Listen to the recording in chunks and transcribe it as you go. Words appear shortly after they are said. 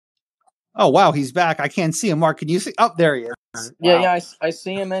Oh, wow, he's back. I can't see him. Mark, can you see? Oh, there he is. Yeah, Wow. yeah, I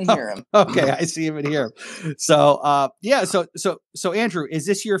see him and hear him. Okay, I see him and hear him. So, yeah, so Andrew, is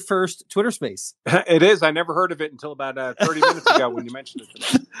this your first Twitter Space? It is. I never heard of it until about 30 minutes ago when you mentioned it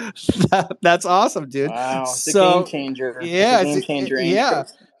to me. That's awesome, dude. Wow, it's a So, game changer. yeah, It's a game changer. yeah.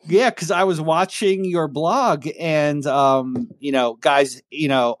 Yeah, because I was watching your blog, and guys,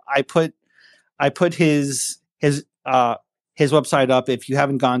 I put his website up. If you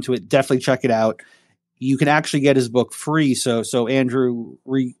haven't gone to it, definitely check it out. You can actually get his book free. So Andrew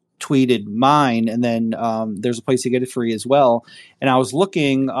retweeted mine, and then there's a place to get it free as well. And I was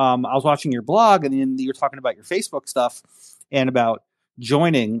looking, I was watching your blog, and then you're talking about your Facebook stuff and about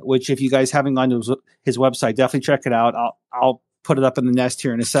joining. Which, if you guys haven't gone to his website, definitely check it out. I'll put it up in the nest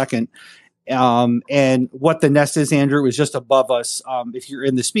here in a second. And what the nest is, Andrew, is just above us. If you're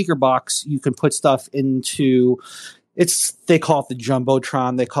in the speaker box, you can put stuff into. They call it the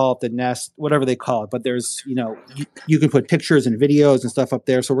Jumbotron, they call it the Nest, whatever they call it. But there's, you can put pictures and videos and stuff up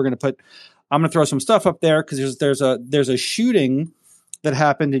there. So I'm going to throw some stuff up there because there's a shooting that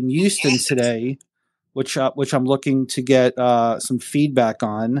happened in Houston today, which I'm looking to get some feedback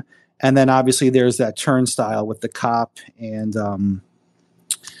on. And then obviously there's that turnstile with the cop and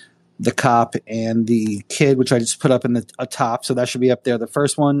the kid, which I just put up in the top. So that should be up there. The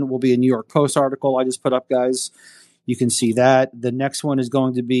first one will be a New York Post article I just put up, guys. You can see that. The next one is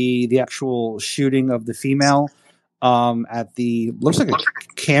going to be the actual shooting of the female at looks like a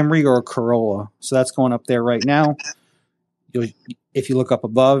Camry or a Corolla. So that's going up there right now. If you look up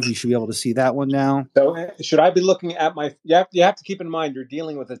above, you should be able to see that one now. So should I be looking at you have to keep in mind you're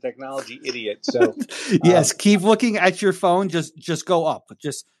dealing with a technology idiot. So yes, keep looking at your phone. Just go up.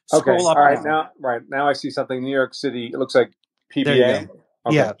 Just scroll up. All right, now I see something. New York City. It looks like PBA. There you go.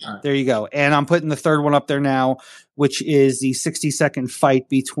 Okay. Yeah, there you go. And I'm putting the third one up there now, which is the 60-second fight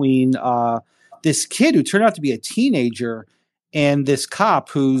between this kid who turned out to be a teenager and this cop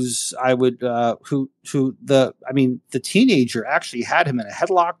the teenager actually had him in a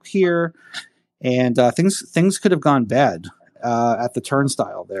headlock here, and things could have gone bad at the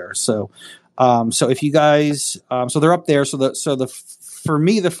turnstile there. So if you guys, so they're up there. For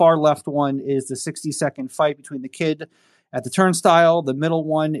me, the far left one is the 60-second fight between the kid at the turnstile. The middle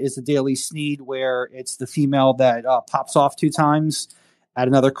one is the Daily Sneed, where it's the female that pops off 2 times at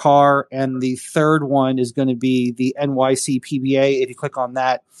another car. And the third one is going to be the NYC PBA. If you click on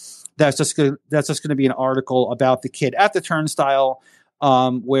that, that's just going to be an article about the kid at the turnstile,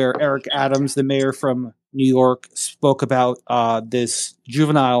 where Eric Adams, the mayor from New York, spoke about this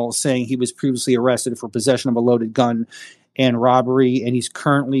juvenile saying he was previously arrested for possession of a loaded gun and robbery, and he's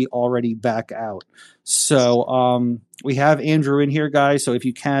currently already back out. So we have Andrew in here, guys. So if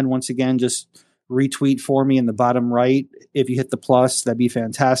you can, once again, just retweet for me in the bottom right. If you hit the plus, that'd be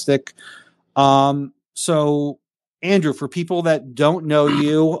fantastic. So Andrew, for people that don't know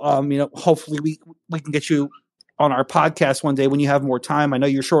you, hopefully we can get you on our podcast one day when you have more time. I know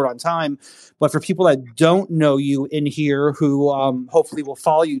you're short on time, but for people that don't know you in here who hopefully will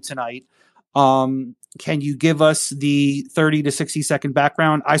follow you tonight, can you give us the 30 to 60 second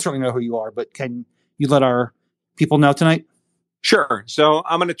background? I certainly know who you are, but can you let our people know tonight? Sure. So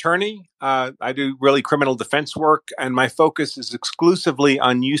I'm an attorney. I do really criminal defense work, and my focus is exclusively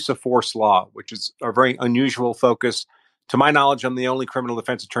on use of force law, which is a very unusual focus. To my knowledge, I'm the only criminal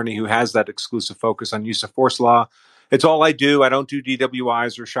defense attorney who has that exclusive focus on use of force law. It's all I do. I don't do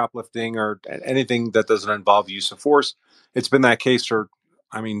DWIs or shoplifting or anything that doesn't involve use of force. It's been that case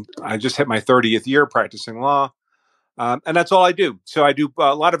I just hit my 30th year practicing law. And that's all I do. So I do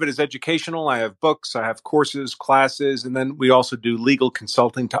a lot of it is educational. I have books, I have courses, classes, and then we also do legal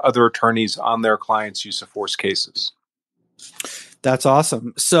consulting to other attorneys on their clients' use of force cases. That's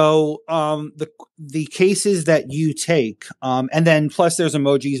awesome. So the cases that you take, and then plus there's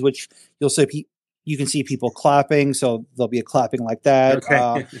emojis, which you'll see. You can see people clapping, so there'll be a clapping like that.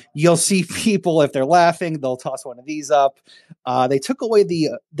 Okay. You'll see people, if they're laughing, they'll toss one of these up. They took away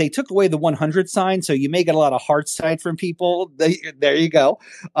the 100 sign, so you may get a lot of hearts side from people. There you go.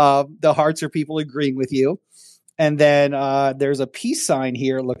 The hearts are people agreeing with you. And then there's a peace sign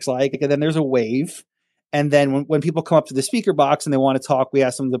here, it looks like, and then there's a wave. And then when people come up to the speaker box and they want to talk, we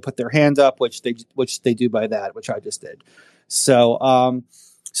ask them to put their hand up, which they do by that, which I just did. So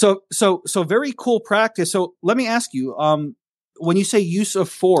So very cool practice. So let me ask you, when you say use of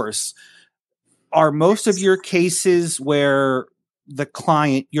force, are most of your cases where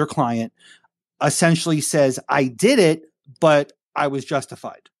your client essentially says, I did it, but I was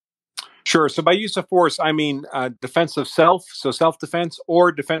justified? Sure. So by use of force, I mean defense of self, so self-defense,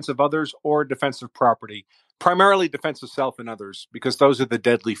 or defense of others, or defense of property. primarily defense of self and others, because those are the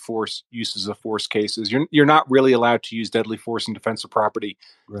deadly force uses of force cases. You're not really allowed to use deadly force in defense of property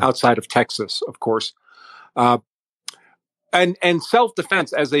outside of Texas, of course. And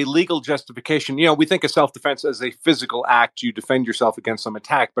self-defense as a legal justification, we think of self-defense as a physical act. You defend yourself against some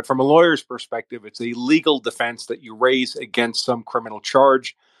attack. But from a lawyer's perspective, it's a legal defense that you raise against some criminal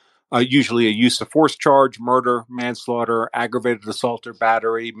charge, usually a use of force charge, murder, manslaughter, aggravated assault or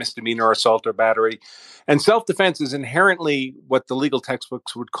battery, misdemeanor assault or battery. And self-defense is inherently what the legal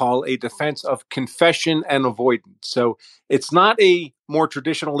textbooks would call a defense of confession and avoidance. So it's not a more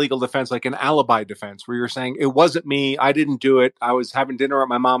traditional legal defense like an alibi defense where you're saying, it wasn't me, I didn't do it, I was having dinner at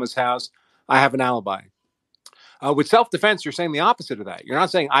my mama's house, I have an alibi. With self-defense, you're saying the opposite of that. You're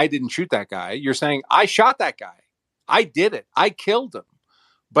not saying, I didn't shoot that guy. You're saying, I shot that guy. I did it. I killed him.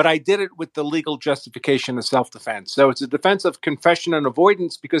 But I did it with the legal justification of self-defense. So it's a defense of confession and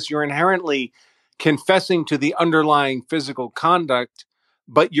avoidance because you're inherently confessing to the underlying physical conduct,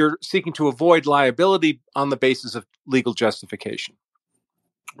 but you're seeking to avoid liability on the basis of legal justification.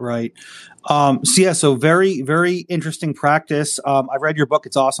 Right. So very, very interesting practice. I read your book.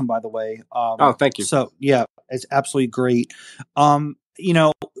 It's awesome, by the way. Thank you. So yeah, it's absolutely great.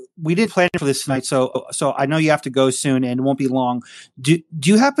 We did plan for this tonight, so I know you have to go soon and it won't be long. Do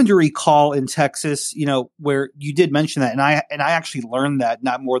you happen to recall in Texas, where you did mention that, and I actually learned that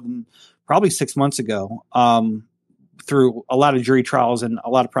not more than probably 6 months ago, through a lot of jury trials and a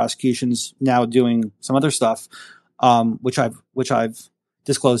lot of prosecutions now doing some other stuff, which I've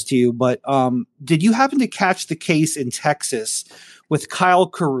disclosed to you. But did you happen to catch the case in Texas with Kyle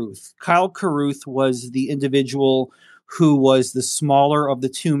Carruth? Kyle Carruth was the individual who was the smaller of the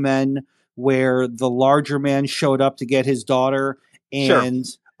two men, where the larger man showed up to get his daughter. And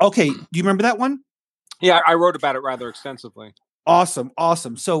sure. Okay, do you remember that one? Yeah, I wrote about it rather extensively. Awesome.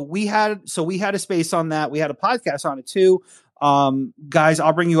 So we had a space on that. We had a podcast on it too. Guys,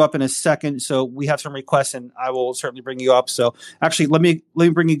 I'll bring you up in a second. So we have some requests and I will certainly bring you up. So actually let me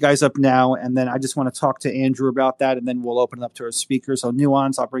bring you guys up now. And then I just want to talk to Andrew about that. And then we'll open it up to our speakers. So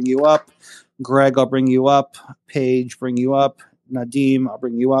Nuance, I'll bring you up. Greg, I'll bring you up. Paige, bring you up. Nadim, I'll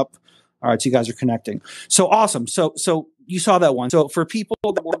bring you up. All right. So you guys are connecting. So awesome. So you saw that one. So for people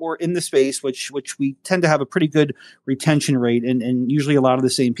that were in the space, which we tend to have a pretty good retention rate and usually a lot of the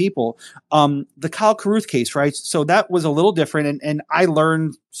same people, the Kyle Carruth case, right? So that was a little different. And I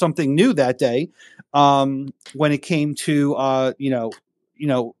learned something new that day when it came to,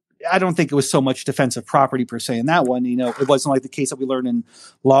 I don't think it was so much defensive property per se in that one. It wasn't like the case that we learned in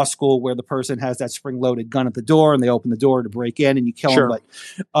law school where the person has that spring-loaded gun at the door and they open the door to break in and you kill him.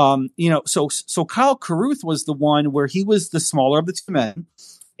 But, so Kyle Carruth was the one where he was the smaller of the two men.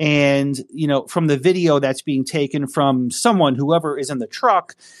 And, from the video that's being taken from whoever is in the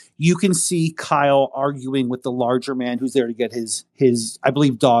truck, you can see Kyle arguing with the larger man who's there to get his I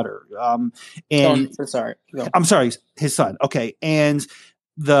believe, daughter. I'm sorry, his son. Okay. And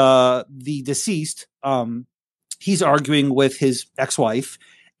the deceased, he's arguing with his ex-wife,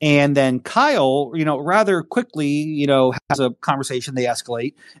 and then Kyle, rather quickly, has a conversation. They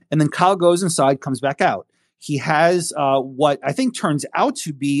escalate, and then Kyle goes inside, comes back out. He has what I think turns out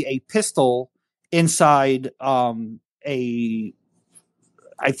to be a pistol inside I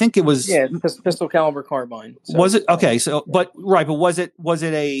think it was pistol caliber carbine. So, was it okay? So, but was it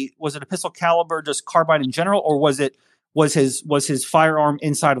a pistol caliber, just carbine in general, or was his firearm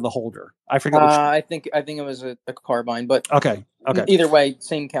inside of the holder? I forget. I think it was a carbine, but okay. Either way,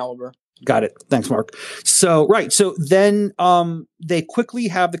 same caliber. Got it. Thanks, Mark. So right. So then they quickly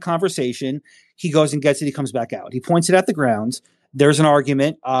have the conversation. He goes and gets it. He comes back out. He points it at the ground. There's an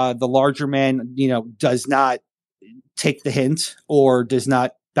argument. The larger man, does not take the hint or does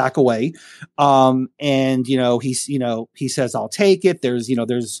not back away. And he says, "I'll take it."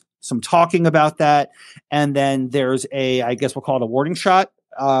 There's some talking about that. And then there's I guess we'll call it a warning shot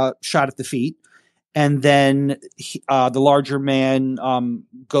at the feet. And then the larger man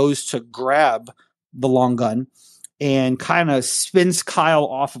goes to grab the long gun and kind of spins Kyle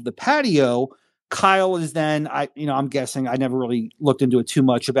off of the patio. Kyle is then, I'm guessing, I never really looked into it too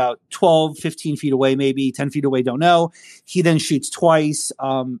much, about 12, 15 feet away, maybe 10 feet away, don't know. He then shoots twice.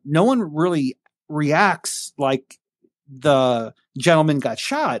 No one really reacts like the gentleman got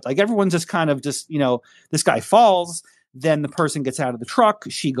shot. Like everyone's just kind of this guy falls. Then the person gets out of the truck.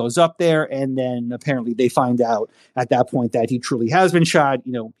 She goes up there, and then apparently they find out at that point that he truly has been shot.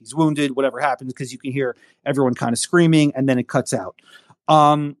 He's wounded, whatever happens, because you can hear everyone kind of screaming, and then it cuts out.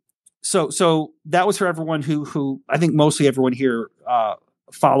 So that was for everyone who I think mostly everyone here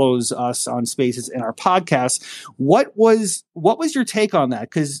follows us on Spaces in our podcast. What was your take on that?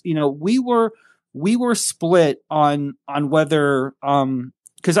 Because we were we were split on whether,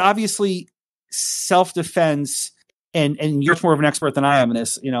 because obviously self-defense, and you're more of an expert than I am in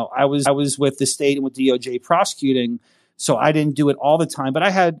this. I was with the state and with DOJ prosecuting, so I didn't do it all the time, but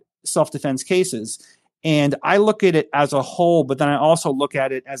I had self-defense cases. And I look at it as a whole, but then I also look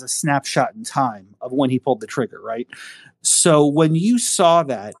at it as a snapshot in time of when he pulled the trigger, right? So when you saw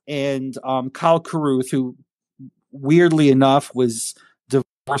that, and Kyle Carruth, who weirdly enough was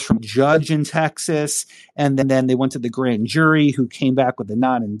divorced from a judge in Texas, and then they went to the grand jury, who came back with a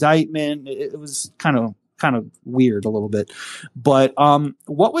non-indictment. It was kind of weird a little bit. But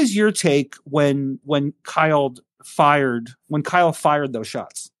what was your take when Kyle fired those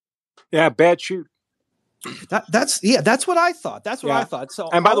shots? Yeah, bad shoot. That's what I thought. That's what I thought. So,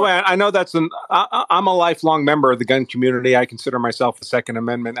 and by the way, I know I'm a lifelong member of the gun community. I consider myself a Second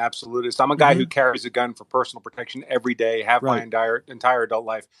Amendment absolutist. I'm a guy who carries a gun for personal protection every day, have my entire adult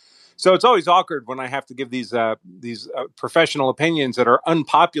life. So it's always awkward when I have to give these professional opinions that are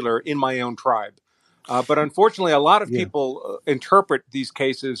unpopular in my own tribe. But unfortunately, a lot of people interpret these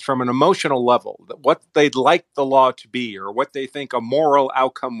cases from an emotional level, what they'd like the law to be, or what they think a moral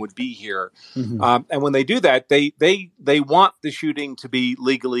outcome would be here. And when they do that, they want the shooting to be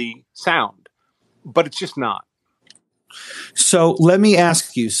legally sound, but it's just not. So let me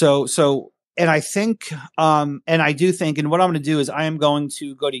ask you. And I think, and I do think, and what I'm going to do is I am going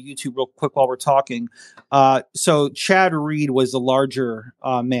to go to YouTube real quick while we're talking. So Chad Reed was the larger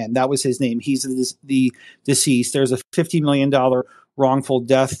man. That was his name. He's the deceased. There's a $50 million wrongful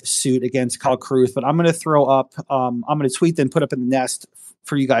death suit against Kyle Carruth. But I'm going to throw up, I'm going to tweet and put up in the nest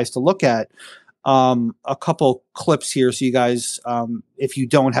for you guys to look at a couple clips here. So you guys, if you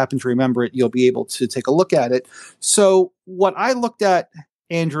don't happen to remember it, you'll be able to take a look at it. So what I looked at,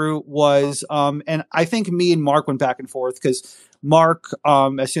 Andrew, was, and I think me and Mark went back and forth, because Mark,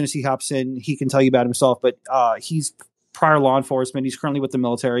 as soon as he hops in, he can tell you about himself, but he's prior law enforcement. He's currently with the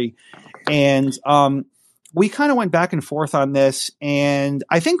military. And we kind of went back and forth on this. And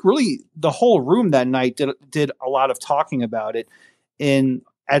I think really the whole room that night did a lot of talking about it,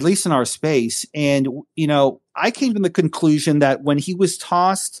 at least in our space. And, I came to the conclusion that when he was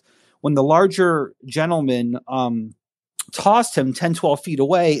tossed, when the larger gentleman tossed him 10, 12 feet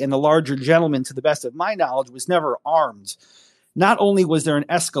away, and the larger gentleman, to the best of my knowledge, was never armed. Not only was there an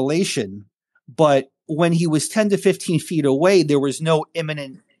escalation, but when he was 10 to 15 feet away, there was no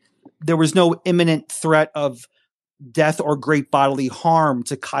imminent threat of death or great bodily harm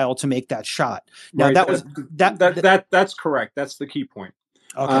to Kyle to make that shot. Now that's correct. That's the key point.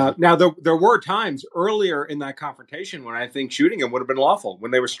 Okay. Now, there were times earlier in that confrontation when I think shooting him would have been lawful,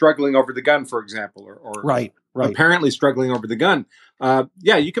 when they were struggling over the gun, for example, or right. apparently struggling over the gun.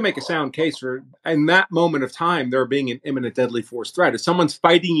 You can make a sound case for, in that moment of time, there being an imminent deadly force threat. If someone's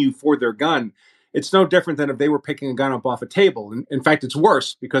fighting you for their gun, it's no different than if they were picking a gun up off a table. In fact, it's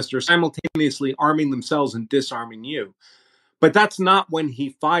worse, because they're simultaneously arming themselves and disarming you. But that's not when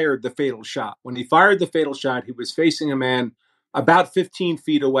he fired the fatal shot. When he fired the fatal shot, he was facing a man about 15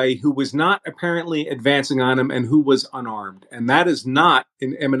 feet away who was not apparently advancing on him and who was unarmed. And that is not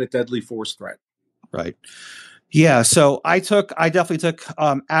an imminent deadly force threat. Right. Yeah. So I definitely took,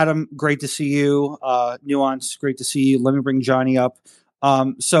 Adam, great to see you. Nuance, great to see you. Let me bring Johnny up.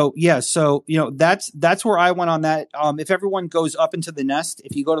 That's where I went on that. If everyone goes up into the nest,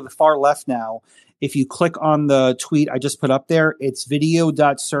 if you go to the far left now, if you click on the tweet I just put up there, it's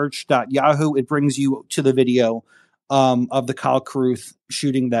video.search.yahoo. It brings you to the video of the Kyle Carruth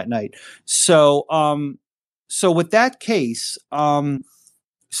shooting that night. So with that case, and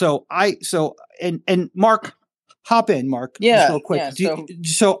Mark, hop in, Mark. Yeah, just real quick. Yeah,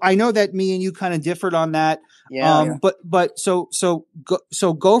 so I know that me and you kind of differed on that. Yeah. But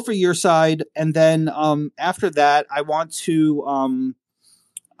go for your side, and then after that, I want to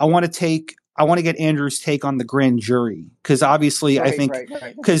get Andrew's take on the grand jury, because obviously I think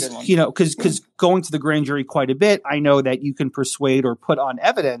because going to the grand jury quite a bit, I know that you can persuade or put on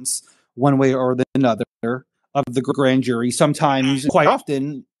evidence one way or another of the grand jury. Sometimes, quite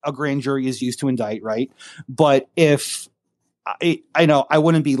often, a grand jury is used to indict, right? But if I know I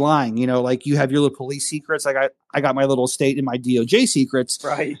wouldn't be lying, like you have your little police secrets. I got my little state and my DOJ secrets.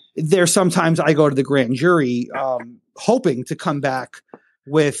 Right. There's sometimes I go to the grand jury hoping to come back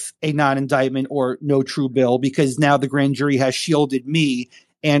with a non-indictment or no true bill, because now the grand jury has shielded me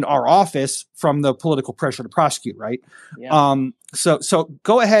and our office from the political pressure to prosecute. Right. Yeah. So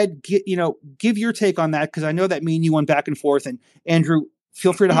go ahead, give your take on that, because I know that me and you went back and forth, and Andrew,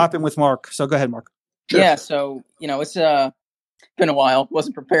 feel free to hop in with Mark. So go ahead, Mark. Sure. Yeah. So, it's been a while.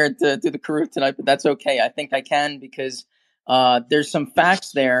 Wasn't prepared to do the Carruth tonight, but that's okay. I think I can, because there's some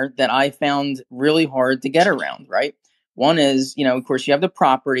facts there that I found really hard to get around, right? One is, of course, you have the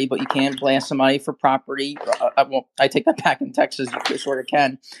property, but you can't blast somebody for property. Well, I take that back. In Texas, you sort of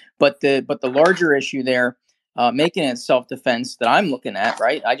can. But the larger issue there, making it self-defense that I'm looking at,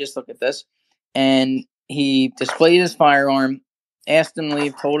 right? I just look at this, and he displayed his firearm, asked him to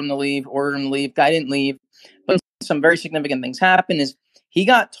leave, told him to leave, ordered him to leave. Guy didn't leave. But some very significant things happened is he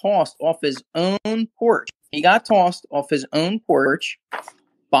got tossed off his own porch. He got tossed off his own porch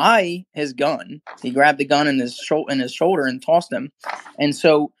by his gun. He grabbed the gun in his shoulder and tossed him. And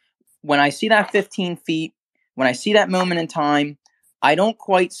so when I see that 15 feet, when I see that moment in time, I don't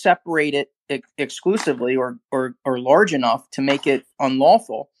quite separate it exclusively or large enough to make it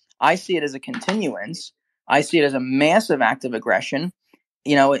unlawful. I see it as a continuance. I see it as a massive act of aggression.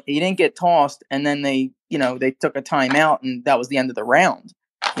 He didn't get tossed, and then they took a timeout, and that was the end of the round.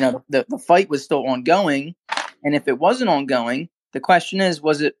 The fight was still ongoing, and if it wasn't ongoing, the question is,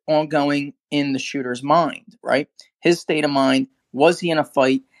 was it ongoing in the shooter's mind, right? His state of mind, was he in a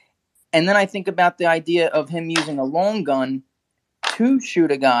fight? And then I think about the idea of him using a long gun to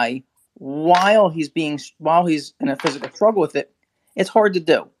shoot a guy while he's in a physical struggle with it. It's hard to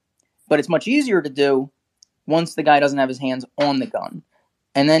do, but it's much easier to do once the guy doesn't have his hands on the gun.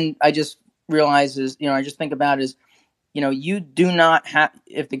 And then I just realize I just think about it as, you do not have,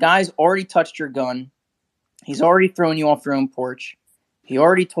 if the guy's already touched your gun, he's already thrown you off your own porch. He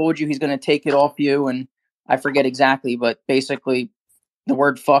already told you he's going to take it off you. And I forget exactly, but basically the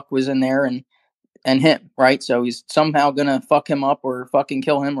word fuck was in there and him, right? So he's somehow going to fuck him up or fucking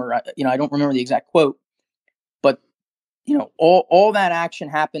kill him, or, I don't remember the exact quote, but all that action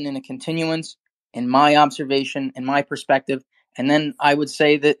happened in a continuance, in my observation, in my perspective. And then I would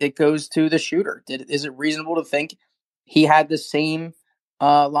say that it goes to the shooter. Is it reasonable to think he had the same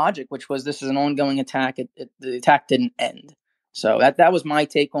logic, which was this is an ongoing attack. The attack didn't end. So that was my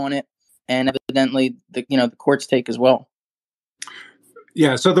take on it, and evidently the court's take as well.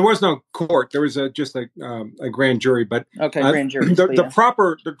 Yeah. So there was no court. There was just a grand jury. But grand jury.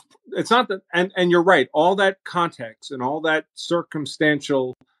 It's not that. And you're right. All that context and all that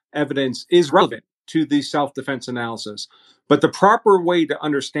circumstantial evidence is relevant to the self-defense analysis. But the proper way to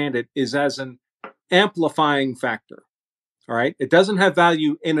understand it is as an amplifying factor. All right. It doesn't have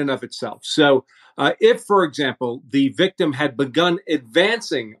value in and of itself. So if, for example, the victim had begun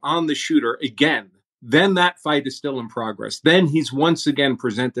advancing on the shooter again, then that fight is still in progress. Then he's once again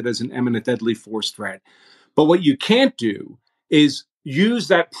presented as an imminent deadly force threat. But what you can't do is use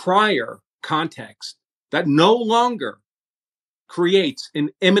that prior context that no longer creates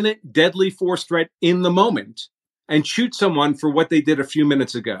an imminent deadly force threat in the moment and shoot someone for what they did a few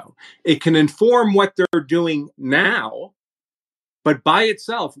minutes ago. It can inform what they're doing now, but by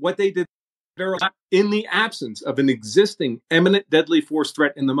itself, what they did in the absence of an existing imminent deadly force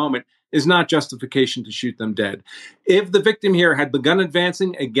threat in the moment is not justification to shoot them dead. If the victim here had begun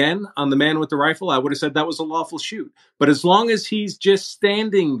advancing again on the man with the rifle, I would have said that was a lawful shoot. But as long as he's just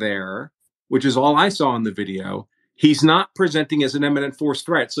standing there, which is all I saw in the video, he's not presenting as an imminent force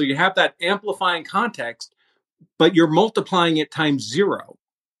threat. So you have that amplifying context, but you're multiplying it times 0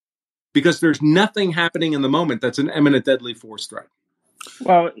 because there's nothing happening in the moment that's an imminent deadly force threat.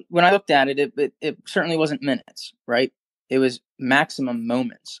 Well, when I looked at it, it certainly wasn't minutes, right? It was maximum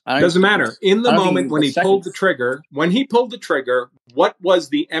moments. Doesn't matter. In the moment when he pulled the trigger, what was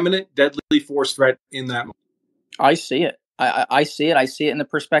the imminent deadly force threat in that moment? I see it. I see it. I see it in the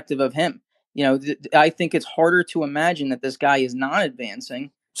perspective of him. I think it's harder to imagine that this guy is not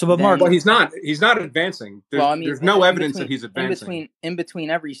advancing. So, but Mark, he's not advancing. There's no evidence that he's advancing. In between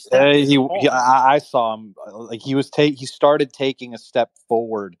every step. I saw him like he started taking a step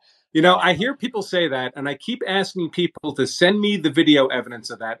forward. I hear people say that, and I keep asking people to send me the video evidence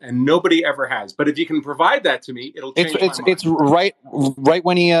of that, and nobody ever has. But if you can provide that to me, it'll change my mind. It's right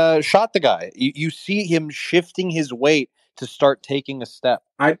when he shot the guy. You see him shifting his weight to start taking a step.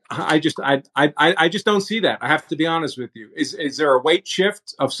 I just don't see that. I have to be honest with you. Is there a weight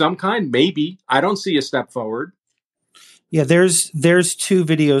shift of some kind? Maybe. I don't see a step forward. Yeah, there's 2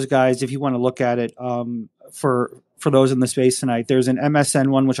 videos, guys, if you want to look at it. For those in the space tonight, there's an MSN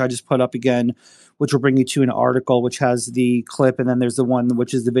one, which I just put up again, which will bring you to an article, which has the clip. And then there's the one,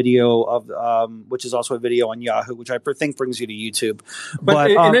 which is the video of, which is also a video on Yahoo, which I think brings you to YouTube.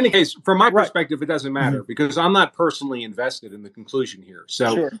 But in any case, from my perspective, it doesn't matter because I'm not personally invested in the conclusion here.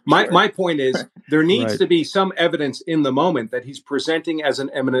 So my point is there needs to be some evidence in the moment that he's presenting as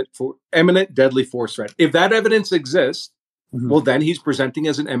an imminent deadly force threat. If that evidence exists, well, then he's presenting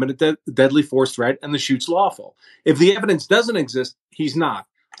as an imminent deadly force threat and the shoot's lawful. If the evidence doesn't exist, he's not.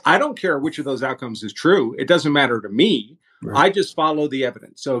 I don't care which of those outcomes is true. It doesn't matter to me. I just follow the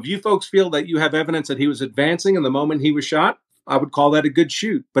evidence. So if you folks feel that you have evidence that he was advancing in the moment he was shot, I would call that a good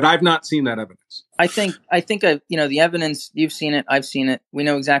shoot. But I've not seen that evidence. I think the evidence, you've seen it, I've seen it. We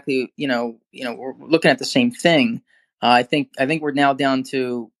know exactly, we're looking at the same thing. I think we're now down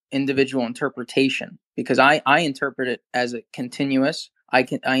to individual interpretation, because I interpret it as a continuous. I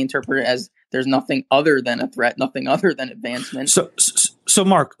interpret it as there's nothing other than a threat, nothing other than advancement. So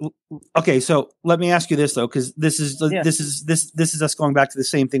Mark, okay, so let me ask you this though, because this is us going back to the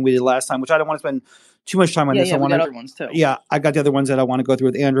same thing we did last time, which I don't want to spend too much time on this. I want other ones too. Yeah, I got the other ones that I want to go through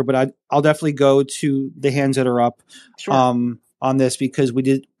with Andrew, but I'll definitely go to the hands that are up on this, because we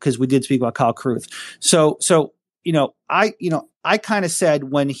did speak about Kyle Kruth. So I kind of said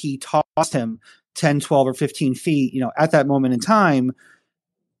when he tossed him 10, 12, or 15 feet, at that moment in time,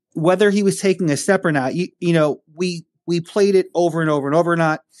 whether he was taking a step or not, we played it over and over and over or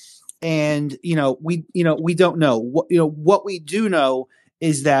not. And, we don't know what we do know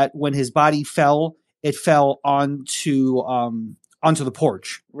is that when his body fell, it fell onto the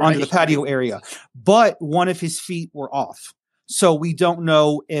porch, onto the patio area, but one of his feet were off. So we don't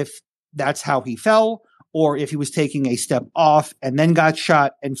know if that's how he fell, or if he was taking a step off and then got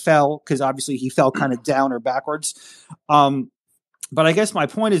shot and fell, because obviously he fell kind of down or backwards. But I guess my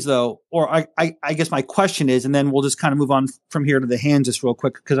point is, though, or I guess my question is, and then we'll just kind of move on from here to the hands just real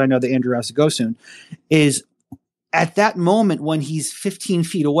quick, because I know that Andrew has to go soon, is at that moment when he's 15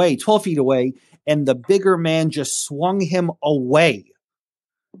 feet away, 12 feet away, and the bigger man just swung him away.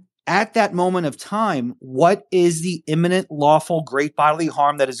 At that moment of time, what is the imminent, lawful, great bodily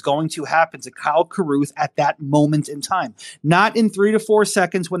harm that is going to happen to Kyle Carruth at that moment in time? Not in 3 to 4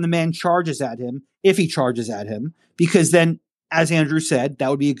 seconds when the man charges at him, if he charges at him, because then, as Andrew said, that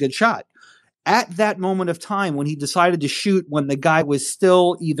would be a good shot. At that moment of time when he decided to shoot, when the guy was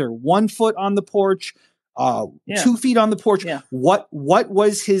still either 1 foot on the porch, 2 feet on the porch, what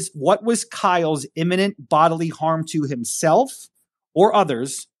was Kyle's imminent bodily harm to himself or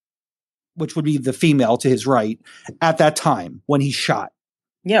others, which would be the female to his right, at that time when he shot?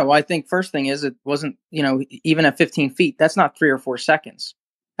 Yeah, well, I think first thing is, it wasn't, even at 15 feet, that's not 3 or 4 seconds.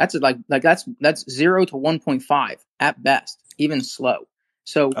 That's that's 0 to 1.5 at best, even slow.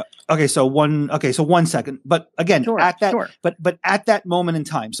 So so 1 second. But again, but at that moment in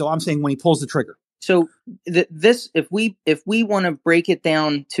time. So I'm saying when he pulls the trigger. So this, if we want to break it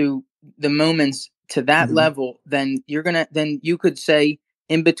down to the moments to that level, then you could say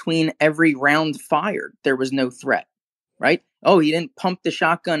in between every round fired, there was no threat, right? Oh, he didn't pump the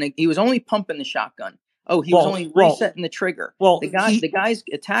shotgun. He was only pumping the shotgun. Oh, he was only resetting the trigger. Well, the guy's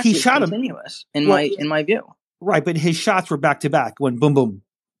attack was continuous in my view. Right, but his shots were back to back when boom boom.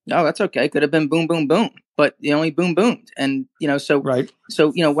 No, that's okay. Could have been boom boom boom, but he only boom boomed, and so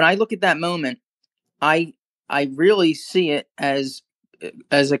when I look at that moment, I really see it as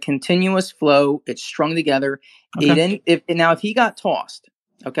a continuous flow. It's strung together. Okay. If he got tossed,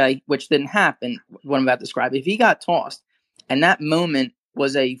 okay, which didn't happen, what I'm about to describe. If he got tossed, and that moment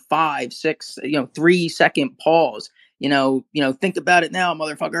was a 5, 6, 3 second pause. Think about it now,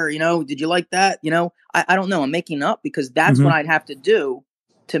 motherfucker. Did you like that? I don't know. I'm making up, because that's what I'd have to do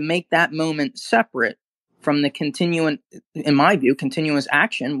to make that moment separate from the in my view, continuous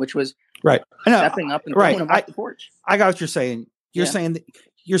action, which was stepping up and throwing him off the porch. I got what you're saying. You're saying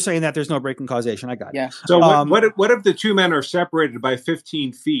that there's no breaking causation. I got it. Yes. So what if the two men are separated by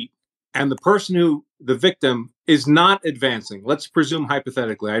 15 feet and the victim is not advancing? Let's presume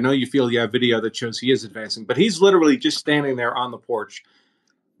hypothetically. I know you feel you have video that shows he is advancing, but he's literally just standing there on the porch.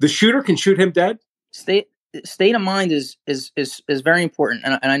 The shooter can shoot him dead? State of mind is very important,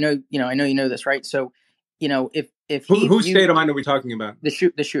 and I know you know this, right? So, if whose state of mind are we talking about? The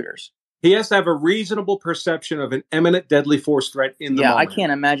shooters. He has to have a reasonable perception of an imminent deadly force threat in the moment. I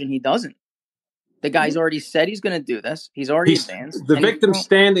can't imagine he doesn't. The guy's already said he's going to do this. He's already advanced. The victim's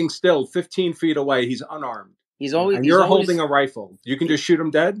standing still 15 feet away. He's unarmed. You're holding a rifle. You can just shoot him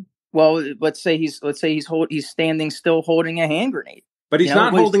dead? Well, let's say he's standing still holding a hand grenade. But he's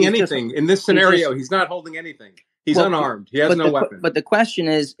not holding anything. In this scenario, he's not holding anything. He's unarmed. He has no weapon. But the question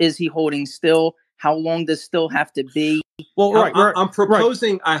is he holding still? How long does still have to be? Well, I'm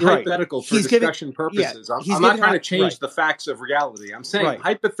proposing a hypothetical for discussion purposes. I'm not trying to change the facts of reality. I'm saying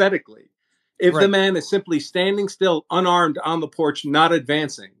hypothetically, if the man is simply standing still, unarmed on the porch, not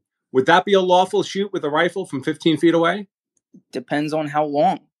advancing, would that be a lawful shoot with a rifle from 15 feet away? Depends on how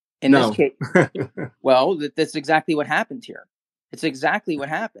long. In this case, well, that's exactly what happened here. It's exactly what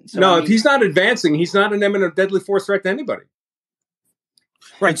happened. So, if he's not advancing, he's not an imminent deadly force threat to anybody.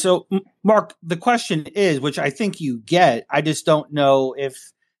 Right. So, Mark, the question is, which I think you get, I just don't know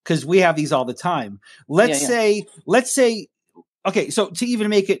because we have these all the time. Let's say okay, so to even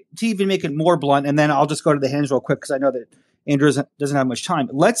make it more blunt, and then I'll just go to the hands real quick because I know that Andrew doesn't have much time.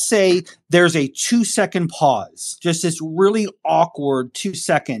 Let's say there's a 2-second pause, just this really awkward 2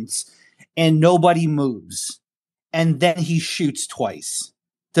 seconds, and nobody moves, and then he shoots twice.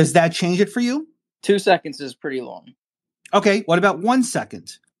 Does that change it for you? 2 seconds is pretty long. Okay, what about 1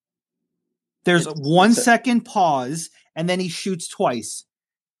 second? There's a 1 second pause, and then he shoots twice.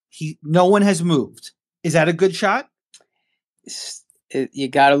 No one has moved. Is that a good shot? You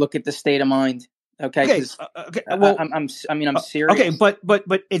got to look at the state of mind. Okay. Well, I'm serious. Okay, but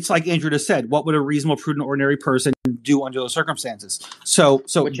it's like Andrew just said. What would a reasonable, prudent, ordinary person do under those circumstances? So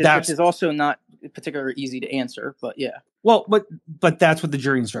which is also not particularly easy to answer. But yeah. Well, but that's what the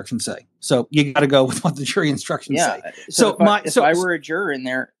jury instructions say. So you got to go with what the jury instructions say. So if I were a juror in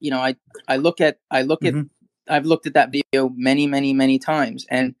there, I look at Mm-hmm. I've looked at that video many, many, many times,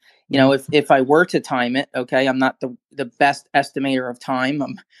 and if I were to time it, okay, I'm not the best estimator of time.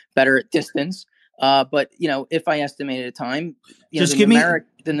 I'm better at distance. But if I estimated a time, the numeric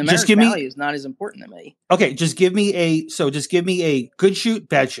value is not as important to me. Okay, just give me a good shoot,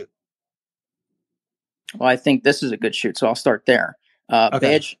 bad shoot. Well, I think this is a good shoot, so I'll start there.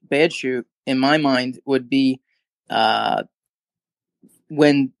 Okay. Bad shoot in my mind would be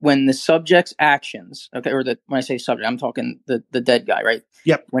when the subject's actions, okay, or when I say subject, I'm talking the dead guy, right?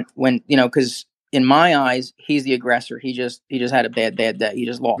 Yep. When because in my eyes, he's the aggressor. He just had a bad day. He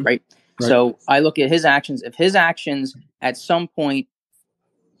just lost, right? So I look at his actions. If his actions at some point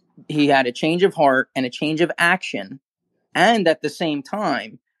he had a change of heart and a change of action, and at the same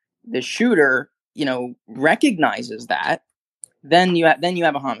time the shooter recognizes that, then you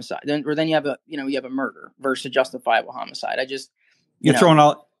have a homicide. Then you have a murder versus justifiable homicide. You're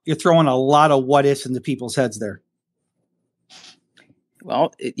throwing a lot of what ifs into people's heads there.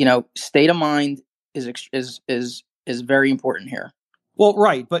 Well, state of mind is very important here. Well,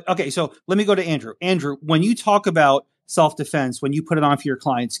 right, but okay. So let me go to Andrew. Andrew, when you talk about self-defense, when you put it on for your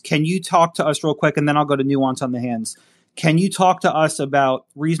clients, can you talk to us real quick, and then I'll go to nuance on the hands. Can you talk to us about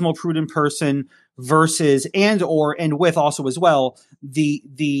reasonable, prudent person versus and with also as well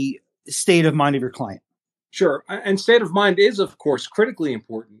the state of mind of your client? Sure. And state of mind is, of course, critically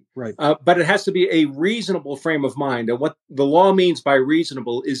important. Right. But it has to be a reasonable frame of mind. And what the law means by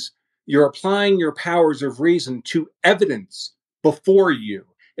reasonable is you're applying your powers of reason to evidence before you.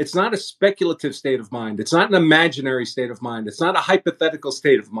 It's not a speculative state of mind. It's not an imaginary state of mind. It's not a hypothetical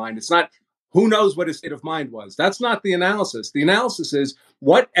state of mind. It's not who knows what his state of mind was. That's not the analysis. The analysis is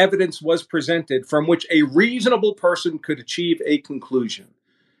what evidence was presented from which a reasonable person could achieve a conclusion.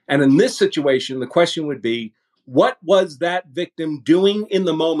 And in this situation, the question would be, what was that victim doing in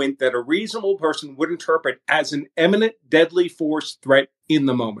the moment that a reasonable person would interpret as an imminent deadly force threat in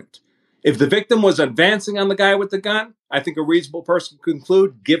the moment? If the victim was advancing on the guy with the gun, I think a reasonable person could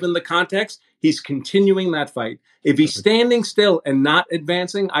conclude, given the context, he's continuing that fight. If he's standing still and not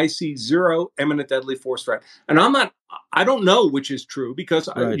advancing, I see zero imminent deadly force threat. And I don't know which is true because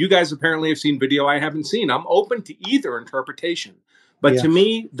you guys apparently have seen video I haven't seen. I'm open to either interpretation. But to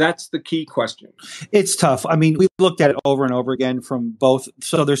me, that's the key question. It's tough. I mean, we looked at it over and over again from both.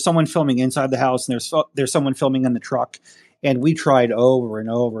 So there's someone filming inside the house and there's someone filming in the truck. And we tried over and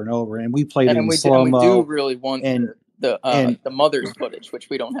over and over, and we played it in slow-mo. We do really want the mother's footage,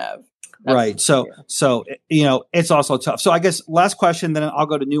 which we don't have. Right. So it's also tough. So I guess last question, then I'll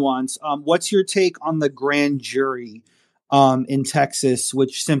go to nuance. What's your take on the grand jury in Texas,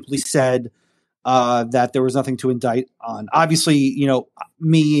 which simply said that there was nothing to indict on? Obviously,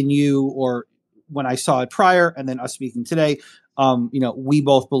 me and you, or when I saw it prior, and then us speaking today, we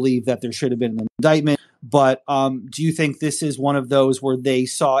both believe that there should have been an indictment. But do you think this is one of those where they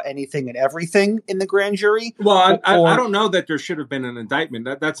saw anything and everything in the grand jury? Well, I don't know that there should have been an indictment.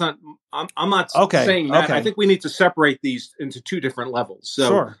 That's not. I'm not saying that. Okay. I think we need to separate these into two different levels. So,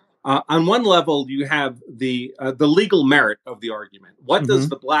 sure. On one level, you have the legal merit of the argument. What does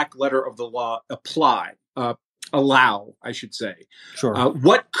the black letter of the law allow, I should say. Sure.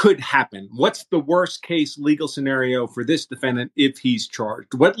 What could happen? What's the worst case legal scenario for this defendant if he's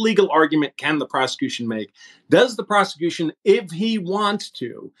charged? What legal argument can the prosecution make? Does the prosecution, if he wants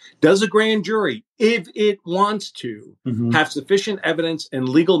to, does a grand jury, if it wants to, have sufficient evidence and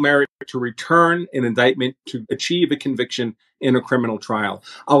legal merit to return an indictment to achieve a conviction in a criminal trial?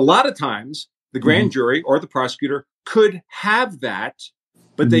 A lot of times, the grand jury or the prosecutor could have that,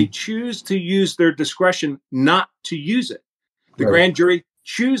 but they choose to use their discretion not to use it. The grand jury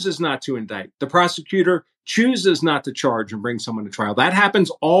chooses not to indict. The prosecutor chooses not to charge and bring someone to trial. That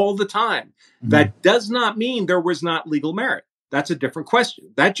happens all the time. That does not mean there was not legal merit. That's a different question.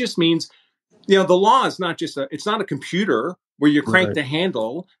 That just means, the law is not just it's not a computer where you crank Right. the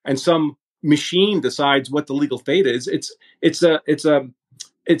handle and some machine decides what the legal fate is. It's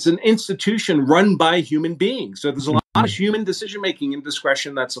an institution run by human beings. So there's a lot of human decision making and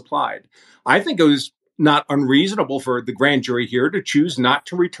discretion that's applied. I think it was not unreasonable for the grand jury here to choose not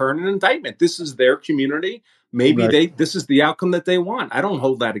to return an indictment. This is their community. Maybe this is the outcome that they want. I don't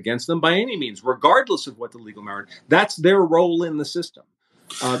hold that against them by any means, regardless of what the legal merit. That's their role in the system.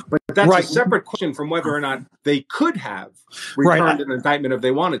 But that's a separate question from whether or not they could have returned an indictment if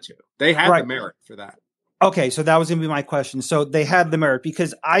they wanted to. They had the merit for that. Okay, so that was going to be my question. So they had the merit,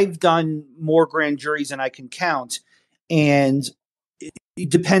 because I've done more grand juries than I can count, and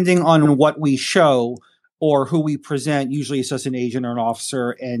depending on what we show or who we present, usually it's just an agent or an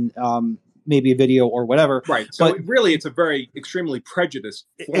officer, and maybe a video or whatever. Right. So really, it's a very extremely prejudiced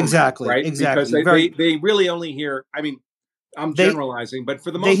format, exactly, right? exactly. Because they really only hear. I mean, I'm generalizing, but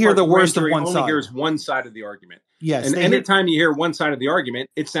for the most part, they hear the worst of one only side. Hears one side of the argument. Yes, and anytime you hear one side of the argument,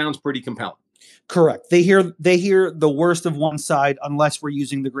 it sounds pretty compelling. Correct. They hear the worst of one side, unless we're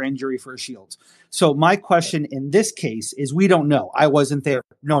using the grand jury for a shield. So my question in this case is, we don't know. I wasn't there.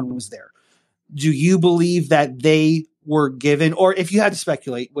 No one was there. Do you believe that they were given, or if you had to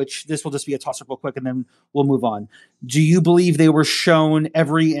speculate, which this will just be a toss up real quick and then we'll move on. Do you believe they were shown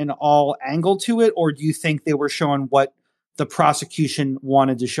every and all angle to it, or do you think they were shown what the prosecution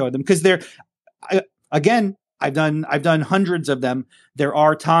wanted to show them? Because again, I've done hundreds of them. There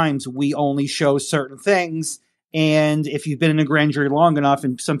are times we only show certain things. And if you've been in a grand jury long enough,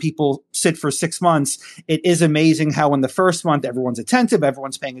 and some people sit for 6 months, it is amazing how in the first month, everyone's attentive,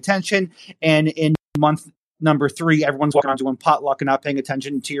 everyone's paying attention. And in month number 3, everyone's walking around doing potluck and not paying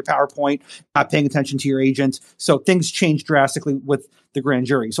attention to your PowerPoint, not paying attention to your agent. So things change drastically with the grand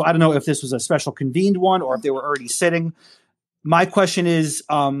jury. So I don't know if this was a special convened one or if they were already sitting. My question is,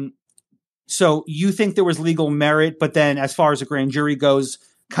 so you think there was legal merit, but then as far as a grand jury goes,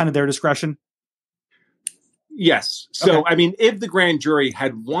 kind of their discretion? Yes. So, I mean, if the grand jury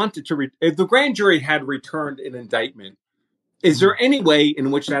had wanted to, if the grand jury had returned an indictment, is there any way in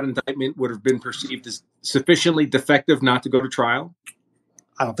which that indictment would have been perceived as sufficiently defective not to go to trial?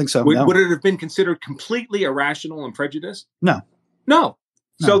 I don't think so. Would it have been considered completely irrational and prejudiced? No.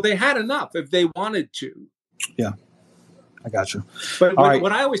 So they had enough if they wanted to. Yeah. I got you. But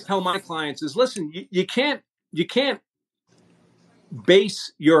what I always tell my clients is, listen, you can't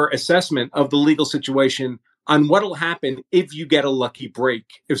base your assessment of the legal situation on what will happen if you get a lucky break,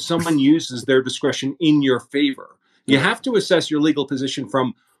 if someone uses their discretion in your favor. You have to assess your legal position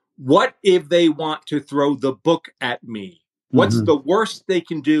from, what if they want to throw the book at me? What's the worst they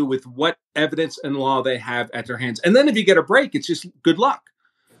can do with what evidence and law they have at their hands? And then if you get a break, it's just good luck.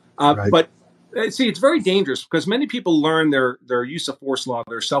 But see, it's very dangerous, because many people learn their use of force law,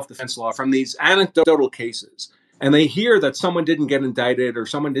 their self-defense law, from these anecdotal cases. And they hear that someone didn't get indicted, or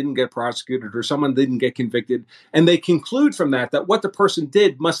someone didn't get prosecuted, or someone didn't get convicted. And they conclude from that what the person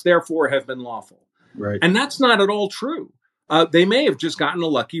did must therefore have been lawful. Right. And that's not at all true. They may have just gotten a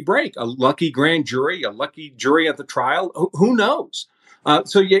lucky break, a lucky grand jury, a lucky jury at the trial. Who knows?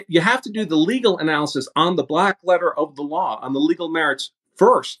 So you have to do the legal analysis on the black letter of the law, on the legal merits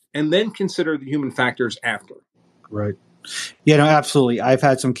first, and then consider the human factors after. Right. Yeah, no, absolutely. I've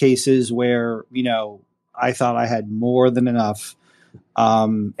had some cases where, I thought I had more than enough.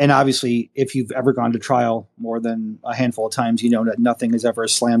 And obviously, if you've ever gone to trial more than a handful of times, you know that nothing is ever a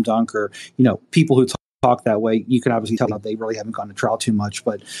slam dunk, or, people who talk that way, you can obviously tell that they really haven't gone to trial too much.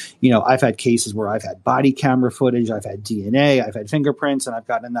 But, I've had cases where I've had body camera footage, I've had DNA, I've had fingerprints, and I've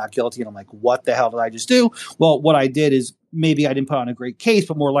gotten not guilty. And I'm like, what the hell did I just do? Well, what I did is, maybe I didn't put on a great case,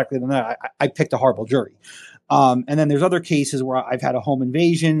 but more likely than that, I picked a horrible jury. And then there's other cases where I've had a home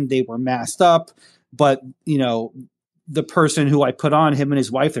invasion. They were masked up, but, the person who I put on, him and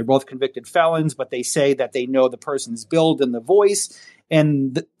his wife, they're both convicted felons, but they say that they know the person's build and the voice,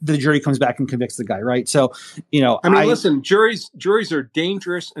 and the jury comes back and convicts the guy, right? So, listen, juries are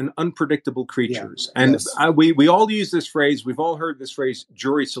dangerous and unpredictable creatures. Yeah, and we all use this phrase, we've all heard this phrase,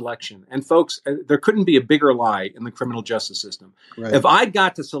 jury selection. And folks, there couldn't be a bigger lie in the criminal justice system. Right. If I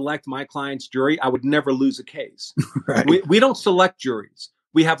got to select my client's jury, I would never lose a case. Right. We don't select juries.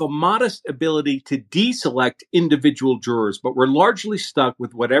 We have a modest ability to deselect individual jurors, but we're largely stuck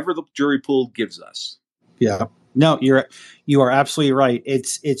with whatever the jury pool gives us. Yeah. No, you are absolutely right.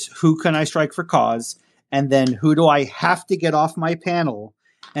 It's who can I strike for cause, and then who do I have to get off my panel,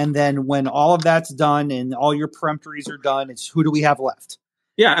 and then when all of that's done and all your peremptories are done, it's who do we have left?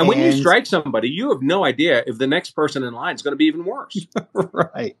 Yeah, and when you And strike somebody, you have no idea if the next person in line is going to be even worse.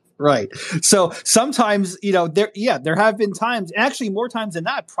 right. So sometimes, there have been times, actually more times than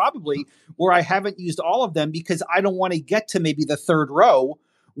not, probably, where I haven't used all of them because I don't want to get to maybe the third row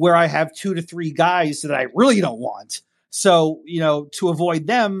where I have 2 to 3 guys that I really don't want. So, to avoid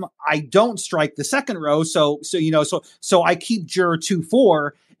them, I don't strike the second row. So I keep juror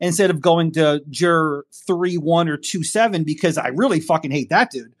 2-4 instead of going to juror 3-1 or 2-7 because I really fucking hate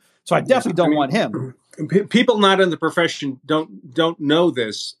that dude. So I definitely don't want him. People not in the profession don't know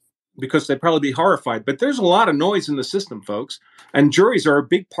this because they'd probably be horrified. But there's a lot of noise in the system, folks, and juries are a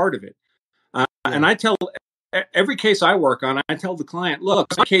big part of it. And I tell every case I work on, I tell the client,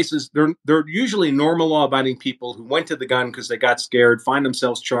 look, some cases they're usually normal law-abiding people who went to the gun because they got scared, find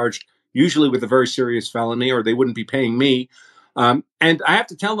themselves charged, usually with a very serious felony, or they wouldn't be paying me. And I have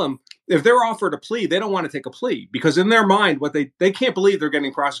to tell them, if they're offered a plea, they don't want to take a plea because in their mind, they can't believe they're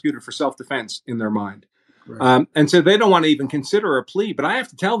getting prosecuted for self-defense in their mind. Right. And so they don't want to even consider a plea. But I have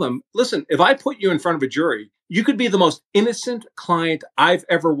to tell them, listen, if I put you in front of a jury, you could be the most innocent client I've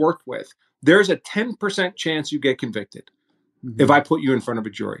ever worked with. There's a 10% chance you get convicted if I put you in front of a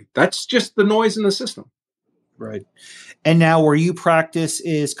jury. That's just the noise in the system. Right. And now where you practice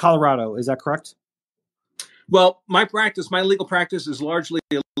is Colorado. Is that correct? Well, my legal practice is largely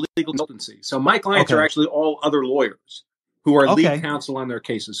a legal consultancy. So my clients are actually all other lawyers who are lead counsel on their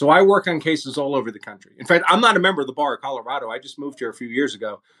cases. So I work on cases all over the country. In fact, I'm not a member of the bar of Colorado. I just moved here a few years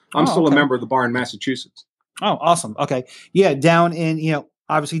ago. I'm still a member of the bar in Massachusetts. Oh, awesome. Okay. Yeah. Down in,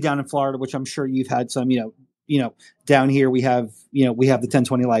 obviously down in Florida, which I'm sure you've had some, down here we have the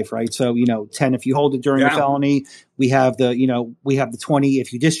 10-20 life, right? So, 10 if you hold it during a felony, we have the 20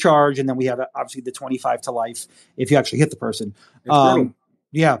 if you discharge, and then we have obviously the 25 to life if you actually hit the person.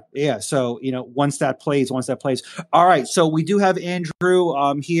 Yeah. So, once that plays. All right. So we do have Andrew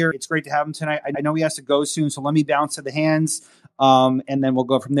here. It's great to have him tonight. I know he has to go soon, so let me bounce to the hands. And then we'll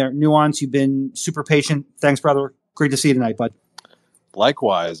go from there. Nuance, you've been super patient. Thanks, brother. Great to see you tonight, bud.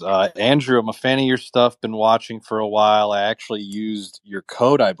 Likewise. Andrew, I'm a fan of your stuff. Been watching for a while. I actually used your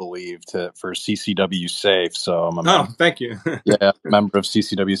code, I believe, for CCW Safe. So I'm a member. Thank you. Member of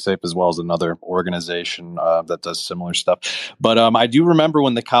CCW Safe as well as another organization that does similar stuff. But I do remember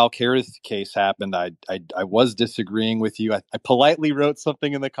when the Kyle Kareth case happened, I was disagreeing with you. I politely wrote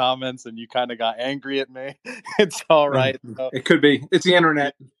something in the comments and you kind of got angry at me. It's all right. It could be. It's the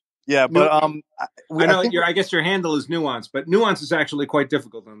internet. Yeah, but I guess your handle is Nuance, but Nuance is actually quite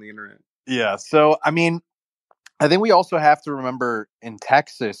difficult on the internet. Yeah, so I think we also have to remember in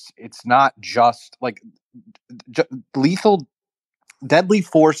Texas, it's not just like lethal, deadly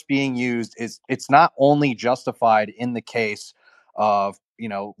force being used. It's not only justified in the case of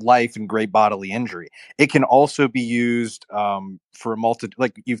life and great bodily injury. It can also be used for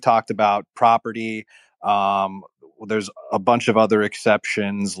like you've talked about property. There's a bunch of other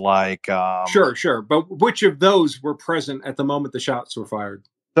exceptions like sure, but which of those were present at the moment the shots were fired?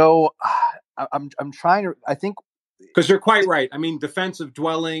 So I'm trying to, I think, because you're quite right. I mean, defense of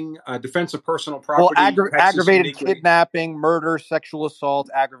dwelling, defense of personal property, aggravated kidnapping, murder, sexual assault,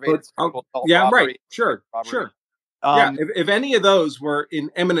 aggravated sexual assault. Yeah, robbery, right. Sure. If any of those were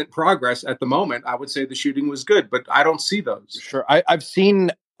in imminent progress at the moment, I would say the shooting was good, but I don't see those. Sure. I've seen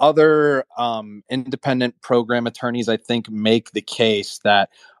other independent program attorneys, I think, make the case that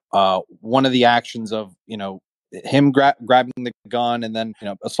one of the actions of, him grabbing the gun and then,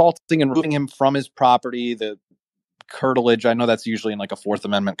 assaulting and removing him from his property, the curtilage, I know that's usually in like a Fourth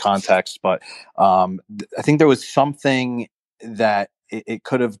Amendment context, but I think there was something that it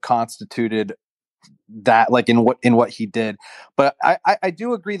could have constituted that, like in what he did. But I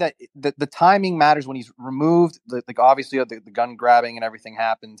do agree that the timing matters when he's removed. Like obviously the gun grabbing and everything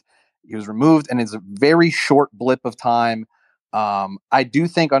happened. He was removed, and it's a very short blip of time. I do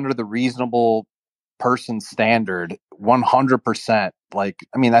think under the reasonable person standard, 100%. I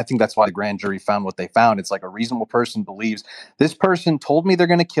think that's why the grand jury found what they found. It's like a reasonable person believes this person told me they're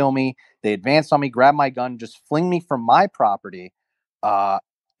going to kill me. They advanced on me, grabbed my gun, just fling me from my property.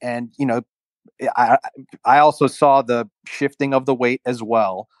 And I also saw the shifting of the weight as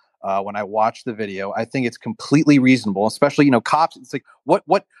well when I watched the video. I think it's completely reasonable, especially, cops. It's like,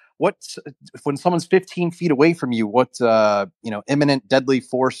 what's when someone's 15 feet away from you, what, imminent deadly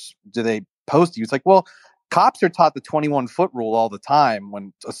force do they pose to you? It's like, well, cops are taught the 21-foot rule all the time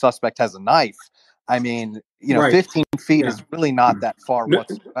when a suspect has a knife. I mean, right. 15 feet is really not that far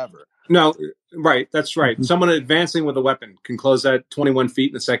whatsoever. No, right. That's right. Someone advancing with a weapon can close that 21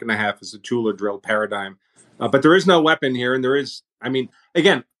 feet in a second and a half as a tool or drill paradigm. But there is no weapon here. And there is,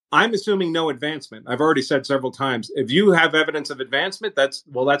 again, I'm assuming no advancement. I've already said several times, if you have evidence of advancement, that's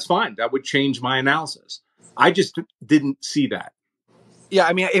fine. That would change my analysis. I just didn't see that. Yeah,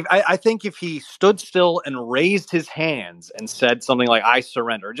 I mean, I think if he stood still and raised his hands and said something like "I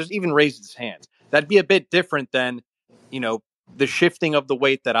surrender," or just even raised his hands, that'd be a bit different than, the shifting of the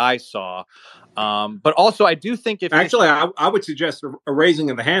weight that I saw. But also, I do think if actually, I would suggest a raising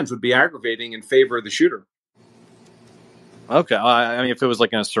of the hands would be aggravating in favor of the shooter. Okay, I mean, if it was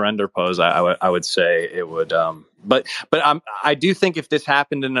like in a surrender pose, I would say it would. But I do think if this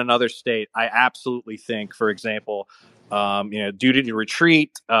happened in another state, I absolutely think, for example, duty to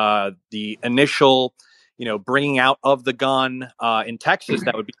retreat, the initial, bringing out of the gun in Texas,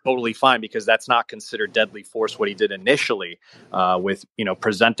 that would be totally fine because that's not considered deadly force. What he did initially with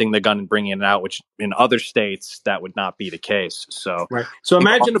presenting the gun and bringing it out, which in other states that would not be the case. So right. So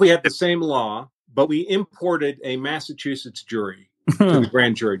imagine if we had the same law, but we imported a Massachusetts jury to the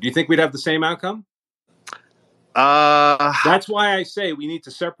grand jury. Do you think we'd have the same outcome? That's why I say we need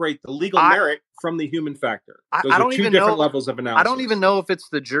to separate the legal merit from the human factor. Those are two different levels of analysis. I don't even know if it's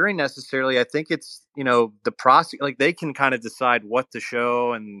the jury necessarily. I think it's, the prosecutor, like they can kind of decide what to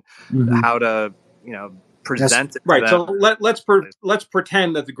show and how to, present it. Right. So let's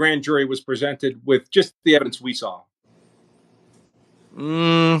pretend that the grand jury was presented with just the evidence we saw.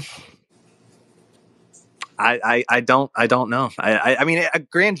 I don't know. I mean, a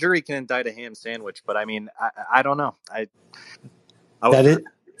grand jury can indict a ham sandwich, but I mean, I don't know.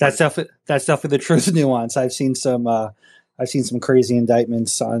 That's definitely the truth nuance. I've seen some crazy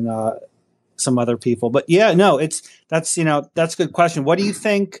indictments on some other people, but yeah, no, that's a good question. What do you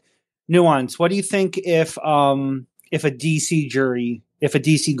think, nuance? What do you think if a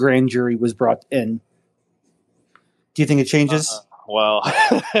DC grand jury was brought in? Do you think it changes? Well,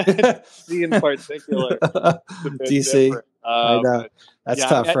 DC in particular, DC. I know. That's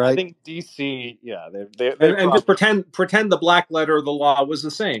tough, right? I think DC, and just pretend the black letter of the law was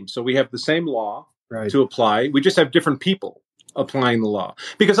the same. So we have the same law to apply. We just have different people applying the law.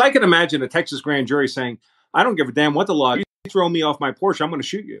 Because I can imagine a Texas grand jury saying, "I don't give a damn what the law is. You throw me off my porch, I'm going to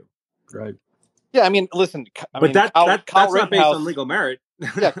shoot you." Right. Yeah, I mean, listen, that's not based on legal merit.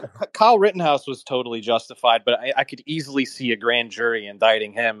 Yeah, Kyle Rittenhouse was totally justified, but I could easily see a grand jury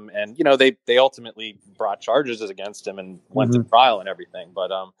indicting him, and they ultimately brought charges against him and went to trial and everything.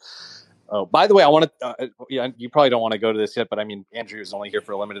 But oh, by the way, I want to. You probably don't want to go to this yet, but I mean, Andrew is only here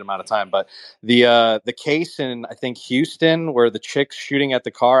for a limited amount of time. But the case in, I think, Houston, where the chick's shooting at the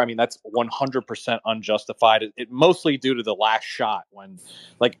car, I mean, that's 100% unjustified. It mostly due to the last shot, when,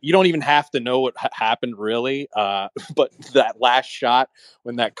 like, you don't even have to know what happened really, but that last shot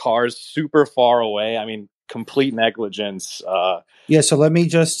when that car's super far away, I mean, complete negligence. Yeah, so let me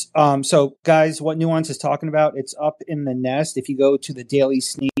just so guys, what Nuance is talking about, it's up in the nest. If you go to the Daily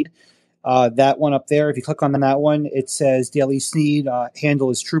Sneed, that one up there, if you click on that one, it says Daily Sneed, handle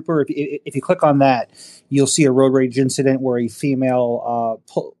is Trooper. If you click on that, you'll see a road rage incident where a female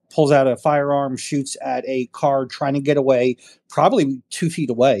pulls out a firearm, shoots at a car trying to get away, probably 2 feet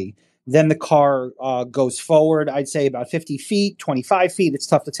away. Then the car goes forward, I'd say about 50 feet, 25 feet. It's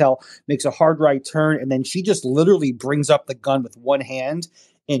tough to tell. Makes a hard right turn. And then she just literally brings up the gun with one hand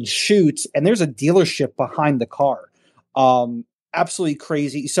and shoots. And there's a dealership behind the car. Absolutely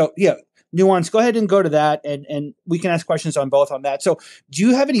crazy. So, yeah, Nuance, go ahead and go to that. And we can ask questions on both on that. So do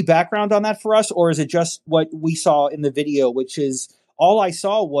you have any background on that for us? Or is it just what we saw in the video, which is all I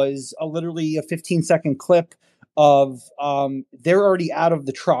saw was literally a 15-second clip of they're already out of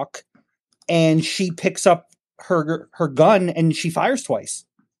the truck. And she picks up her gun and she fires twice.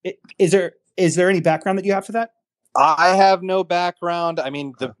 Is there any background that you have for that? I have no background. I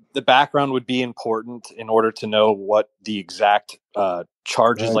mean, the background would be important in order to know what the exact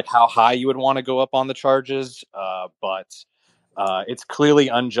charges, like how high you would want to go up on the charges. But it's clearly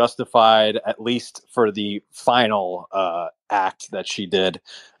unjustified, at least for the final act that she did.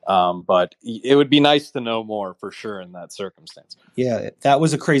 But it would be nice to know more for sure in that circumstance. Yeah, that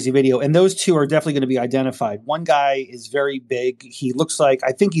was a crazy video. And those two are definitely going to be identified. One guy is very big. He looks like,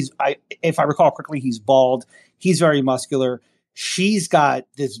 if I recall correctly, he's bald. He's very muscular. She's got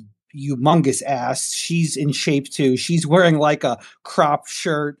this humongous ass. She's in shape too. She's wearing like a crop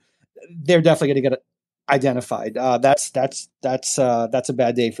shirt. They're definitely going to get identified. That's a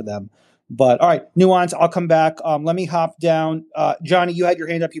bad day for them. But all right, Nuance, I'll come back. Let me hop down. Johnny, you had your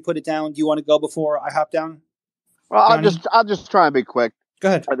hand up. You put it down. Do you want to go before I hop down? Well, I'll just try and be quick. Go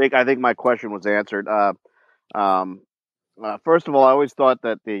ahead. I think my question was answered. First of all, I always thought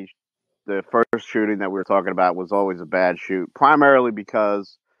that the first shooting that we were talking about was always a bad shoot, primarily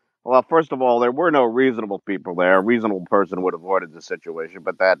because Well, first of all, there were no reasonable people there. A reasonable person would have avoided the situation,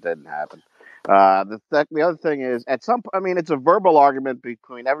 but that didn't happen. The other thing is, I mean, it's a verbal argument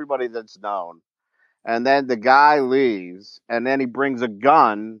between everybody that's known, and then the guy leaves, and then he brings a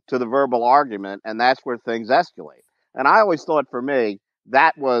gun to the verbal argument, and that's where things escalate. And I always thought, for me,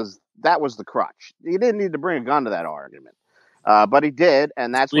 that was the crutch. He didn't need to bring a gun to that argument, but he did,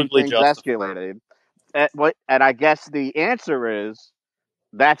 and that's when Legally things justified. escalated. And I guess the answer is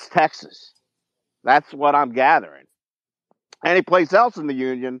that's Texas. That's what I'm gathering. Any place else in the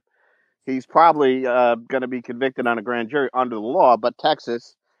union, he's probably going to be convicted on a grand jury under the law. But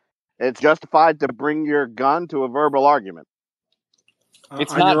Texas, it's justified to bring your gun to a verbal argument.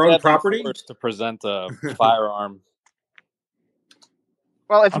 It's On not your own deadly property. force to present a firearm.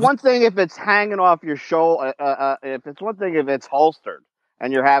 Well, it's I'm- one thing if it's hanging off your shoulder. If it's one thing if it's holstered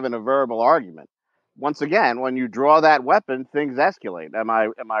and you're having a verbal argument. Once again, when you draw that weapon, things escalate. Am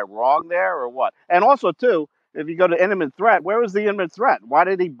I wrong there or what? And also, too, if you go to imminent threat, where was the imminent threat? Why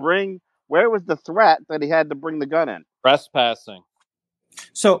did he bring? Where was the threat that he had to bring the gun in? Trespassing.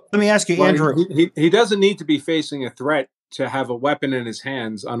 So let me ask you, Well, Andrew. he doesn't need to be facing a threat to have a weapon in his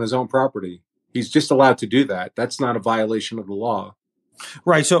hands on his own property. He's just allowed to do that. That's not a violation of the law.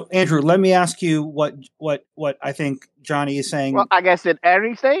 Right. So Andrew, let me ask you what I think Johnny is saying. Well, I guess in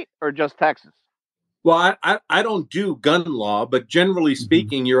any state or just Texas. Well, I don't do gun law, but generally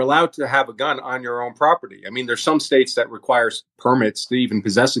speaking, you're allowed to have a gun on your own property. I mean, there's some states that requires permits to even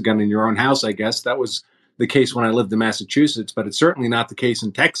possess a gun in your own house, I guess. That was the case when I lived in Massachusetts, but it's certainly not the case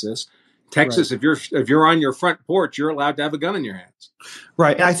in Texas. Texas, Right. if you're on your front porch, you're allowed to have a gun in your hands.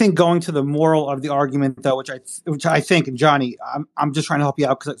 Right. And I think going to the moral of the argument, though, which I think, and Johnny, I'm just trying to help you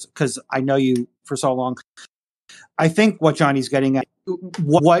out because I know you for so long. I think what Johnny's getting at,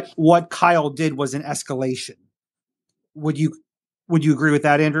 what Kyle did was an escalation. Would you agree with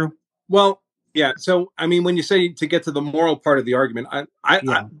that, Andrew? Well, yeah. So, I mean, when you say to get to the moral part of the argument, I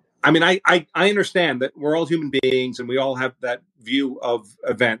understand that we're all human beings and we all have that view of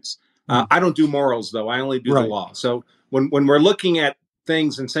events. I don't do morals, though. I only do the law. So when we're looking at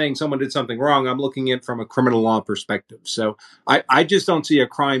things and saying someone did something wrong, I'm looking at it from a criminal law perspective. So I just don't see a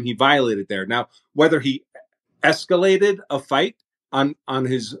crime he violated there. Now, whether he escalated a fight on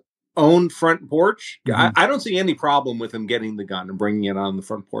his own front porch, I don't see any problem with him getting the gun and bringing it on the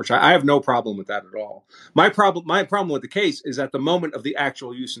front porch. I have no problem with that at all. My problem with the case is at the moment of the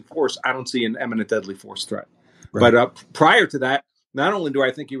actual use of force, I don't see an imminent deadly force threat. Right. But prior to that, not only do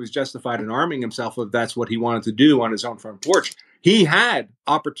I think he was justified in arming himself if that's what he wanted to do on his own front porch, he had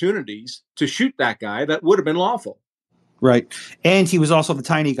opportunities to shoot that guy that would have been lawful. Right. And he was also the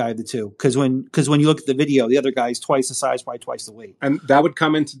tiny guy of the two. Because when you look at the video, the other guy is twice the size, probably twice the weight. And that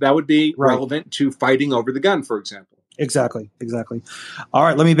would be relevant to fighting over the gun, for example. Exactly. All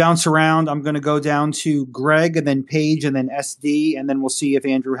right, let me bounce around. I'm going to go down to Greg and then Paige and then SD, and then we'll see if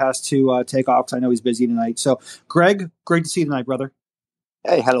Andrew has to take off because I know he's busy tonight. So, Greg, great to see you tonight, brother.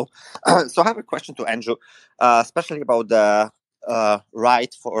 Hey, hello. So I have a question to Andrew, especially about the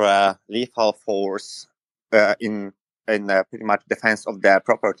right for lethal force in pretty much defense of their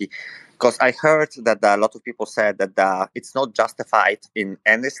property. Because I heard that a lot of people said that it's not justified in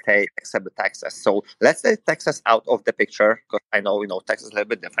any state except Texas. So let's take Texas out of the picture, because I know Texas is a little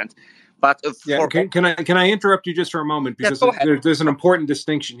bit different. But can I interrupt you just for a moment, because there's an important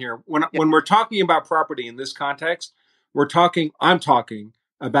distinction here. When we're talking about property in this context, I'm talking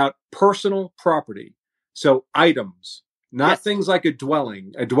about personal property, so items. Not things like a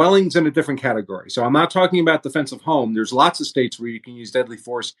dwelling. A dwelling's in a different category. So I'm not talking about defense of home. There's lots of states where you can use deadly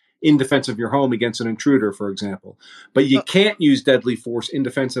force in defense of your home against an intruder, for example. But you can't use deadly force in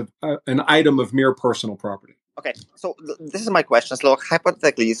defense of an item of mere personal property. Okay, so this is my question. So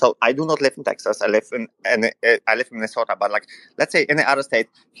hypothetically, so I do not live in Texas. I live in Minnesota. But let's say any other state.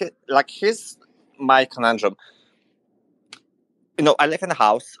 Here's my conundrum. I live in a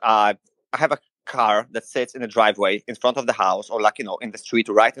house. I have a car that sits in the driveway in front of the house, or in the street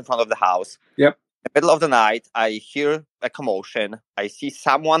right in front of the house. Yep. In the middle of the night, I hear a commotion. I see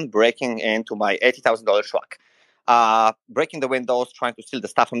someone breaking into my $80,000 truck, breaking the windows, trying to steal the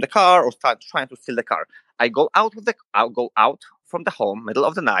stuff from the car, or trying to steal the car. I'll go out from the home, middle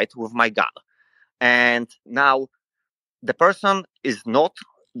of the night, with my gun, and now the person is not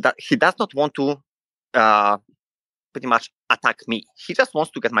that he does not want to pretty much attack me. He just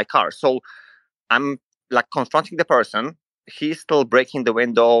wants to get my car. So I'm confronting the person. He's still breaking the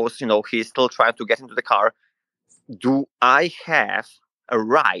windows. He's still trying to get into the car. Do I have a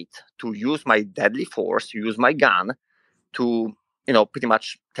right to use my deadly force, use my gun to, pretty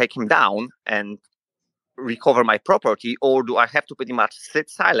much take him down and recover my property, or do I have to pretty much sit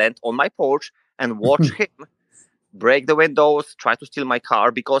silent on my porch and watch him break the windows, try to steal my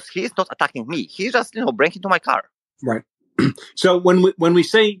car, because he's not attacking me. He's just, breaking into my car. Right. So when we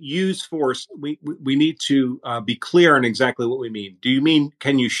say use force, we need to be clear on exactly what we mean. Do you mean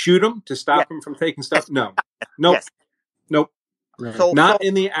can you shoot him to stop him from taking stuff? No. Nope. Yes. Nope. Right. Not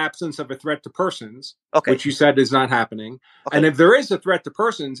in the absence of a threat to persons, which you said is not happening. Okay. And if there is a threat to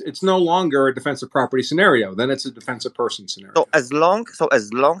persons, it's no longer a defensive property scenario. Then it's a defensive person scenario. So as long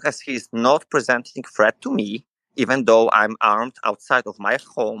as he's not presenting threat to me, even though I'm armed outside of my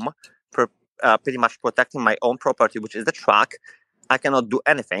home, pretty much protecting my own property, which is the truck, I cannot do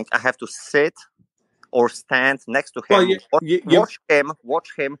anything. I have to sit or stand next to him,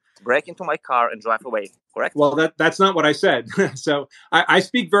 watch him break into my car and drive away. Correct? Well, that's not what I said. So I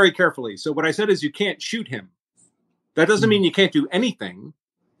speak very carefully. So what I said is you can't shoot him. That doesn't mean you can't do anything.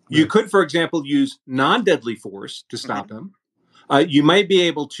 You could, for example, use non-deadly force to stop him. You might be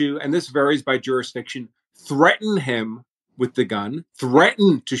able to, and this varies by jurisdiction, threaten him with the gun,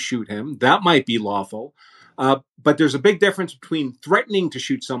 threaten to shoot him. That might be lawful. But there's a big difference between threatening to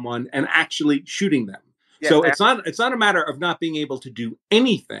shoot someone and actually shooting them. Yes, so it's not a matter of not being able to do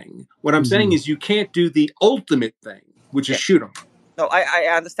anything. What I'm saying is you can't do the ultimate thing, which is shoot him. No, I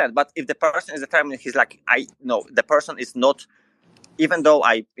understand. But if the person is determined, he's like, the person is not, even though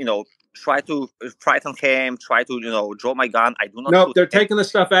I, try to frighten him, try to, draw my gun, I do not. No, they're taking the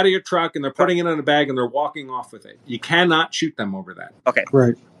stuff out of your truck and they're putting it in a bag and they're walking off with it. You cannot shoot them over that. Okay.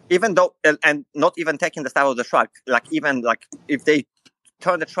 Right. Even though, and not even taking the stuff out of the truck, even if they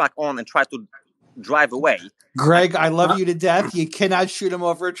turn the truck on and try to drive away. Greg, I love you to death. You cannot shoot him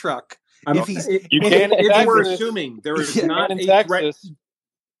over a truck. If we're assuming there is not a threat.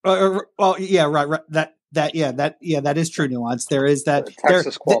 Well, yeah, right. That is true nuance. There is that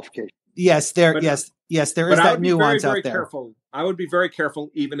Texas qualification. Yes, there is that nuance out there. Careful. I would be very careful,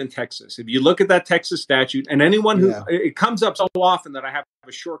 even in Texas. If you look at that Texas statute, and anyone who it comes up so often that I have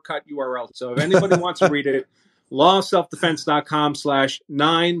a shortcut URL. So if anybody wants to read it,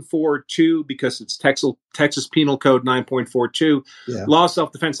 lawselfdefense.com/942, because it's Texas Penal Code 9.42.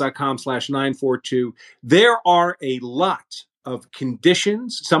 Lawselfdefense.com/942. There are a lot of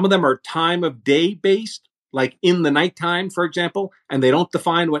conditions. Some of them are time of day based, like in the nighttime, for example, and they don't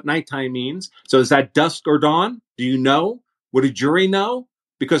define what nighttime means. So is that dusk or dawn? Do you know? Would a jury know?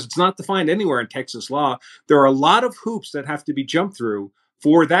 Because it's not defined anywhere in Texas law. There are a lot of hoops that have to be jumped through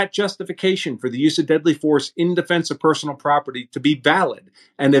for that justification for the use of deadly force in defense of personal property to be valid.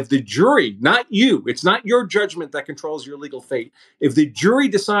 And if the jury, not you, it's not your judgment that controls your legal fate. If the jury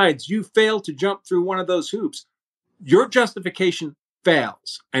decides you failed to jump through one of those hoops, your justification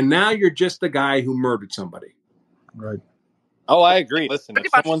fails. And now you're just the guy who murdered somebody. Right. Oh, I agree. Listen, if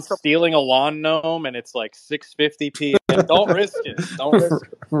someone's stealing a lawn gnome and it's like 6:50 p.m., don't risk it. Don't risk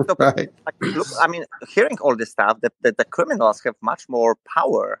it. Right. Look, I mean, hearing all this stuff, that the criminals have much more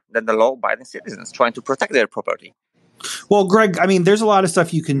power than the law-abiding citizens trying to protect their property. Well, Greg, I mean, there's a lot of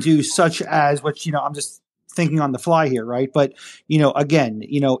stuff you can do, such as which, I'm just thinking on the fly here, right? But, again,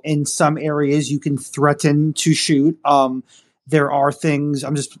 in some areas you can threaten to shoot. There are things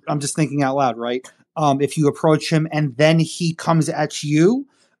I'm just thinking out loud, right? If you approach him and then he comes at you,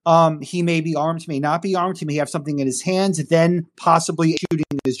 he may be armed, he may not be armed, he may have something in his hands, then possibly shooting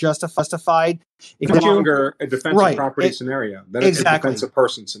is justified. It's no longer a defensive property scenario. That is a defensive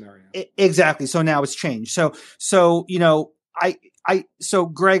person scenario. Exactly. So now it's changed. So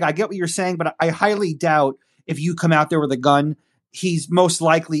Greg, I get what you're saying, but I highly doubt if you come out there with a gun, he's most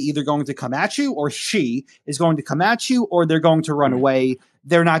likely either going to come at you, or she is going to come at you, or they're going to run away.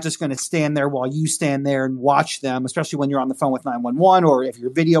 They're not just going to stand there while you stand there and watch them, especially when you're on the phone with 911 or if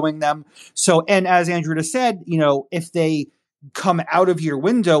you're videoing them. So, and as Andrew just said, if they come out of your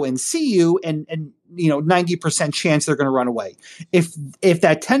window and see you, and 90% chance they're going to run away. If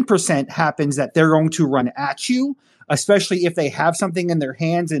that 10% happens that they're going to run at you, especially if they have something in their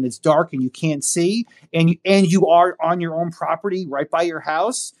hands and it's dark and you can't see, and you are on your own property right by your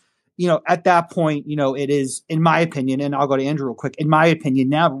house, at that point, it is, in my opinion, and I'll go to Andrew real quick. In my opinion,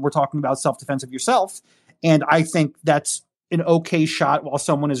 now we're talking about self-defense of yourself. And I think that's an okay shot while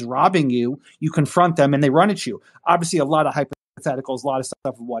someone is robbing you. You confront them and they run at you. Obviously, a lot of hypotheticals, a lot of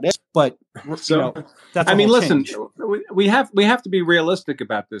stuff, what if, but that's listen, we have to be realistic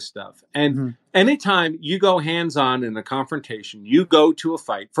about this stuff. And anytime you go hands-on in a confrontation, you go to a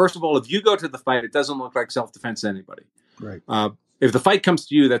fight. First of all, if you go to the fight, it doesn't look like self-defense to anybody. Right. If the fight comes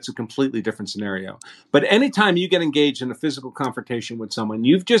to you, that's a completely different scenario. But anytime you get engaged in a physical confrontation with someone,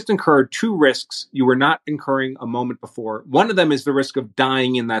 you've just incurred two risks you were not incurring a moment before. One of them is the risk of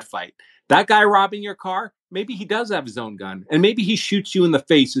dying in that fight. That guy robbing your car, maybe he does have his own gun, and maybe he shoots you in the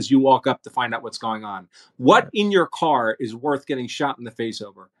face as you walk up to find out what's going on. What in your car is worth getting shot in the face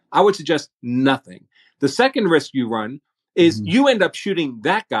over? I would suggest nothing. The second risk you run is you end up shooting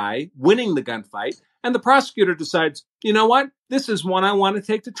that guy, winning the gunfight, and the prosecutor decides, you know what? This is one I want to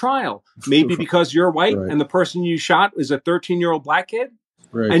take to trial. Maybe because you're white and the person you shot is a 13-year-old black kid.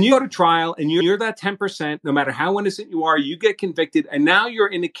 Right. And you go to trial and you're that 10%, no matter how innocent you are, you get convicted. And now you're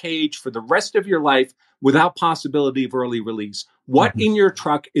in a cage for the rest of your life without possibility of early release. What in your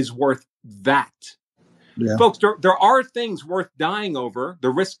truck is worth that? Yeah. Folks, there are things worth dying over,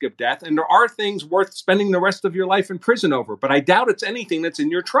 the risk of death, and there are things worth spending the rest of your life in prison over. But I doubt it's anything that's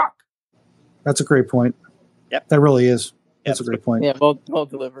in your truck. That's a great point. Yep. That really is. That's a great point. Yeah, well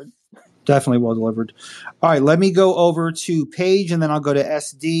delivered. Definitely well delivered. All right, let me go over to Paige, and then I'll go to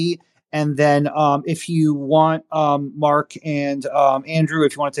SD. And then if you want, Mark and Andrew,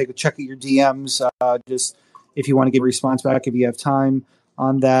 if you want to take a check at your DMs, just if you want to give a response back, if you have time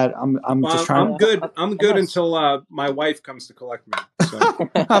on that. I'm just trying. I'm good. I'm good until my wife comes to collect me. So.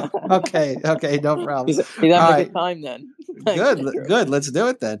 Okay, no problem. He's having a good time then. Good. Let's do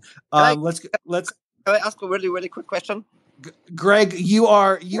it then. Let's. Can I ask a really, really quick question? Greg, you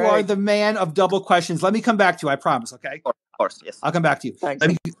are the man of double questions. Let me come back to you. I promise. Okay. Of course, yes. I'll come back to you. Thanks.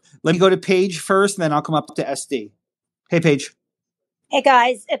 Let me go to Paige first, and then I'll come up to SD. Hey, Paige. Hey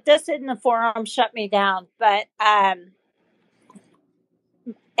guys, if this isn't a forum, shut me down. But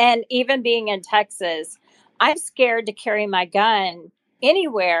and even being in Texas, I'm scared to carry my gun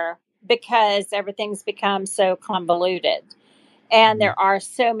anywhere because everything's become so convoluted, and there are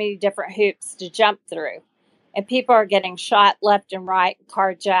so many different hoops to jump through. And people are getting shot left and right,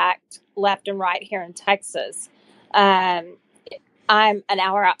 carjacked left and right here in Texas. I'm an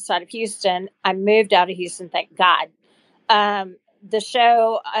hour outside of Houston. I moved out of Houston, thank God. The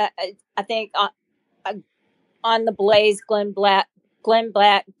show, I think on the Blaze, Glenn Black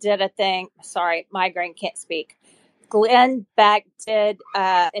did a thing. Sorry, migraine, can't speak. Glenn Beck did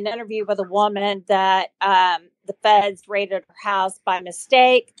an interview with a woman that the feds raided her house by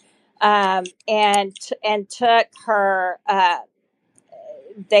mistake. And took her,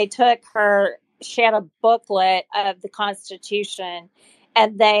 they took her, she had a booklet of the Constitution,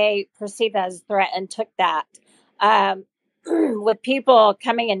 and they perceived that as a threat and took that. With people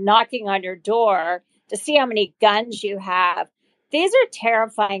coming and knocking on your door to see how many guns you have, these are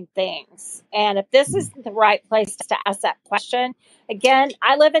terrifying things. And if this isn't the right place to ask that question, again,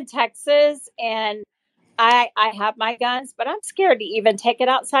 I live in Texas, and I have my guns, but I'm scared to even take it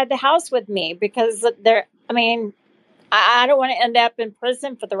outside the house with me because I don't want to end up in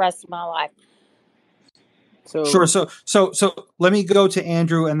prison for the rest of my life. Sure. So let me go to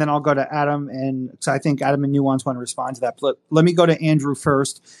Andrew, and then I'll go to Adam. And so I think Adam and Nuance want to respond to that. But let me go to Andrew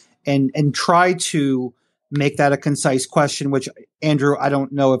first and try to make that a concise question, which, Andrew, I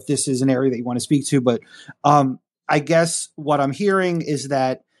don't know if this is an area that you want to speak to, but I guess what I'm hearing is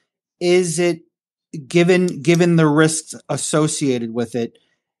that, is it, given the risks associated with it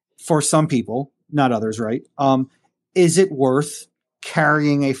for some people, not others, right? Is it worth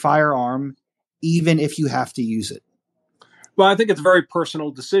carrying a firearm even if you have to use it? Well, I think it's a very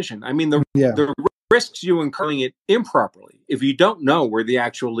personal decision. I mean, the risks you incurring it improperly, if you don't know where the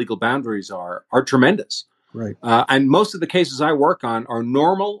actual legal boundaries are tremendous. Right. And most of the cases I work on are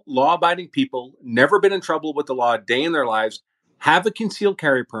normal, law-abiding people, never been in trouble with the law a day in their lives, have a concealed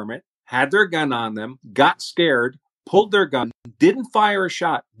carry permit, had their gun on them, got scared, pulled their gun, didn't fire a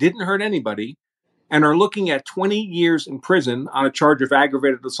shot, didn't hurt anybody, and are looking at 20 years in prison on a charge of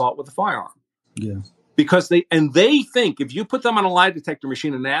aggravated assault with a firearm. Yeah. Because they think if you put them on a lie detector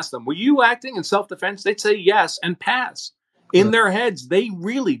machine and ask them, were you acting in self-defense? They'd say yes and pass. In their heads, they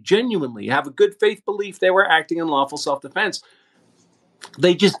really genuinely have a good faith belief they were acting in lawful self-defense.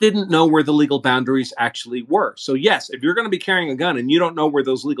 They just didn't know where the legal boundaries actually were. So yes, if you're going to be carrying a gun and you don't know where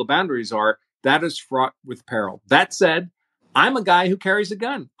those legal boundaries are, that is fraught with peril. That said, I'm a guy who carries a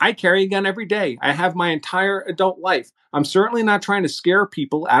gun. I carry a gun every day. I have my entire adult life. I'm certainly not trying to scare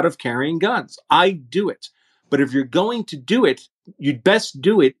people out of carrying guns. I do it. But if you're going to do it, you'd best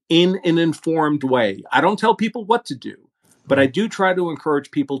do it in an informed way. I don't tell people what to do, but I do try to encourage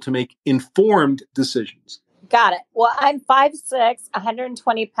people to make informed decisions. Got it. Well, I'm 5'6",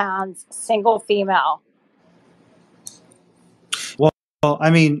 120 pounds, single female. Well, I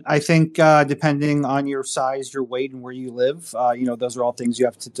mean, I think depending on your size, your weight, and where you live, those are all things you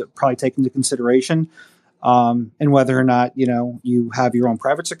have to probably take into consideration. And whether or not, you have your own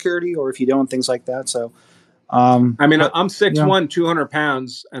private security, or if you don't, things like that. So, I'm 6'1", 200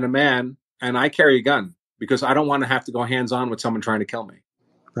 pounds and a man, and I carry a gun because I don't want to have to go hands on with someone trying to kill me.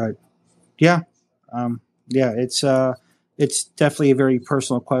 Right. Yeah. Yeah, it's definitely a very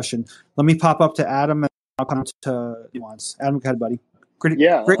personal question. Let me pop up to Adam and I'll come to Nuance. Adam, go ahead, buddy. Great,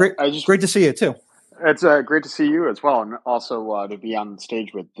 Yeah, great, I just great to see you too. it's great to see you as well, and also to be on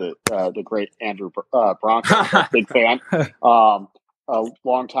stage with the great Andrew Branca. Big fan, a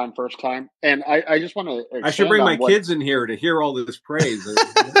long time, first time, and I just want to I should expand bring on my what. kids in here to hear all this praise.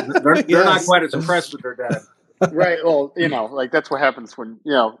 They're not Yes. quite as impressed with their dad. Right. Well, like that's what happens when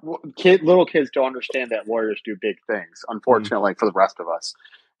little kids don't understand that lawyers do big things. Unfortunately, for the rest of us.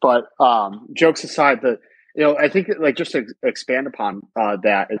 But jokes aside, I think like just to expand upon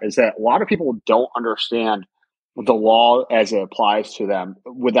that is that a lot of people don't understand the law as it applies to them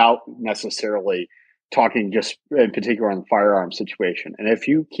without necessarily talking just in particular on the firearm situation. And if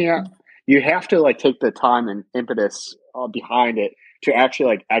you can't, you have to like take the time and impetus behind it to actually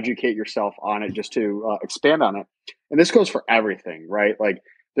like educate yourself on it, just to expand on it. And this goes for everything, right? Like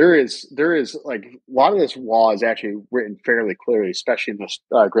there is like a lot of this law is actually written fairly clearly, especially in this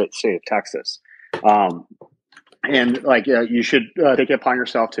great state of Texas. And like you should take it upon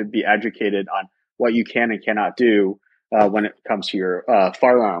yourself to be educated on what you can and cannot do when it comes to your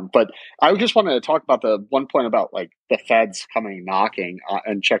firearm. But I just wanted to talk about the one point about like the feds coming knocking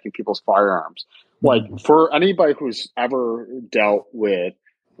and checking people's firearms. Like for anybody who's ever dealt with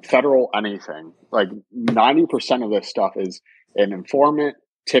federal anything, like 90% of this stuff is an informant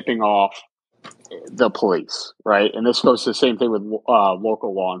tipping off the police, right? And this goes to the same thing with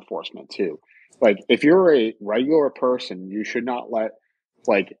local law enforcement too. Like if you're a regular person, you should not let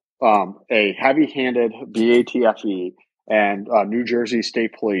like a heavy-handed BATFE and New Jersey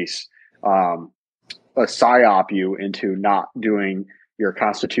State Police psyop you into not doing your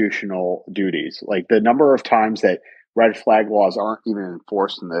constitutional duties. Like the number of times that red flag laws aren't even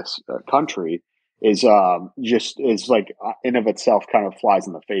enforced in this country is just is like in of itself kind of flies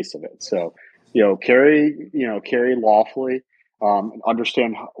in the face of it. So carry lawfully.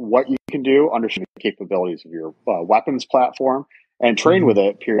 Understand what you can do, understand the capabilities of your weapons platform, and train with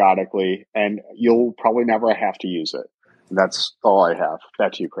it periodically, and you'll probably never have to use it. And that's all I have.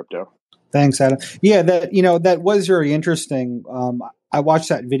 Back to you, Crypto. Thanks, Adam. Yeah, that was very interesting. I watched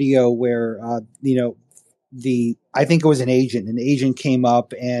that video where I think it was an agent. An agent came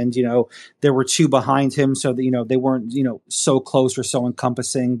up, and there were two behind him, so that they weren't so close or so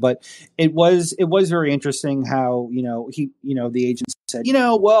encompassing. But it was very interesting how the agent said,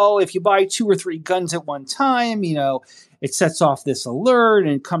 well, if you buy 2 or 3 guns at one time, it sets off this alert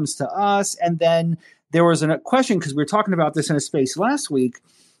and it comes to us. And then there was a question, because we were talking about this in a space last week.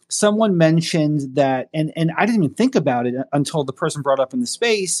 Someone mentioned that, and I didn't even think about it until the person brought up in the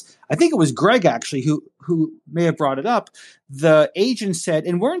space. I think it was Greg actually who may have brought it up. The agent said,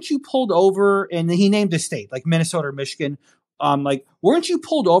 "And weren't you pulled over?" And he named a state like Minnesota or Michigan. Like, weren't you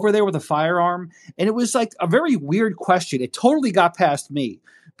pulled over there with a firearm? And it was like a very weird question. It totally got past me,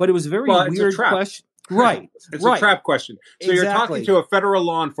 but it was a very weird question. Right. It's a trap question. So you're talking to a federal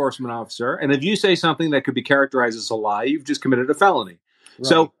law enforcement officer, and if you say something that could be characterized as a lie, you've just committed a felony. Right.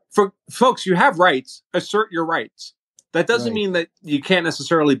 So for folks, you have rights. Assert your rights. That doesn't mean that you can't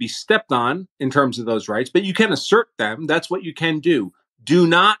necessarily be stepped on in terms of those rights, but you can assert them. That's what you can do. Do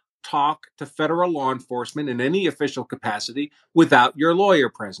not talk to federal law enforcement in any official capacity without your lawyer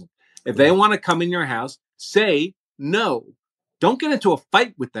present. If they want to come in your house, say no. Don't get into a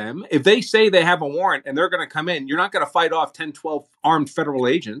fight with them. If they say they have a warrant and they're going to come in, you're not going to fight off 10, 12 armed federal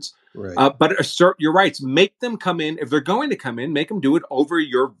agents. Right. But assert your rights. Make them come in. If they're going to come in, make them do it over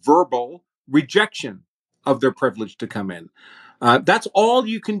your verbal rejection of their privilege to come in. That's all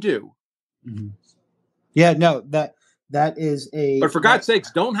you can do. Mm-hmm. Yeah, no, that is a... But for God's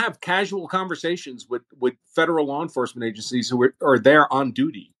sakes, don't have casual conversations with federal law enforcement agencies who are there on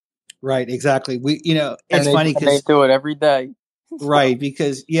duty. Right, exactly. It's funny because they do it every day. Right,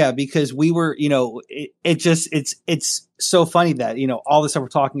 because we were, it's so funny that, all the stuff we're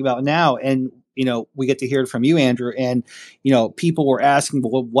talking about now, and, we get to hear it from you, Andrew, and, people were asking,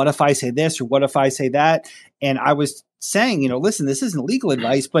 well, what if I say this or what if I say that? And I was saying, listen, this isn't legal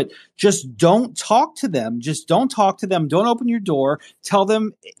advice, but just don't talk to them. Just don't talk to them. Don't open your door. Tell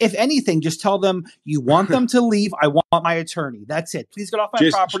them, if anything, just tell them you want them to leave. I want my attorney. That's it. Please get off my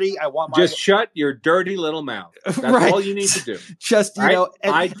property. I want my... Just shut your dirty little mouth. That's all you need to do. Just, I don't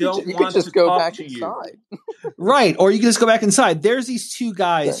want to go talk back to inside. you. Right. Or you can just go back inside. There's these two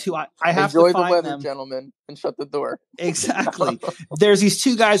guys who I have Enjoy to find the weather, them. Gentlemen, and shut the door. Exactly. There's these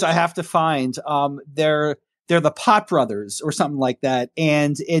two guys I have to find. They're the Pot Brothers or something like that.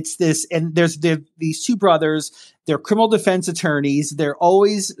 And it's this, and there's these two brothers. They're criminal defense attorneys. They're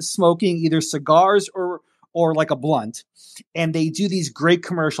always smoking either cigars or like a blunt. and they do these great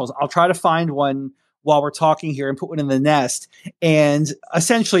commercials. I'll try to find one while we're talking here and put one in the nest. And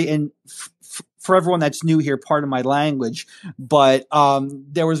essentially, for everyone that's new here, pardon my language, but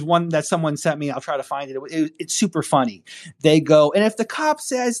there was one that someone sent me. I'll try to find it. It's super funny. They go, and if the cop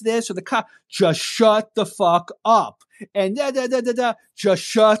says this or the cop, just shut the fuck up. And just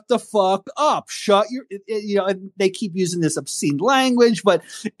shut the fuck up. Shut your, and they keep using this obscene language, but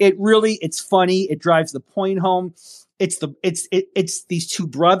it's funny. It drives the point home. It's these two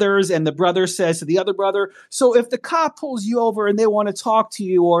brothers, and the brother says to the other brother, so if the cop pulls you over and they want to talk to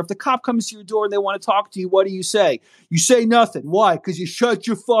you, or if the cop comes to your door and they want to talk to you, what do you say? You say nothing. Why? Because you shut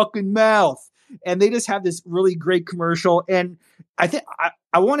your fucking mouth. And they just have this really great commercial. And I think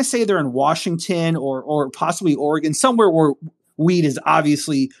I want to say they're in Washington or possibly Oregon, somewhere where weed is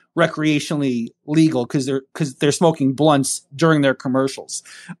obviously recreationally legal because they're smoking blunts during their commercials,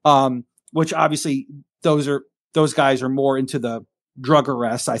 which obviously those guys are more into the drug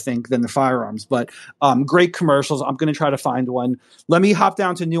arrests, I think, than the firearms. But great commercials. I'm going to try to find one. Let me hop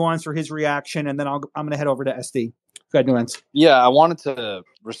down to Nuance for his reaction, and then I'm going to head over to SD. Go ahead, Nuance. Yeah, I wanted to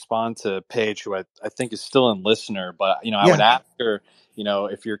respond to Paige, who I think is still in listener, but I would ask her,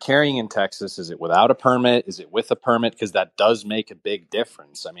 if you're carrying in Texas, is it without a permit? Is it with a permit? Because that does make a big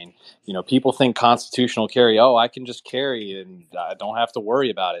difference. I mean, people think constitutional carry, I can just carry and I don't have to worry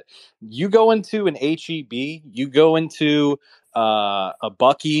about it. You go into an HEB, you go into a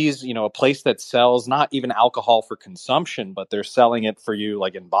Buc-ee's, a place that sells not even alcohol for consumption, but they're selling it for you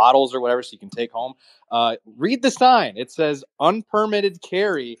like in bottles or whatever, so you can take home. Read the sign. It says unpermitted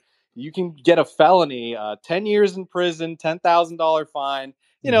carry. You can get a felony, 10 years in prison, $10,000 fine.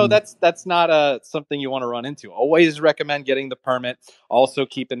 That's not something you want to run into. Always recommend getting the permit. Also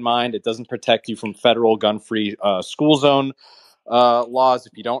keep in mind, it doesn't protect you from federal gun-free school zone laws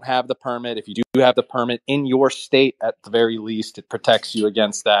if you don't have the permit. If you do have the permit in your state, at the very least, it protects you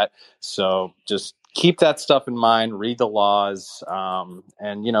against that. So just keep that stuff in mind, read the laws, and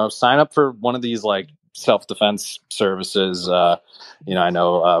sign up for one of these like self-defense services. I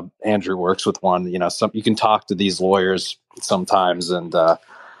know Andrew works with one. You can talk to these lawyers sometimes and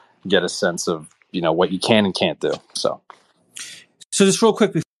get a sense of what you can and can't do. So just real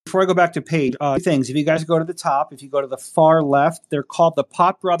quick before I go back to Paige, things. If you guys go to the top, if you go to the far left, they're called the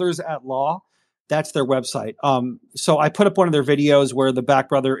Pot Brothers at Law. That's their website. So I put up one of their videos where the back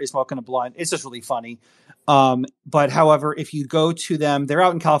brother is smoking a blunt. It's just really funny. But however, if you go to them, they're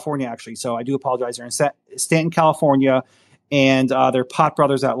out in California, actually. So I do apologize. They're in Stanton, California, and they're Pot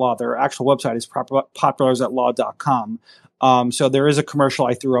Brothers at Law. Their actual website is potbrothersatlaw.com. So there is a commercial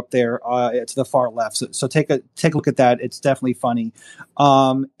I threw up there to the far left. So take a look at that. It's definitely funny.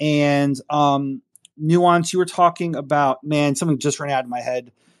 Nuance, you were talking about, man, something just ran out of my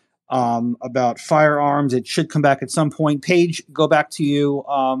head. About firearms. It should come back at some point. Paige, go back to you.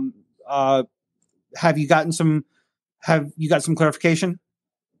 Have you gotten some clarification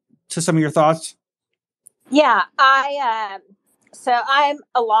to some of your thoughts? Yeah, so I'm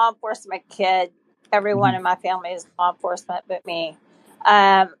a law enforcement kid. Everyone in my family is law enforcement but me.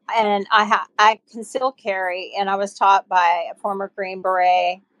 And I conceal carry, and I was taught by a former Green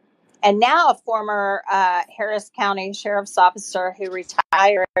Beret and now a former Harris County Sheriff's Officer who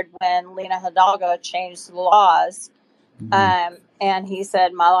retired when Lena Hidalgo changed the laws. And he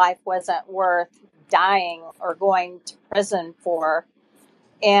said my life wasn't worth dying or going to prison for.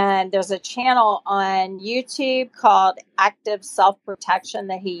 And there's a channel on YouTube called Active Self-Protection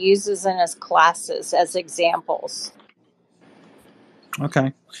that he uses in his classes as examples.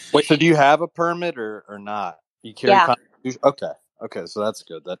 Okay. Wait, so do you have a permit or not? You carry Okay, so that's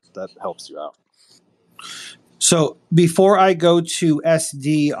good. That helps you out. So before I go to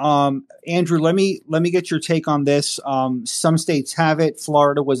SD, Andrew, let me get your take on this. Some states have it.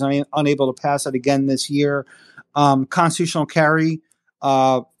 Florida was unable to pass it again this year. Constitutional carry.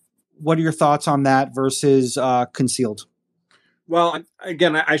 What are your thoughts on that versus concealed? Well,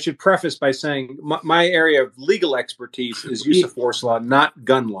 again, I should preface by saying my area of legal expertise is use of force law, not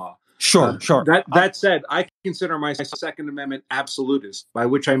gun law. Sure. That said, I consider myself a Second Amendment absolutist, by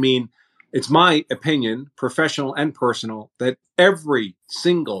which I mean it's my opinion, professional and personal, that every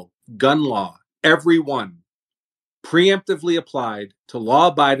single gun law, every one, preemptively applied to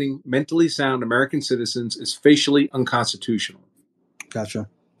law-abiding, mentally sound American citizens is facially unconstitutional. Gotcha.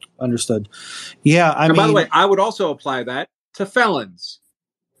 Understood. Yeah, I mean, by the way, I would also apply that to felons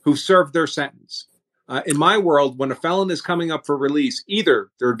who've served their sentence. In my world, when a felon is coming up for release,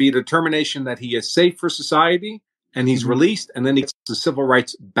 either there would be a determination that he is safe for society and he's released, and then he gets his civil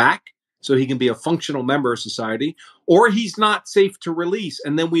rights back so he can be a functional member of society, or he's not safe to release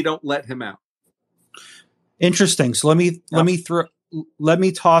and then we don't let him out. Interesting. So let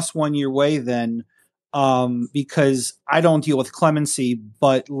me toss one your way then, because I don't deal with clemency,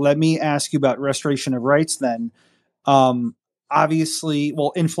 but let me ask you about restoration of rights then. Obviously,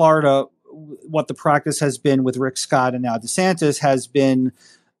 well, in Florida, what the practice has been with Rick Scott and now DeSantis has been,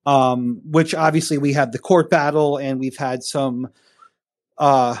 which obviously we had the court battle and we've had some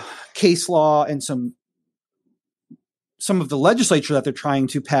case law and some of the legislature that they're trying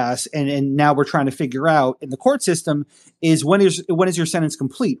to pass, and now we're trying to figure out in the court system is when is your sentence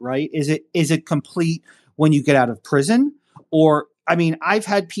complete, right? Is it complete when you get out of prison? Or, I mean, I've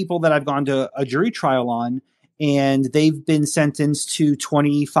had people that I've gone to a jury trial on, and they've been sentenced to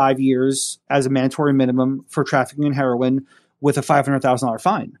 25 years as a mandatory minimum for trafficking in heroin with a $500,000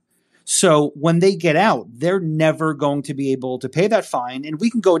 fine. So when they get out, they're never going to be able to pay that fine. And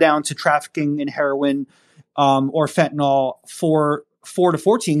we can go down to trafficking in heroin or fentanyl for 4 to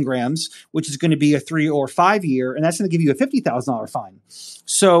 14 grams, which is going to be a 3 or 5 year, and that's going to give you a $50,000 fine.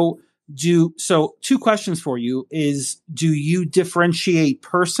 So two questions for you is, do you differentiate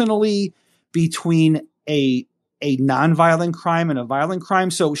personally between a nonviolent crime and a violent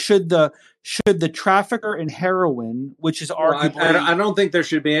crime? So should the trafficker in heroin, which is arguably, I don't think there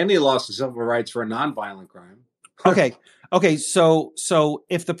should be any loss of civil rights for a nonviolent crime. Okay. So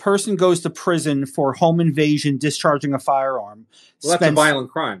if the person goes to prison for home invasion, discharging a firearm, that's a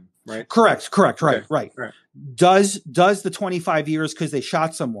violent crime, right? Correct. Okay. Right. Does the 25 years because they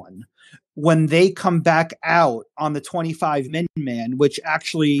shot someone, when they come back out on the 25 Minuteman, which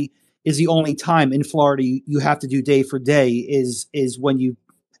actually is the only time in Florida you have to do day for day, is when you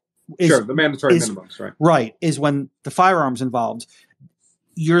the mandatory minimums, right? Right, is when the firearm's involved.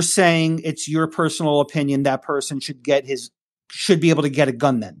 You're saying it's your personal opinion that person should be able to get a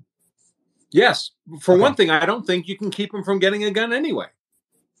gun then? Yes. For one thing, I don't think you can keep him from getting a gun anyway.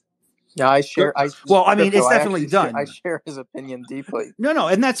 Yeah, I share. It's definitely done. I share his opinion deeply. No,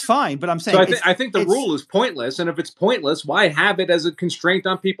 and that's fine. But I'm saying, so I think the rule is pointless. And if it's pointless, why have it as a constraint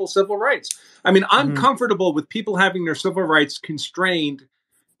on people's civil rights? I mean, I'm comfortable with people having their civil rights constrained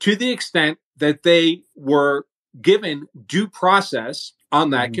to the extent that they were given due process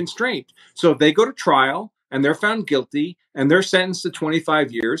on that constraint. So if they go to trial and they're found guilty and they're sentenced to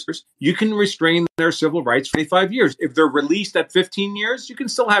 25 years, you can restrain their civil rights for 25 years. If they're released at 15 years, you can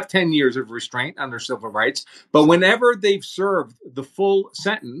still have 10 years of restraint on their civil rights. But whenever they've served the full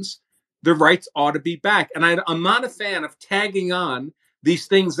sentence, their rights ought to be back. And I'm not a fan of tagging on these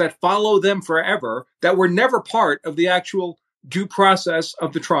things that follow them forever that were never part of the actual due process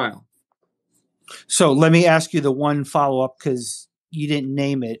of the trial. So let me ask you the one follow-up, because you didn't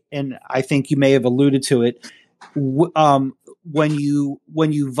name it, and I think you may have alluded to it. When you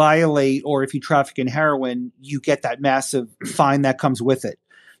violate, or if you traffic in heroin, you get that massive fine that comes with it.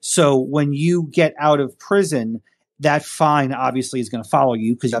 So when you get out of prison, that fine obviously is going to follow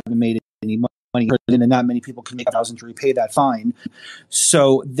you because you haven't made any money, and not many people can make $1,000 to repay that fine.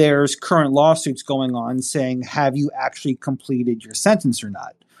 So there's current lawsuits going on saying, have you actually completed your sentence or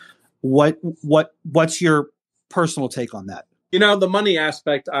not? What's your personal take on that? You know, the money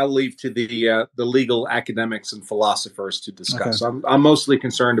aspect I'll leave to the legal academics and philosophers to discuss. Okay. I'm mostly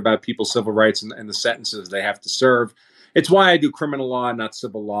concerned about people's civil rights and the sentences they have to serve. It's why I do criminal law, not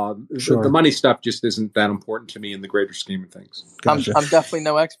civil law. Sure. The money stuff just isn't that important to me in the greater scheme of things. Gotcha. I'm definitely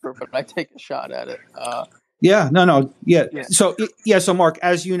no expert, but I take a shot at it. Yeah. So Mark,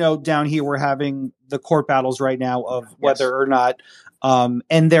 as you know, down here we're having the court battles right now of whether or not,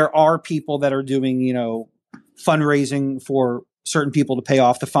 and there are people that are doing, fundraising for certain people to pay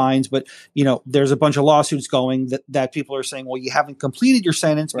off the fines, but there's a bunch of lawsuits going that people are saying, well, you haven't completed your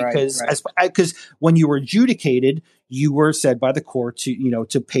sentence because when you were adjudicated, you were said by the court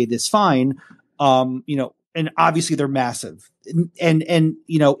to pay this fine, and obviously they're massive, and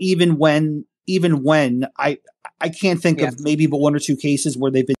even when I can't think of maybe but one or two cases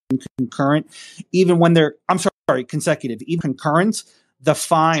where they've been concurrent, even when consecutive, even concurrent, the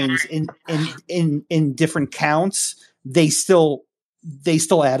fines in different counts, they still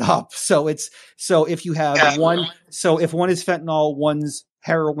add up. So if you have one, so if one is fentanyl, one's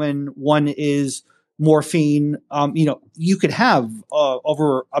heroin, one is morphine, you could have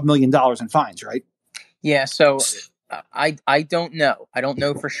over $1 million in fines, right? Yeah. So I don't know. I don't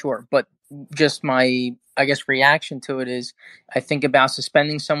know for sure, but just my, I guess, reaction to it is, I think about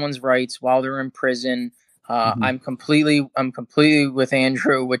suspending someone's rights while they're in prison. I'm completely with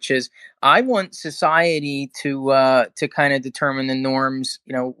Andrew, which is, I want society to kind of determine the norms,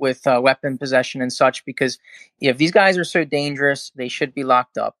 with weapon possession and such, because if these guys are so dangerous, they should be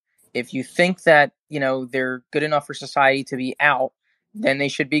locked up. If you think that, they're good enough for society to be out, then they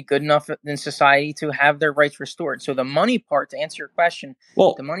should be good enough in society to have their rights restored. So the money part, to answer your question,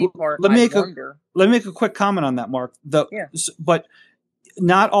 Well, the money part, let me make a quick comment on that, Mark. But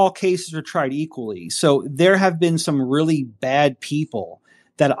not all cases are tried equally. So there have been some really bad people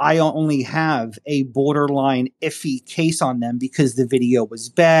that I only have a borderline iffy case on them because the video was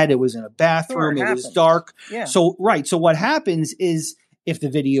bad. It was in a bathroom. Sure, it was dark. Yeah. So what happens is if the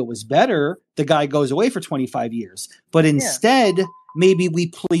video was better, the guy goes away for 25 years. But instead, maybe we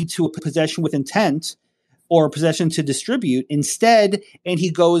plead to a possession with intent or possession to distribute instead, and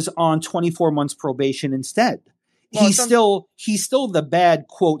he goes on 24 months probation instead. Well, he's still the bad,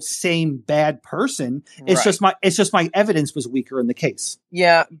 quote, same bad person. It's just my evidence was weaker in the case.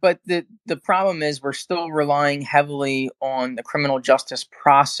 Yeah, but the problem is we're still relying heavily on the criminal justice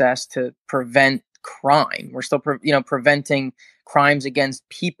process to prevent crime. We're still preventing crimes against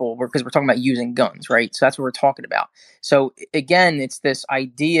people because we're talking about using guns, right? So that's what we're talking about. So again, it's this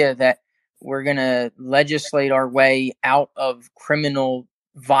idea that we're going to legislate our way out of criminal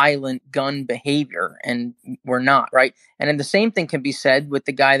violent gun behavior, and we're not, right? And then the same thing can be said with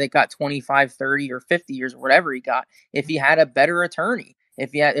the guy that got 25, 30 or 50 years or whatever he got. If he had a better attorney,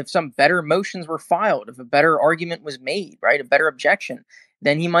 if some better motions were filed, if a better argument was made, right, a better objection,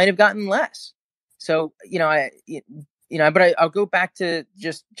 then he might have gotten less. So but I'll go back to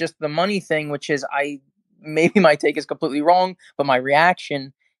just the money thing, which is maybe my take is completely wrong, but my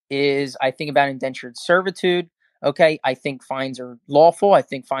reaction is I think about indentured servitude. Okay, I think fines are lawful. I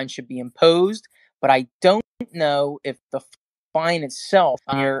think fines should be imposed, but I don't know if the fine itself,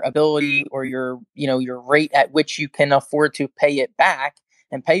 your ability or your rate at which you can afford to pay it back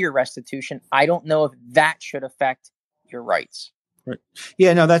and pay your restitution, I don't know if that should affect your rights. Right.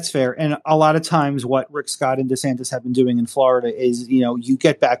 Yeah, no, that's fair. And a lot of times what Rick Scott and DeSantis have been doing in Florida is, you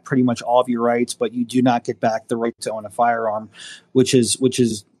get back pretty much all of your rights, but you do not get back the right to own a firearm, which is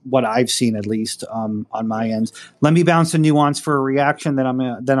what I've seen, at least on my end. Let me bounce a Nuance for a reaction. Then I'm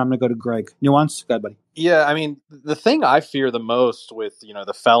gonna go to Greg. Nuance, go ahead, buddy. Yeah, I mean, the thing I fear the most with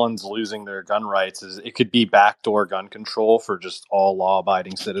the felons losing their gun rights is it could be backdoor gun control for just all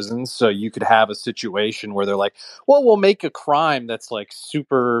law-abiding citizens. So you could have a situation where they're like, well, we'll make a crime that's like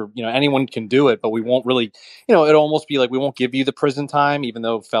super, anyone can do it, but we won't really, it'll almost be like we won't give you the prison time, even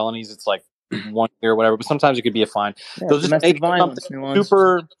though felonies it's like 1 year or whatever. But sometimes it could be a fine. Yeah, they'll just make violence,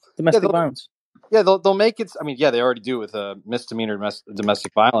 super domestic violence. Yeah, they'll make it. I mean, yeah, they already do with misdemeanor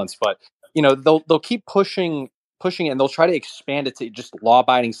domestic violence, but they'll keep pushing it, and they'll try to expand it to just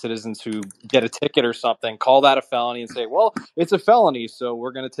law-abiding citizens who get a ticket or something, call that a felony, and say, well, it's a felony, so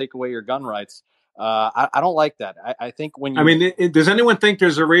we're going to take away your gun rights. I don't like that. I think when you... does anyone think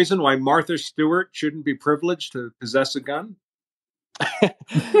there's a reason why Martha Stewart shouldn't be privileged to possess a gun?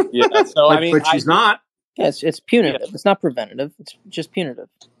 Yeah, so but she's not. Yes, it's punitive. Yeah. It's not preventative. It's just punitive.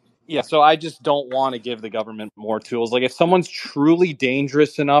 Yeah, so I just don't want to give the government more tools. Like, if someone's truly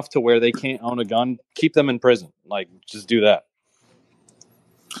dangerous enough to where they can't own a gun, keep them in prison. Like, just do that.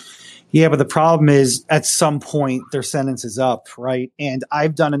 Yeah, but the problem is at some point their sentence is up, right? And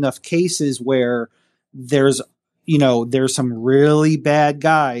I've done enough cases where there's some really bad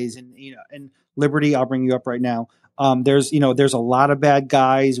guys, and Liberty, I'll bring you up right now. There's a lot of bad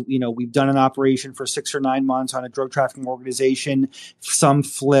guys. We've done an operation for 6 or 9 months on a drug trafficking organization. Some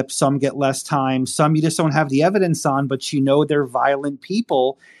flip, some get less time. Some you just don't have the evidence on, but they're violent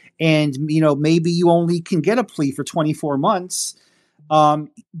people. And, maybe you only can get a plea for 24 months.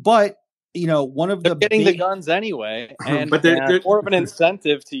 But, one of they're getting the guns anyway. And but there's more of an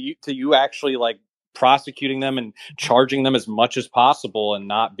incentive to you actually like prosecuting them and charging them as much as possible and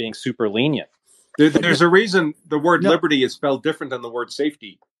not being super lenient. There's a reason the word liberty is spelled different than the word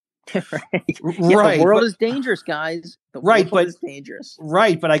safety. Right. The world is dangerous, guys. The world is dangerous.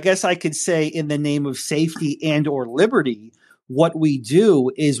 Right, but I guess I could say in the name of safety and or liberty, what we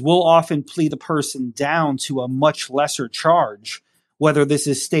do is we'll often plead the person down to a much lesser charge, whether this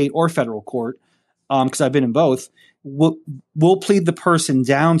is state or federal court, because I've been in both. We'll plead the person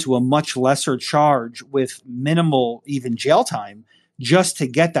down to a much lesser charge with minimal even jail time, just to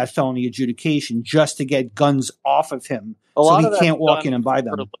get that felony adjudication, just to get guns off of him, so he can't walk in and buy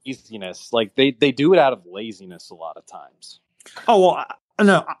them. Laziness, like they do it out of laziness a lot of times. Oh well,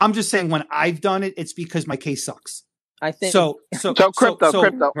 no, I'm just saying when I've done it, it's because my case sucks. I think so.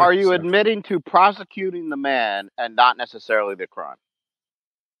 Crypto. Are you admitting to prosecuting the man and not necessarily the crime?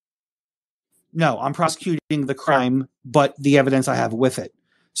 No, I'm prosecuting the crime, but the evidence I have with it.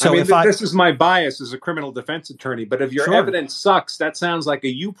 So this is my bias as a criminal defense attorney, but if your evidence sucks, that sounds like a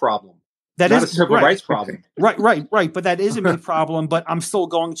you problem. That is a civil rights problem. Right. But that is a me problem, but I'm still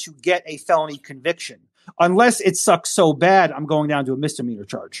going to get a felony conviction. unless it sucks so bad, I'm going down to a misdemeanor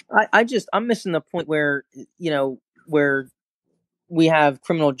charge. I'm missing the point where, where we have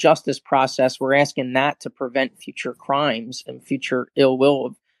criminal justice process. We're asking that to prevent future crimes and future ill will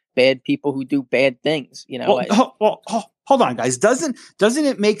of bad people who do bad things. Hold on, guys. Doesn't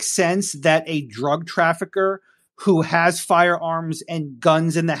it make sense that a drug trafficker who has firearms and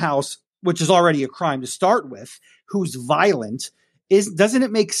guns in the house, which is already a crime to start with, who's violent, doesn't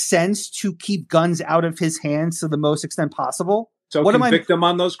it make sense to keep guns out of his hands to the most extent possible? So convict him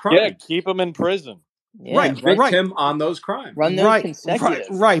on those crimes. Yeah, keep him in prison. Yeah, convict him on those crimes. Run those consecutive.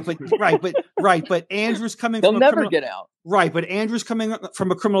 But Andrew's coming They'll from never get out. Right, but Andrew's coming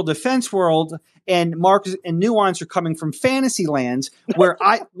from a criminal defense world, and Mark and Nuance are coming from fantasy lands where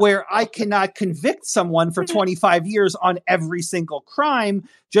I cannot convict someone for 25 years on every single crime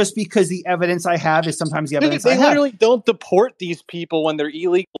just because the evidence I have is sometimes the evidence I have. They literally don't deport these people when they're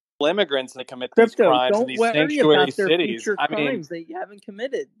illegal immigrants and they commit these crimes in these sanctuary cities. Crimes they haven't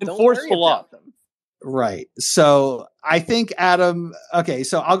committed. Enforce the law. Them. Right. So I think Adam. Okay.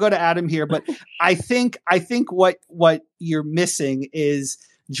 So I'll go to Adam here, but I think what you're missing is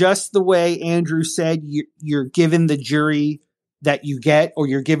just the way Andrew said. You're given the jury that you get, or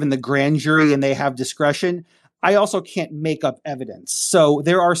you're given the grand jury and they have discretion. I also can't make up evidence. So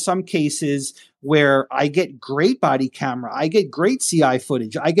there are some cases where I get great body camera, I get great CI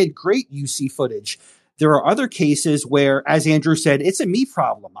footage, I get great UC footage. There are other cases where, as Andrew said, it's a me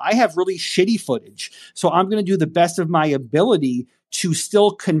problem. I have really shitty footage. So I'm going to do the best of my ability to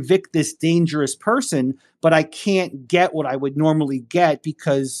still convict this dangerous person, but I can't get what I would normally get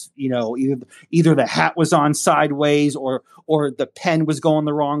because, either the hat was on sideways or the pen was going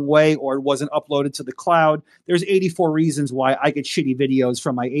the wrong way or it wasn't uploaded to the cloud. There's 84 reasons why I get shitty videos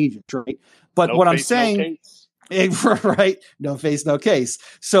from my agent, right? But what I'm saying... Right. No face, no case.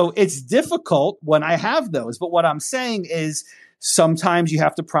 So it's difficult when I have those. But what I'm saying is sometimes you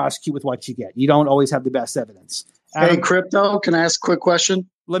have to prosecute with what you get. You don't always have the best evidence. Adam, hey, Crypto, can I ask a quick question?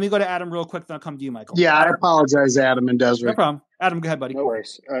 Let me go to Adam real quick, then I'll come to you, Michael. Yeah, I apologize, Adam and Desiree. No problem. Adam, go ahead, buddy. No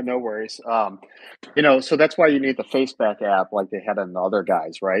worries. No worries. So that's why you need the FaceBack app like they had on the other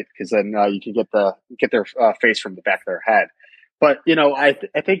guys, right? Because then you can get their face from the back of their head. But, I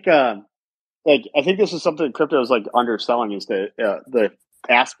think... I think this is something Crypto is underselling is the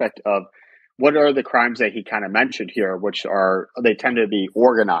aspect of what are the crimes that he kind of mentioned here, which they tend to be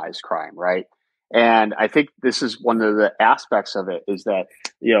organized crime, right? And I think this is one of the aspects of it is that,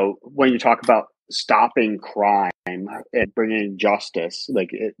 when you talk about stopping crime and bringing justice,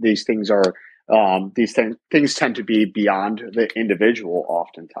 these things are, things tend to be beyond the individual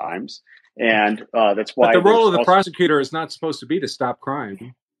oftentimes. And that's why. But the role of the prosecutor is not supposed to be to stop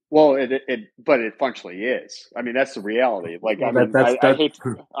crime. Well, but it functionally is. I mean, that's the reality. I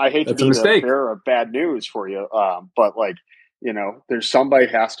hate to be the bearer of bad news for you, but there's somebody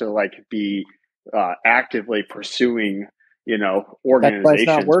has to be actively pursuing, organizations. That's why it's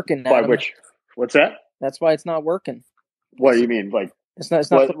not working. By which, what's that? That's why it's not working. What do you mean? It's not.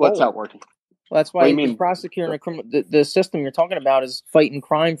 What's not working? Well, that's why the prosecutor and the system you're talking about is fighting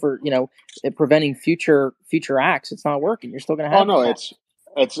crime for preventing future acts. It's not working. You're still going to have. Oh no,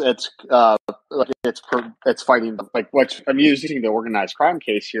 it's fighting what I'm using the organized crime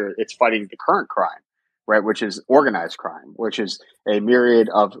case here. It's fighting the current crime, right? Which is organized crime, which is a myriad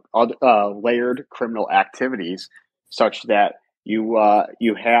of layered criminal activities, such that you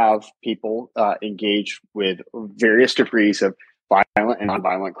have people engaged with various degrees of violent and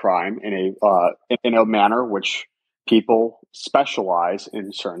nonviolent crime in a manner which people specialize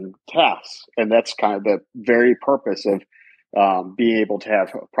in certain tasks, and that's kind of the very purpose of being able to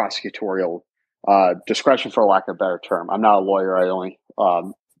have prosecutorial discretion, for lack of a better term. I'm not a lawyer. I only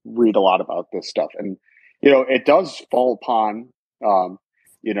read a lot about this stuff. And, it does fall upon, the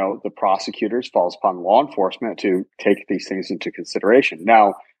prosecutors, falls upon law enforcement to take these things into consideration.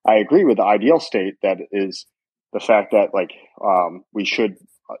 Now, I agree with the ideal state that is the fact that, we should,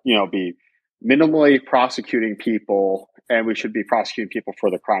 be minimally prosecuting people, and we should be prosecuting people for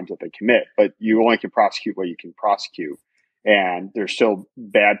the crimes that they commit. But you only can prosecute what you can prosecute. And there's still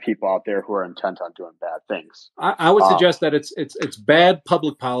bad people out there who are intent on doing bad things. I would suggest that it's bad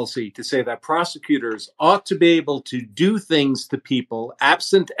public policy to say that prosecutors ought to be able to do things to people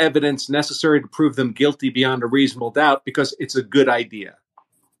absent evidence necessary to prove them guilty beyond a reasonable doubt because it's a good idea.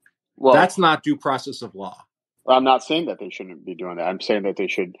 Well, that's not due process of law. I'm not saying that they shouldn't be doing that. I'm saying that they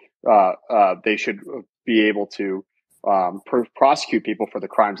should be able to prosecute people for the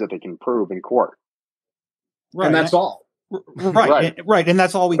crimes that they can prove in court. Right. And that's all. Right. And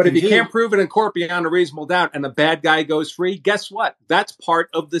that's all we But can if you do. can't prove it in court beyond a reasonable doubt and the bad guy goes free, guess what? That's part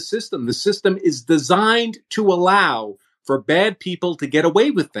of the system. The system is designed to allow for bad people to get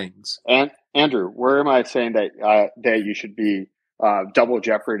away with things. And Andrew, where am I saying that that you should be double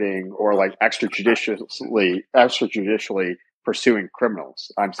jeoparding or like extrajudicially pursuing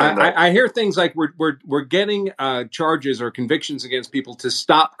criminals? I'm saying that I hear things like we're getting charges or convictions against people to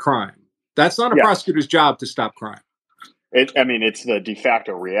stop crime. That's not a prosecutor's job to stop crime. It's the de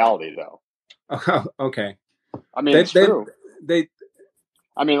facto reality, though. Okay. I mean, it's true. Where's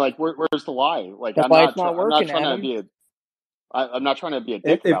the lie? Like, I'm not trying to be a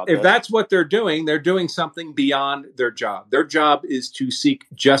dick about this. If that's what they're doing something beyond their job. Their job is to seek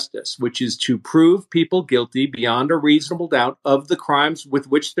justice, which is to prove people guilty beyond a reasonable doubt of the crimes with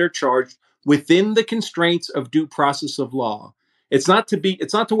which they're charged within the constraints of due process of law. It's not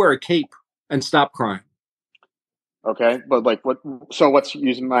to wear a cape and stop crime. Okay, but what's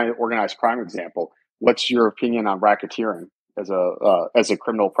using my organized crime example? What's your opinion on racketeering as a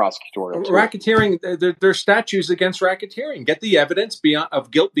criminal prosecutorial tool? Racketeering, there's statutes against racketeering. Get the evidence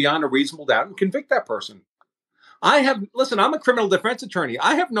of guilt beyond a reasonable doubt and convict that person. I'm a criminal defense attorney.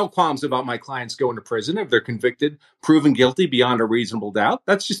 I have no qualms about my clients going to prison if they're convicted, proven guilty beyond a reasonable doubt.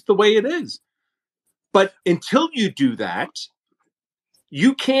 That's just the way it is. But until you do that,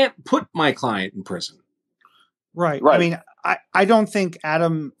 you can't put my client in prison. Right. I mean, I don't think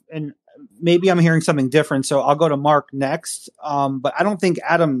Adam, and maybe I'm hearing something different, so I'll go to Mark next. But I don't think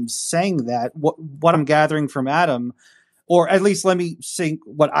Adam's saying that. What I'm gathering from Adam, or at least let me think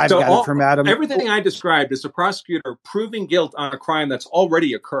what I've gathered from Adam. Everything I described is a prosecutor proving guilt on a crime that's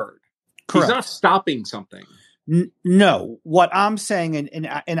already occurred. Correct. He's not stopping something. No, what I'm saying, and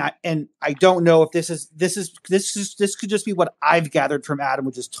I don't know if this could just be what I've gathered from Adam,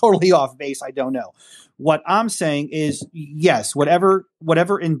 which is totally off base. I don't know. What I'm saying is, yes, whatever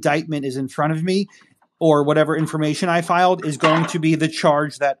indictment is in front of me, or whatever information I filed is going to be the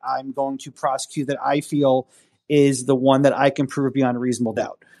charge that I'm going to prosecute, that I feel is the one that I can prove beyond a reasonable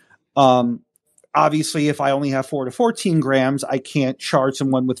doubt. Obviously, if I only have 4 to 14 grams, I can't charge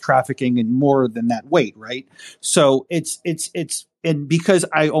someone with trafficking in more than that weight, right? So and because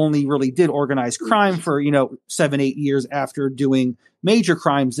I only really did organized crime for 7-8 years after doing major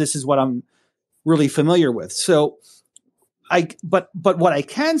crimes, this is what I'm really familiar with. So but what I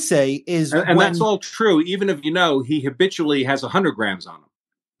can say is, and that's all true, even if he habitually has 100 grams on him.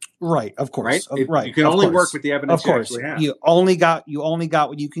 Right, of course. Right. You can only work with the evidence you actually have. You only got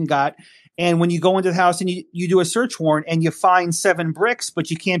what you can got. And when you go into the house and you do a search warrant and you find 7 bricks,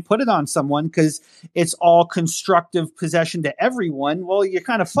 but you can't put it on someone because it's all constructive possession to everyone, well, you're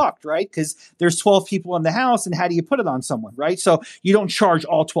kind of fucked, right? Because there's 12 people in the house, and how do you put it on someone, right? So you don't charge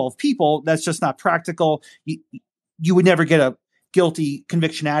all 12 people. That's just not practical. You would never get a guilty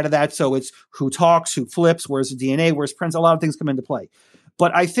conviction out of that. So it's who talks, who flips, where's the DNA, where's prints. A lot of things come into play.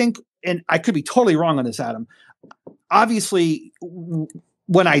 But I think, and I could be totally wrong on this, Adam, obviously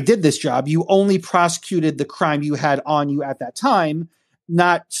when I did this job, you only prosecuted the crime you had on you at that time,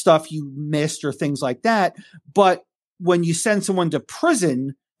 not stuff you missed or things like that. But when you send someone to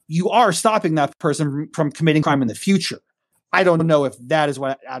prison, you are stopping that person from committing crime in the future. I don't know if that is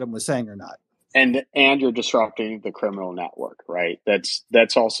what Adam was saying or not. And you're disrupting the criminal network, right?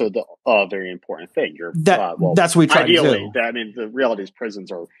 That's also the very important thing. That's what we try to do. The reality is prisons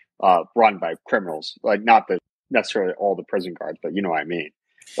are run by criminals, like not necessarily all the prison guards, but you know what I mean.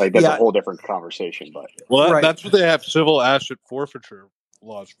 Like that's a whole different conversation. But that's what they have civil asset forfeiture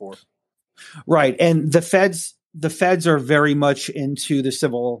laws for. Right, and the feds are very much into the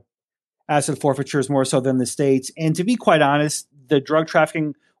civil asset forfeitures more so than the states. And to be quite honest, the drug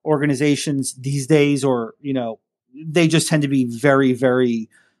trafficking organizations these days, or they just tend to be very, very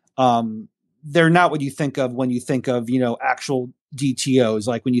they're not what you think of when you think of actual DTOs.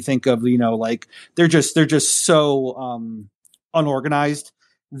 Like when you think of like they're just so unorganized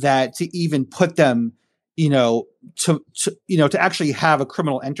that to even put them to actually have a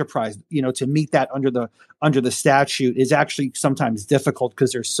criminal enterprise to meet that under the statute is actually sometimes difficult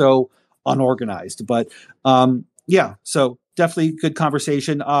because they're so unorganized. But so definitely good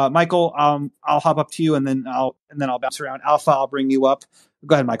conversation. Michael, I'll hop up to you and then I'll bounce around. Alpha, I'll bring you up.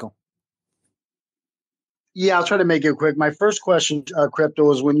 Go ahead, Michael. Yeah, I'll try to make it quick. My first question,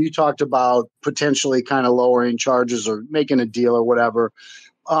 Crypto, is when you talked about potentially kind of lowering charges or making a deal or whatever,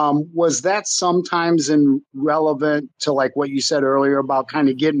 was that sometimes relevant to like what you said earlier about kind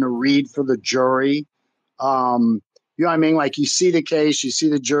of getting a read for the jury? You know what I mean? Like you see the case, you see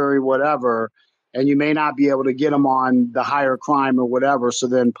the jury, whatever, and you may not be able to get them on the higher crime or whatever. So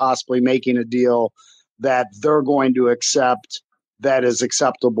then possibly making a deal that they're going to accept that is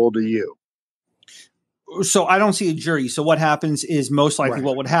acceptable to you? So I don't see a jury. So what happens is most likely Right.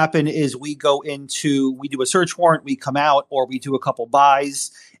 what would happen is we do a search warrant, we come out, or we do a couple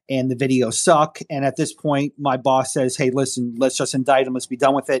buys and the videos suck. And at this point, my boss says, hey, listen, let's just indict him. Let's be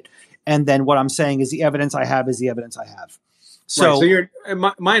done with it. And then what I'm saying is the evidence I have is the evidence I have. So, right. So you're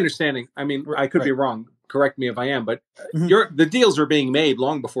my understanding. I mean, I could be wrong. Correct me if I am, but the deals are being made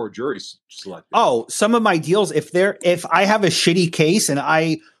long before juries selected. Oh, some of my deals, if I have a shitty case and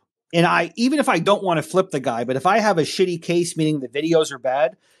I even if I don't want to flip the guy, but if I have a shitty case, meaning the videos are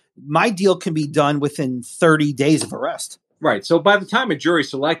bad, my deal can be done within 30 days of arrest. Right. So by the time a jury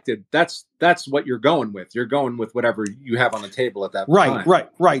selected, that's what you're going with. You're going with whatever you have on the table at that time.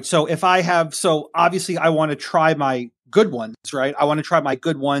 Right. So obviously I want to try my good ones, right? I want to try my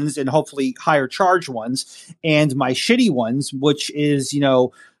good ones and hopefully higher charge ones, and my shitty ones, which is,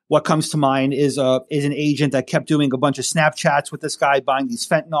 what comes to mind is an agent that kept doing a bunch of Snapchats with this guy buying these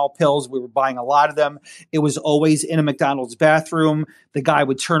fentanyl pills. We were buying a lot of them. It was always in a McDonald's bathroom. The guy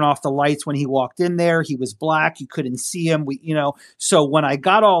would turn off the lights when he walked in there. He was black. You couldn't see him. So when I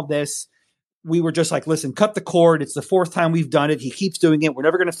got all this, we were just like, listen, cut the cord. It's the fourth time we've done it. He keeps doing it. We're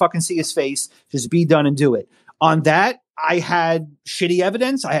never going to fucking see his face. Just be done and do it. On that, I had shitty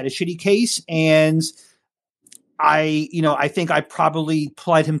evidence. I had a shitty case, and I think I probably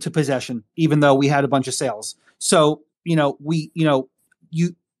pled him to possession, even though we had a bunch of sales. So, you,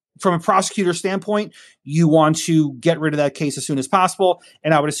 from a prosecutor standpoint, you want to get rid of that case as soon as possible.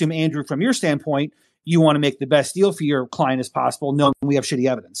 And I would assume, Andrew, from your standpoint, you want to make the best deal for your client as possible, knowing we have shitty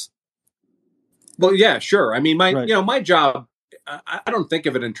evidence. Well, yeah, sure. I mean, my job, I don't think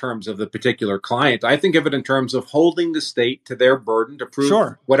of it in terms of the particular client. I think of it in terms of holding the state to their burden to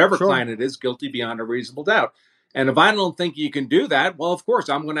prove whatever client it is guilty beyond a reasonable doubt. And if I don't think you can do that, well, of course,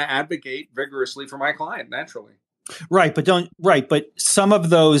 I'm going to advocate vigorously for my client, naturally. Right. But some of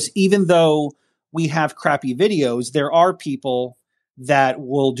those, even though we have crappy videos, there are people that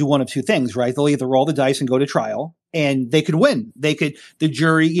will do one of two things, right? They'll either roll the dice and go to trial, and they could win. The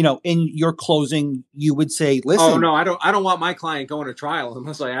jury, in your closing, you would say, listen. Oh, no, I don't want my client going to trial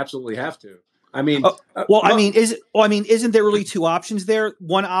unless I absolutely have to. I mean, isn't there really two options there?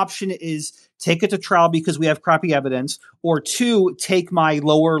 One option is take it to trial because we have crappy evidence, or two, take my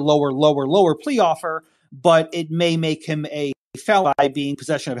lower plea offer, but it may make him a felon by being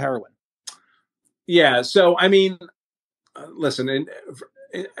possession of heroin. Yeah. So, I mean, listen,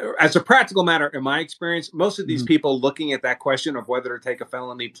 as a practical matter, in my experience, most of these people looking at that question of whether to take a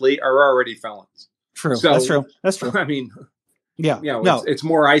felony plea are already felons. True. So, That's true. I mean, no, it's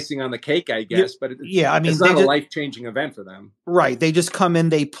more icing on the cake, I guess. But it's not a life-changing event for them. Right. They just come in,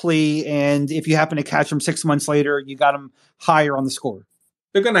 they plea, and if you happen to catch them 6 months later, you got them higher on the score.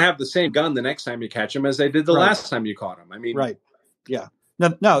 They're going to have the same gun the next time you catch them as they did the last time you caught them. I mean, right. Yeah.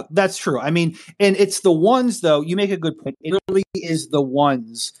 No, that's true. I mean, and it's the ones, though, you make a good point. It really is the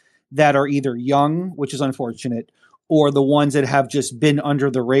ones that are either young, which is unfortunate, or the ones that have just been under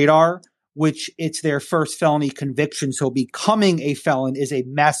the radar, which it's their first felony conviction. So becoming a felon is a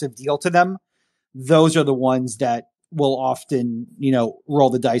massive deal to them. Those are the ones that will often, roll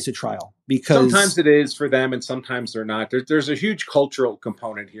the dice at trial, because sometimes it is for them and sometimes they're not. There's a huge cultural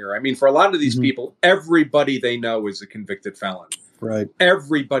component here. I mean, for a lot of these people, everybody they know is a convicted felon. Right.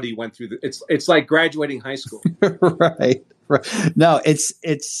 Everybody went through it's like graduating high school. Right. No,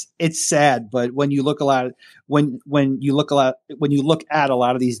 it's sad, but when you look when you look at a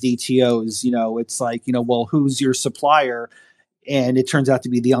lot of these DTOs, it's like, well, who's your supplier? And it turns out to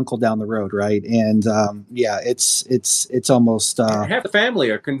be the uncle down the road, right? And it's almost half the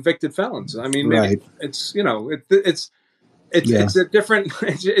family are convicted felons. I mean, maybe it's a different.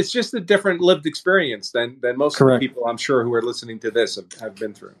 It's just a different lived experience than most of the people I'm sure who are listening to this have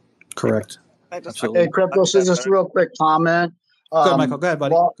been through. Correct. Hey, Crypto, so just a real quick comment. Go ahead, Michael. Go ahead,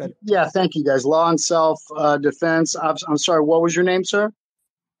 buddy. Go ahead. Yeah, thank you, guys. Law and self defense. I'm sorry. What was your name, sir?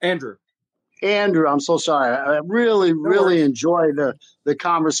 Andrew, I'm so sorry. I really enjoy the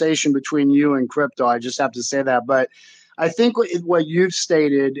conversation between you and Crypto. I just have to say that. But I think what you've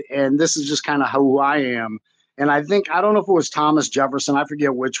stated, and this is just kind of who I am, and I don't know if it was Thomas Jefferson, I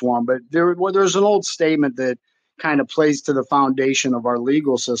forget which one, but there's an old statement that kind of plays to the foundation of our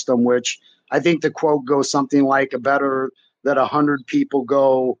legal system, which I think the quote goes something like, better that 100 people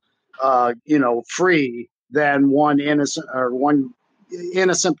go, free than one innocent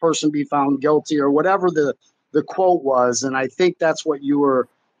person be found guilty, or whatever the quote was. And I think that's what you were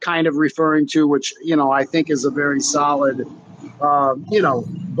kind of referring to, which, I think is a very solid,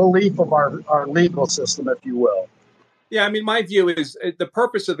 belief of our legal system, if you will. Yeah, I mean, my view is the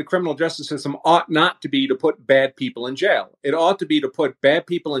purpose of the criminal justice system ought not to be to put bad people in jail. It ought to be to put bad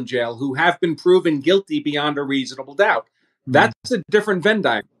people in jail who have been proven guilty beyond a reasonable doubt. That's a different Venn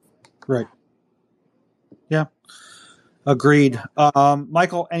diagram. Right. Yeah. Agreed.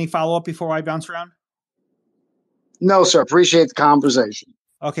 Michael, any follow-up before I bounce around? No, sir. Appreciate the conversation.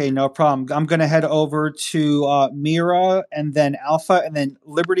 Okay, no problem. I'm going to head over to Mira and then Alpha and then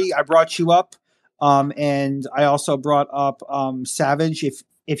Liberty. I brought you up. And I also brought up Savage.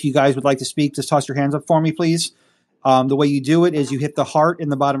 If you guys would like to speak, just toss your hands up for me, please. The way you do it is you hit the heart in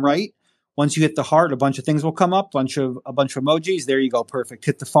the bottom right. Once you hit the heart, a bunch of things will come up, a bunch of emojis. There you go. Perfect.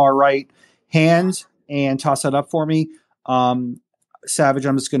 Hit the far right hand and toss that up for me. Savage,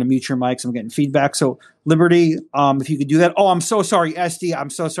 I'm just going to mute your mics. I'm getting feedback. So Liberty, if you could do that. Oh, I'm so sorry, SD. I'm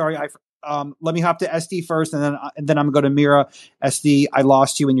so sorry. Let me hop to SD first, and then I'm going to go to Mira. SD, I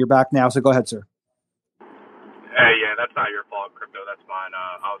lost you, and you're back now. So go ahead, sir. Hey, yeah, that's not your fault, Crypto. That's mine.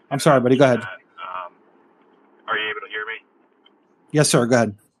 I'm sorry, buddy. Go ahead. Are you able to hear me? Yes, sir. Go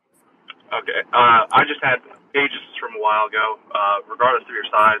ahead. Okay. I just had pages from a while ago. Regardless of your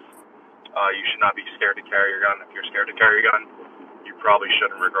size, you should not be scared to carry your gun. If you're scared to carry your gun, you probably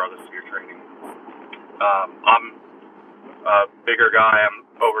shouldn't, regardless of your training. I'm a bigger guy. I'm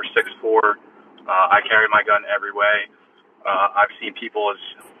over 6'4". I carry my gun every way. I've seen people as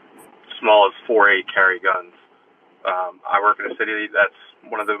small as 4'8" carry guns. I work in a city that's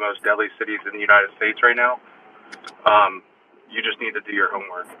one of the most deadly cities in the United States right now. You just need to do your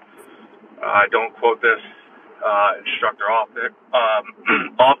homework. I don't quote this instructor often,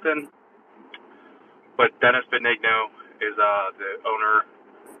 but Dennis Benigno is the owner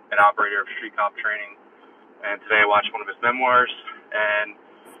and operator of Street Cop Training. And today I watched one of his memoirs, and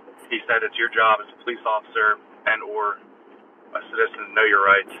he said it's your job as a police officer and or a citizen to know your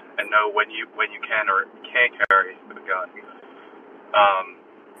rights and know when you can or can't carry a gun.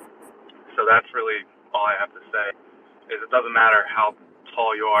 So that's really all I have to say. Is it doesn't matter how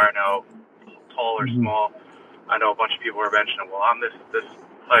tall you are. I know tall or small. I know a bunch of people are mentioning, well, I'm this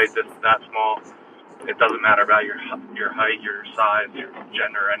height, that small. It doesn't matter about your height, your size, your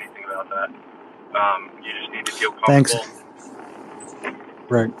gender, or anything about that. You just need to feel comfortable. Thanks.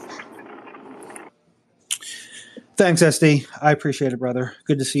 Right. Thanks, SD. I appreciate it, brother.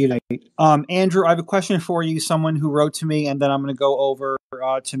 Good to see you tonight. Andrew, I have a question for you, someone who wrote to me, and then I'm going to go over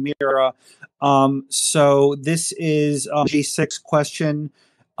to Mira. So this is a G6 question,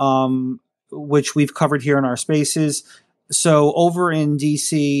 which we've covered here in our spaces. So over in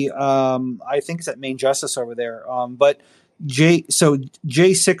DC, I think it's at Main Justice over there. But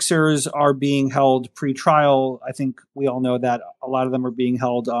J6ers are being held pre-trial. I think we all know that a lot of them are being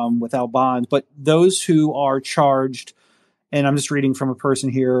held without bond. But those who are charged, and I'm just reading from a person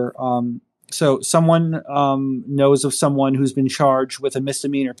here. So someone knows of someone who's been charged with a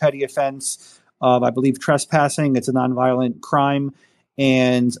misdemeanor petty offense of, I believe, trespassing. It's a nonviolent crime.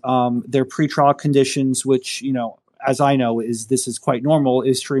 And their pre-trial conditions, which, as I know, this is quite normal,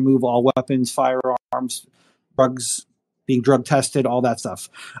 is to remove all weapons, firearms, drugs, being drug tested, all that stuff.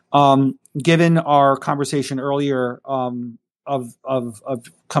 Given our conversation earlier of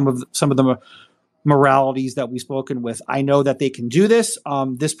some of the moralities that we've spoken with, I know that they can do this.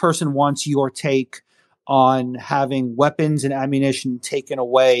 This person wants your take on having weapons and ammunition taken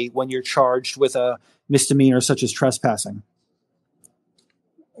away when you're charged with a misdemeanor such as trespassing.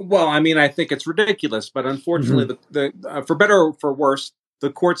 Well, I mean, I think it's ridiculous, but unfortunately, for better or for worse,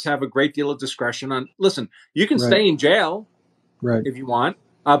 the courts have a great deal of discretion on. Listen, you can stay in jail, if you want,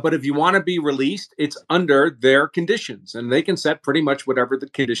 but if you want to be released, it's under their conditions, and they can set pretty much whatever the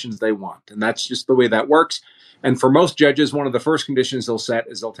conditions they want, and that's just the way that works. And for most judges, one of the first conditions they'll set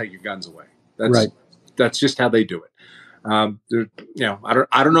is they'll take your guns away. That's just how they do it.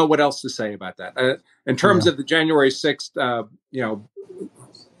 I don't know what else to say about that. In terms of the January 6th,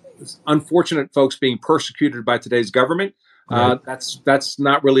 unfortunate folks being persecuted by today's government. That's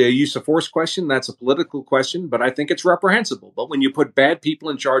not really a use of force question. That's a political question, but I think it's reprehensible. But when you put bad people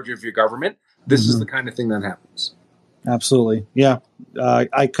in charge of your government, this is the kind of thing that happens. Absolutely. Yeah.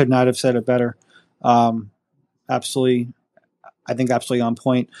 I could not have said it better. Absolutely. I think absolutely on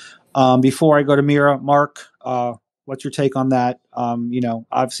point. Before I go to Mira, Mark, what's your take on that?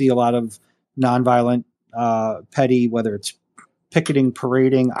 Obviously a lot of nonviolent, petty, whether it's picketing,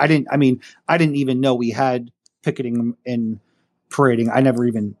 parading. I didn't even know we had picketing and parading. I never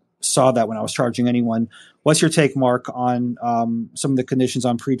even saw that when I was charging anyone. What's your take, Mark, on some of the conditions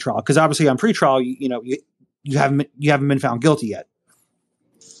on pretrial? Because obviously on pretrial, you haven't been found guilty yet.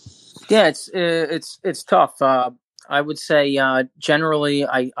 Yeah, it's tough. I would say generally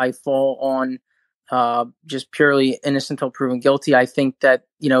I fall on just purely innocent until proven guilty. I think that,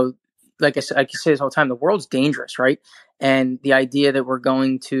 like I said, I can say this all the time, the world's dangerous, right? And the idea that we're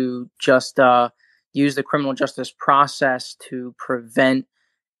going to just use the criminal justice process to prevent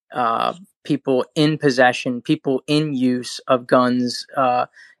people in possession, people in use of guns.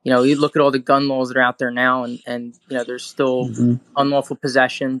 You look at all the gun laws that are out there now, and there's still unlawful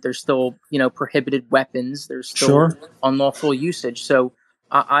possession. There's still prohibited weapons. There's still unlawful usage. So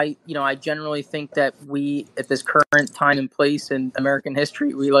I generally think that we, at this current time and place in American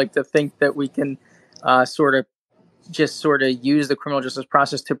history, we like to think that we can sort of use the criminal justice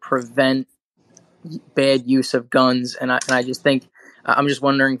process to prevent bad use of guns. And I just think, I'm just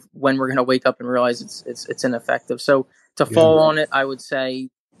wondering when we're going to wake up and realize it's ineffective. So to fall on it, I would say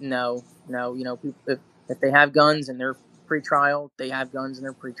no. People, if they have guns and they're pre-trial, they have guns and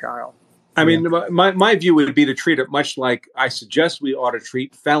they're pre-trial. I mean, my view would be to treat it much like I suggest we ought to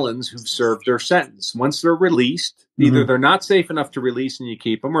treat felons who've served their sentence. Once they're released, either they're not safe enough to release and you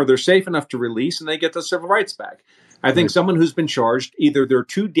keep them, or they're safe enough to release and they get their civil rights back. I think someone who's been charged, either they're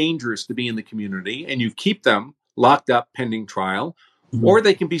too dangerous to be in the community and you keep them locked up pending trial, or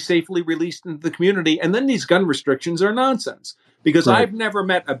they can be safely released into the community. And then these gun restrictions are nonsense, because I've never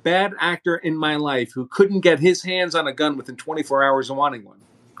met a bad actor in my life who couldn't get his hands on a gun within 24 hours of wanting one.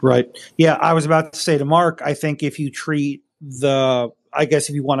 Right. Yeah, I was about to say to Mark, I think if you treat I guess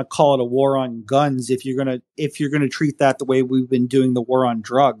if you want to call it a war on guns, if you're gonna treat that the way we've been doing the war on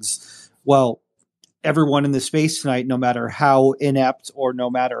drugs, well, everyone in the space tonight, no matter how inept or no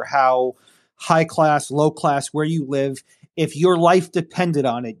matter how high class, low class, where you live, if your life depended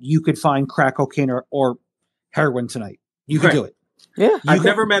on it, you could find crack cocaine or heroin tonight. You could do it. Yeah. I've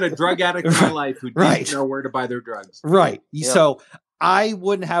never met a drug addict in my life who didn't know where to buy their drugs. Right. Yep. So I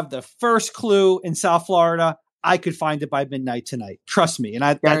wouldn't have the first clue in South Florida. I could find it by midnight tonight. Trust me.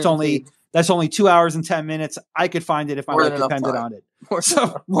 And that's only 2 hours and 10 minutes. I could find it if my life depended on it.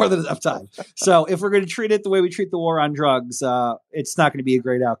 More than enough time. So if we're going to treat it the way we treat the war on drugs, it's not going to be a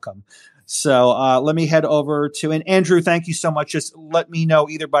great outcome. So let me head over to, and Andrew, thank you so much. Just let me know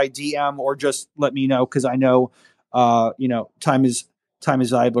either by DM or just let me know, because I know, time is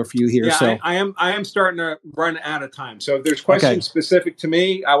valuable for you here. Yeah, so I am starting to run out of time. So if there's questions specific to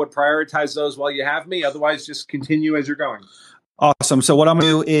me, I would prioritize those while you have me. Otherwise, just continue as you're going. Awesome. So what I'm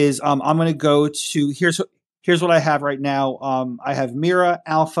going to do is I'm going to go to here's what I have right now. I have Mira,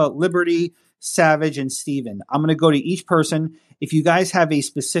 Alpha, Liberty, Savage, and Steven. I'm going to go to each person. If you guys have a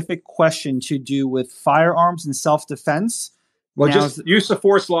specific question to do with firearms and self-defense. Well, just use the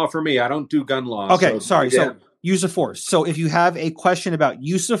force law for me. I don't do gun law. Okay, sorry. So use of force. So if you have a question about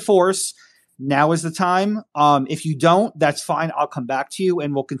use of force, now is the time. If you don't, that's fine. I'll come back to you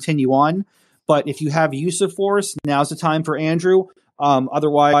and we'll continue on. But if you have use of force, now's the time for Andrew.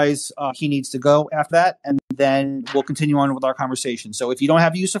 Otherwise, he needs to go after that, and then we'll continue on with our conversation. So if you don't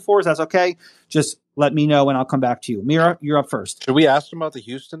have use of force, that's okay. Just let me know, and I'll come back to you. Mira, you're up first. Should we ask him about the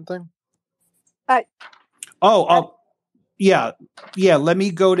Houston thing? Yeah. Let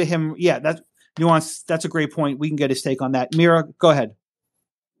me go to him. Yeah, that's nuance. That's a great point. We can get his take on that. Mira, go ahead.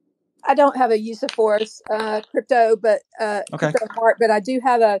 I don't have a use of force, crypto, but crypto part, but I do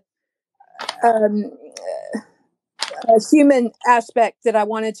have a human aspect that I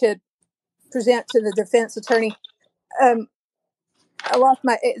wanted to present to the defense attorney. I lost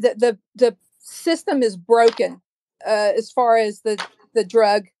the system is broken as far as the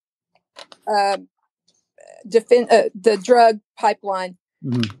drug the drug pipeline.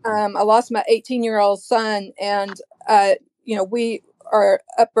 I lost my 18-year-old son, and we are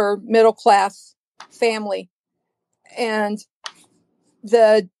upper middle class family, and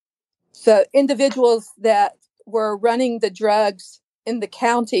the individuals that were running the drugs in the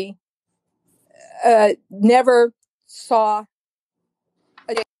county never saw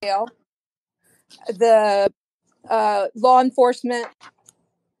a jail. The law enforcement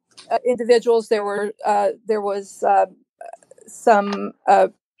individuals, there was some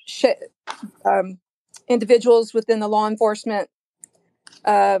individuals within the law enforcement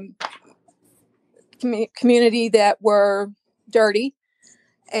community that were dirty.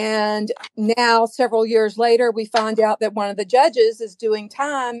 And now, several years later, we find out that one of the judges is doing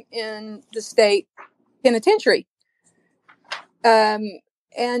time in the state penitentiary. And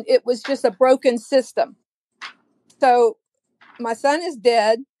it was just a broken system. So my son is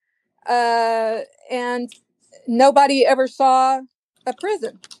dead, and nobody ever saw a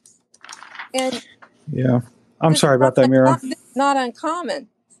prison. And yeah, I'm sorry about that, Mira. Not uncommon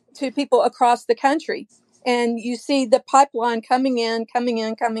to people across the country. And you see the pipeline coming in,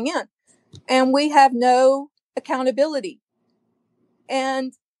 and we have no accountability.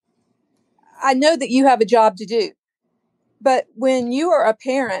 And I know that you have a job to do, but when you are a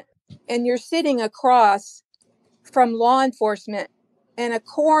parent and you're sitting across from law enforcement and a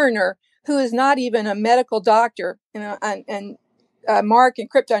coroner who is not even a medical doctor, and Mark and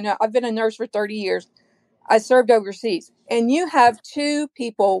Crypto know, I've been a nurse for 30 years. I served overseas, and you have two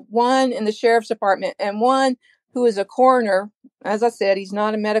people, one in the sheriff's department and one who is a coroner. As I said, he's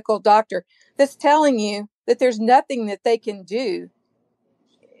not a medical doctor, that's telling you that there's nothing that they can do.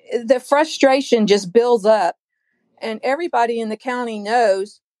 The frustration just builds up, and everybody in the county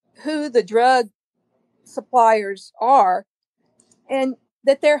knows who the drug suppliers are and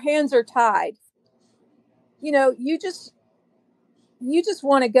that their hands are tied. You just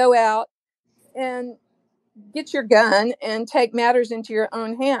want to go out and get your gun and take matters into your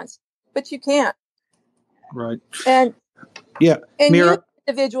own hands, but you can't. Right. And yeah, you Mira,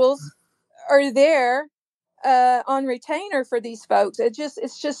 individuals are there on retainer for these folks. It's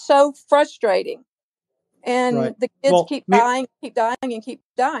just so frustrating, and right. the kids Well, keep dying, and keep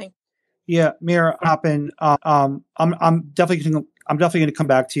dying. yeah, Mira, Hoppin, I'm definitely going to come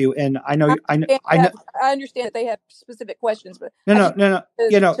back to you, and I know, I know. I understand that they have specific questions, but No.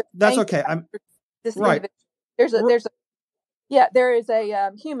 That's okay. I'm this right. individual. There is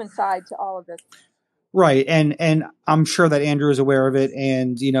a human side to all of this. Right, and I'm sure that Andrew is aware of it,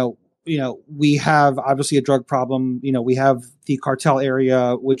 and we have obviously a drug problem. We have the cartel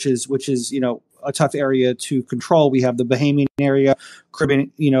area, which is a tough area to control. We have the Bahamian area,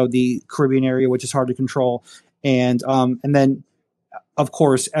 Caribbean, the Caribbean area, which is hard to control, and then of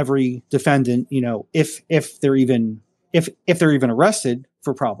course every defendant, if they're even arrested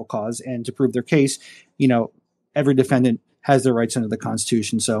for probable cause and to prove their case, every defendant has their rights under the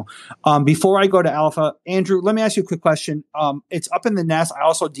Constitution. So before I go to Alpha, Andrew, let me ask you a quick question. It's up in the nest. I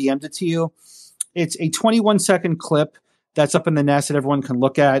also DM'd it to you. It's a 21-second clip that's up in the nest that everyone can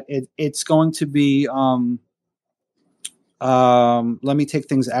look at. It's going to be let me take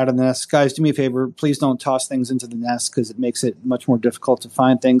things out of the nest. Guys, do me a favor. Please don't toss things into the nest because it makes it much more difficult to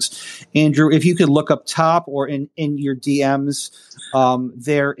find things. Andrew, if you could look up top or in your DMs,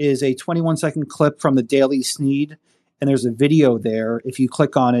 there is a 21-second clip from the Daily Sneed, and there's a video there. If you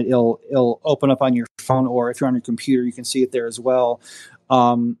click on it, it'll open up on your phone, or if you're on your computer, you can see it there as well.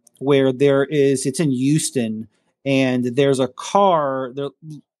 Where it's in Houston, and there's a car that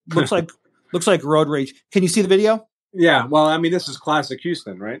looks like road rage. Can you see the video? Yeah, well, I mean, this is classic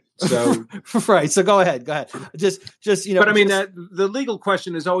Houston, right? So, right. So go ahead. Just But I mean, the legal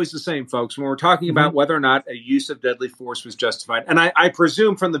question is always the same, folks. When we're talking about whether or not a use of deadly force was justified, and I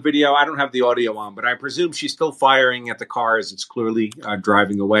presume from the video, I don't have the audio on, but I presume she's still firing at the car as it's clearly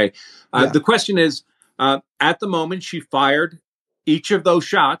driving away. The question is, at the moment she fired each of those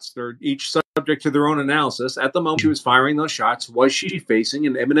shots, they're each subject to their own analysis. At the moment she was firing those shots, was she facing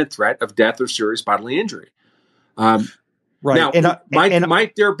an imminent threat of death or serious bodily injury? Right. Now,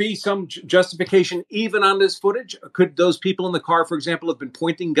 might there be some justification even on this footage? Could those people in the car, for example, have been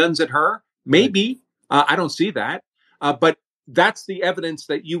pointing guns at her? Maybe. Right. I don't see that. But that's the evidence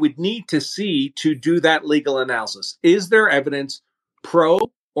that you would need to see to do that legal analysis. Is there evidence pro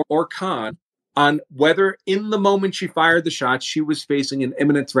or con on whether in the moment she fired the shots, she was facing an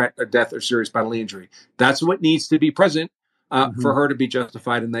imminent threat of death or serious bodily injury? That's what needs to be present for her to be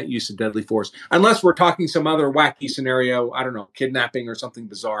justified in that use of deadly force. Unless we're talking some other wacky scenario, I don't know, kidnapping or something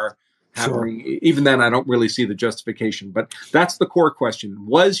bizarre happening. Sure. Even then, I don't really see the justification. But that's the core question.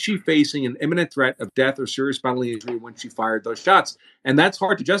 Was she facing an imminent threat of death or serious bodily injury when she fired those shots? And that's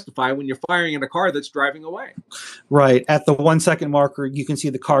hard to justify when you're firing in a car that's driving away. Right. At the 1 second marker, you can see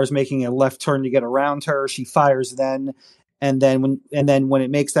the car is making a left turn to get around her. She fires then. And then when it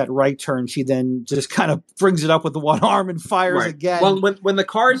makes that right turn, she then just kind of brings it up with the one arm and fires again. Well, when the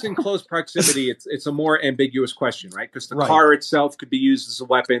car is in close proximity, it's a more ambiguous question, right? Because the car itself could be used as a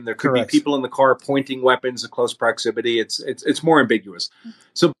weapon. There could be people in the car pointing weapons at close proximity. It's more ambiguous.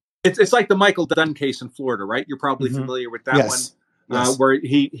 So it's like the Michael Dunn case in Florida, right? You're probably familiar with that one, where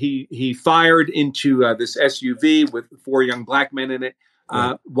he fired into this SUV with 4 young black men in it.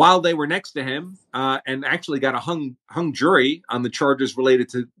 While they were next to him, and actually got a hung jury on the charges related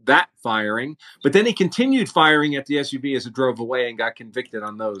to that firing. But then he continued firing at the SUV as it drove away and got convicted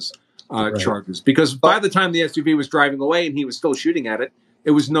on those charges. Because by the time the SUV was driving away and he was still shooting at it,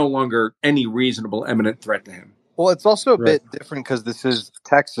 it was no longer any reasonable imminent threat to him. Well, it's also a bit different because this is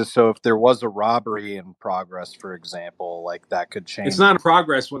Texas. So if there was a robbery in progress, for example, like that could change. It's not in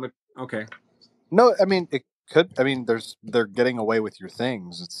progress when No, I mean, it could. I mean, they're getting away with your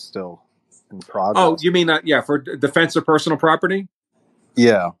things. It's still in progress. Oh, you mean for defense of personal property?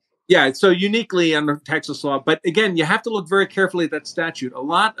 Yeah. Yeah, so uniquely under Texas law, but again, you have to look very carefully at that statute. A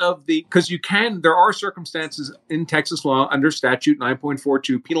lot of because there are circumstances in Texas law under statute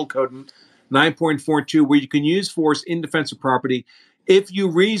 9.42, Penal Code 9.42, where you can use force in defense of property if you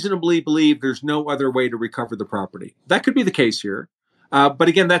reasonably believe there's no other way to recover the property. That could be the case here. But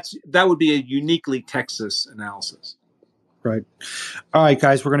again, that would be a uniquely Texas analysis. Right. All right,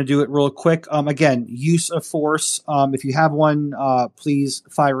 guys, we're going to do it real quick. Again, use of force. If you have one, please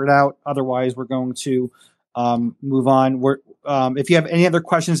fire it out. Otherwise, we're going to move on. If you have any other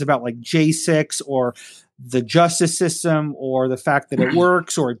questions about like J6 or the justice system or the fact that it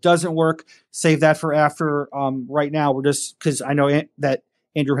works or it doesn't work, save that for after. Right now, we're just because I know that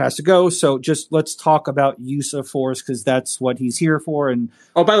Andrew has to go. So just let's talk about use of force because that's what he's here for. And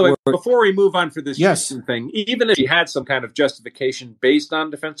oh, by the way, before we move on for this yes. Houston thing, even if he had some kind of justification based on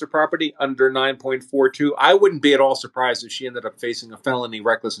defense of property under 9.42, I wouldn't be at all surprised if she ended up facing a felony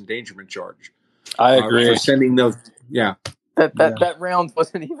reckless endangerment charge. I agree. For sending those, yeah. That round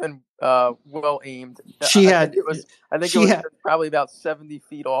wasn't even well aimed. She I had. think it was probably about 70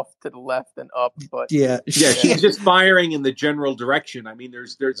 feet off to the left and up. But she's just firing in the general direction. I mean,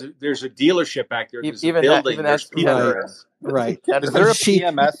 there's a dealership back there. There's a building. There's people there. Right. Is there a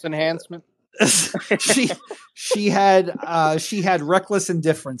PMS enhancement? she had reckless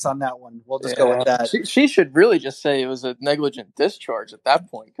indifference on that one. We'll just go with that. She should really just say it was a negligent discharge at that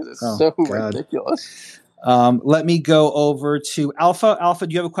point because it's so ridiculous. Let me go over to Alpha. Alpha,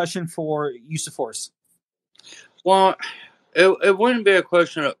 do you have a question for use of force? Well, it wouldn't be a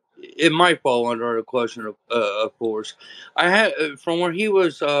question of. It might fall under a question of force. I had from where he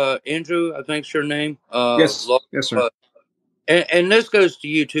was Andrew, I think's your name. Yes, sir. And this goes to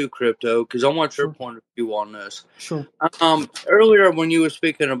you too, Crypto, because I want your point of view on this. Sure. Earlier when you were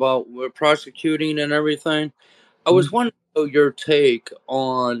speaking about prosecuting and everything, I was wondering your take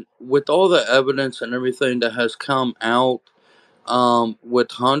on, with all the evidence and everything that has come out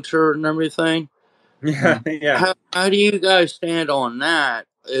with Hunter and everything. Yeah. How do you guys stand on that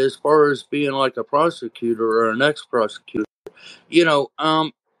as far as being like a prosecutor or an ex-prosecutor?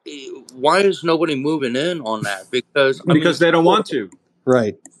 Why is nobody moving in on that? Because they don't want to.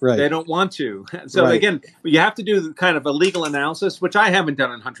 Right. They don't want to. So again, you have to do kind of a legal analysis, which I haven't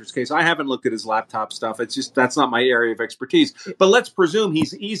done in Hunter's case. I haven't looked at his laptop stuff. It's just that's not my area of expertise. But let's presume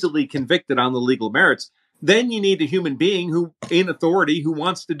he's easily convicted on the legal merits. Then you need a human being who, in authority, who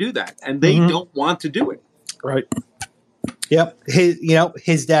wants to do that, and they don't want to do it. Right. Yep.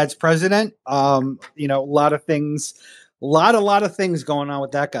 His dad's president. A lot of things. A lot of things going on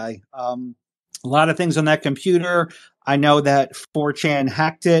with that guy. A lot of things on that computer. I know that 4chan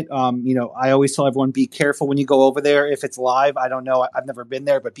hacked it. I always tell everyone, be careful when you go over there. If it's live, I don't know. I've never been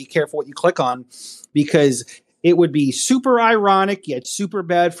there, but be careful what you click on because it would be super ironic yet super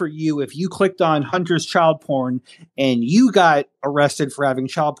bad for you if you clicked on Hunter's child porn and you got arrested for having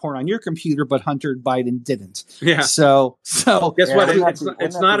child porn on your computer, but Hunter Biden didn't. Yeah. So guess what?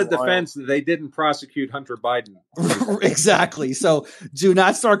 It's not a defense that they didn't prosecute Hunter Biden. Exactly. So do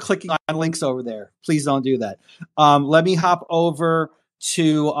not start clicking on links over there. Please don't do that. Let me hop over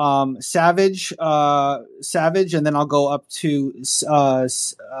to Savage, and then I'll go up to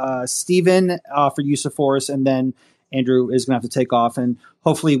Steven for use of force, and then Andrew is going to have to take off, and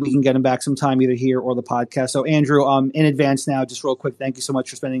hopefully we can get him back sometime either here or the podcast. So Andrew, in advance now, just real quick, thank you so much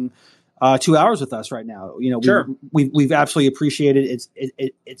for spending 2 hours with us right now. Sure. We've absolutely appreciated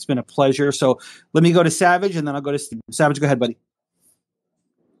it. It's been a pleasure. So let me go to Savage, and then I'll go to Steven. Savage, go ahead, buddy.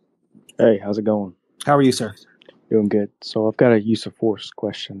 Hey, how's it going? How are you, sir? Doing good. So I've got a use of force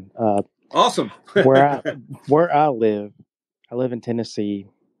question. Awesome. where I live in Tennessee.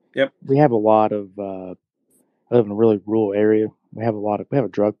 Yep. We have a lot of. I live in a really rural area. We have a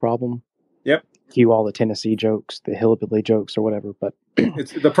drug problem. Yep. Cue all the Tennessee jokes, the hillbilly jokes, or whatever. But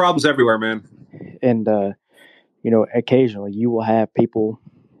the problem's everywhere, man. And occasionally you will have people.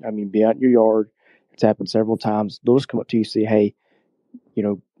 Be out in your yard. It's happened several times. They'll just come up to you and say, "Hey,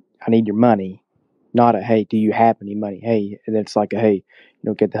 I need your money." Not a, hey, do you have any money? Hey, and it's like a, hey,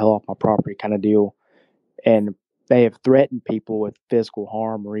 get the hell off my property kind of deal. And they have threatened people with physical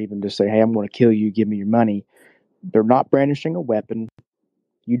harm or even just say, hey, I'm going to kill you, give me your money. They're not brandishing a weapon.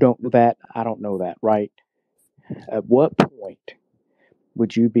 You don't know that. I don't know that, right? At what point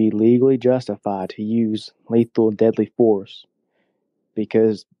would you be legally justified to use lethal and deadly force?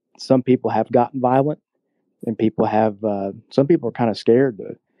 Because some people have gotten violent and some people are kind of scared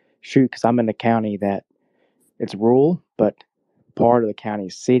to shoot, because I'm in a county that it's rural, but part of the county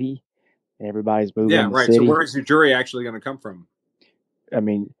is city, and everybody's moving. Yeah, right. City. So where is your jury actually going to come from?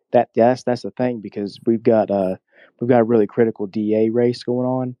 That's the thing, because we've got a really critical DA race going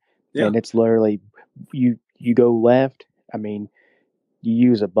on Yeah. And it's literally you go left. I mean, you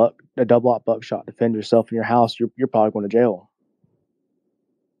use a double-aught buckshot to defend yourself in your house. You're probably going to jail.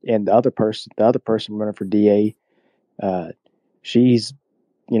 And the other person running for DA, she's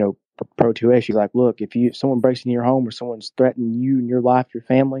pro 2A. She's like, look, if someone breaks into your home or someone's threatening you and your life, your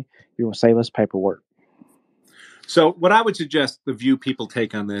family, you're going to save us paperwork. So what I would suggest the view people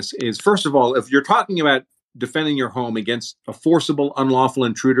take on this is, first of all, if you're talking about defending your home against a forcible, unlawful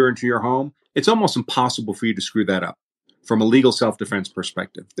intruder into your home, it's almost impossible for you to screw that up from a legal self-defense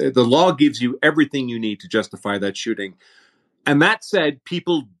perspective. The law gives you everything you need to justify that shooting. And that said,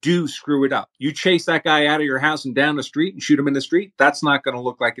 people do screw it up. You chase that guy out of your house and down the street and shoot him in the street, that's not going to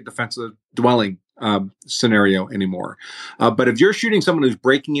look like a defensive dwelling scenario anymore. But if you're shooting someone who's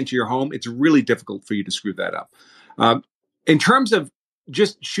breaking into your home, it's really difficult for you to screw that up. In terms of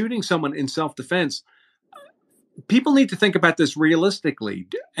just shooting someone in self-defense, people need to think about this realistically.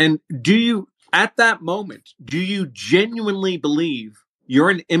 And at that moment, do you genuinely believe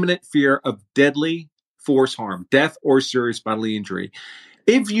you're in imminent fear of deadly force harm, death, or serious bodily injury?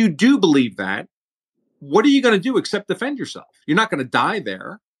 If you do believe that, what are you going to do except defend yourself? You're not going to die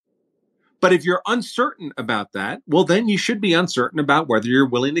there. But if you're uncertain about that, well, then you should be uncertain about whether you're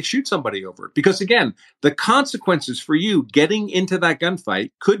willing to shoot somebody over it. Because again, the consequences for you getting into that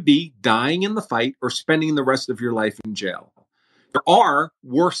gunfight could be dying in the fight or spending the rest of your life in jail. There are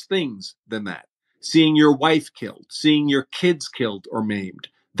worse things than that. Seeing your wife killed, seeing your kids killed or maimed.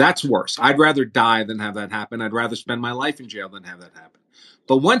 That's worse. I'd rather die than have that happen. I'd rather spend my life in jail than have that happen.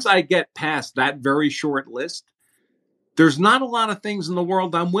 But once I get past that very short list, there's not a lot of things in the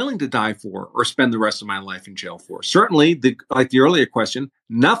world I'm willing to die for or spend the rest of my life in jail for. Certainly, like the earlier question,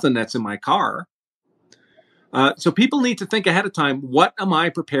 nothing that's in my car. So people need to think ahead of time, what am I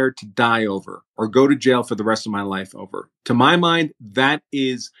prepared to die over or go to jail for the rest of my life over? To my mind, that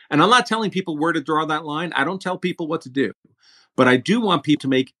is, and I'm not telling people where to draw that line. I don't tell people what to do. But I do want people to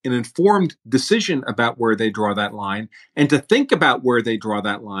make an informed decision about where they draw that line and to think about where they draw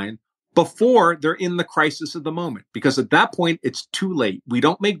that line before they're in the crisis of the moment. Because at that point, it's too late. We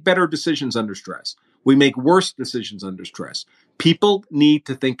don't make better decisions under stress. We make worse decisions under stress. People need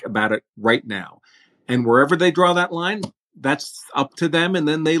to think about it right now. And wherever they draw that line, that's up to them, and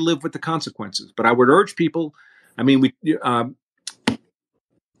then they live with the consequences. But I would urge people, I mean,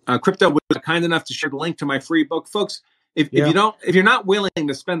 Crypto was kind enough to share the link to my free book. Folks, if you're not willing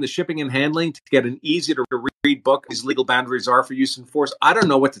to spend the shipping and handling to get an easy to read book, these legal boundaries are for use in force, I don't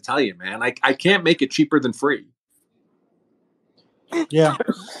know what to tell you, man. I can't make it cheaper than free. Yeah.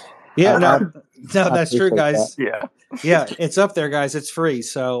 No, that's true, guys. That. Yeah, it's up there, guys. It's free.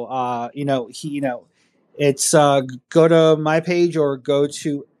 So, it's go to my page or go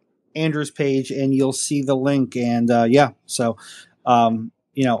to Andrew's page, and you'll see the link. And so,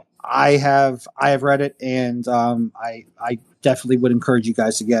 I have read it, and I definitely would encourage you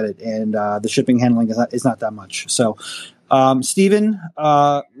guys to get it. And the shipping handling is not that much. So, Stephen,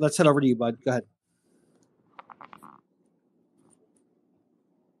 let's head over to you, bud. Go ahead.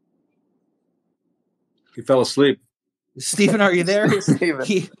 He fell asleep. Stephen, are you there? Steven.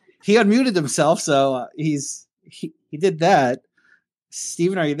 He unmuted himself, so he did that.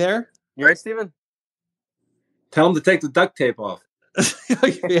 Stephen, are you there? You right, Steven? Tell him to take the duct tape off.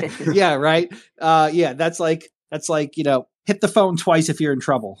 Yeah, right. That's like hit the phone twice if you're in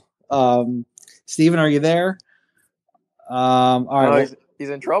trouble. Stephen, are you there? All right. He's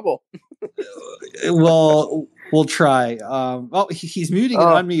in trouble. We'll try. He's muting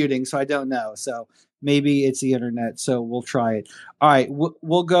and unmuting, so I don't know. So maybe it's the internet. So we'll try it. All right,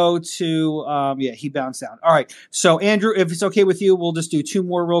 we'll go to he bounced down. All right. So Andrew, if it's okay with you, we'll just do two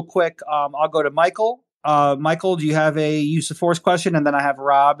more real quick. I'll go to Michael. Michael, do you have a use of force question? And then I have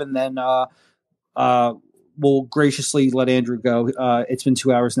Rob, and then we'll graciously let Andrew go. It's been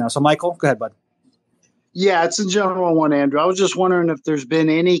 2 hours now. So Michael, go ahead, bud. Yeah, it's a general one, Andrew. I was just wondering if there's been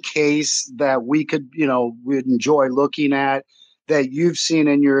any case that we'd enjoy looking at that you've seen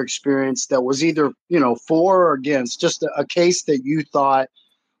in your experience that was either, for or against, just a case that you thought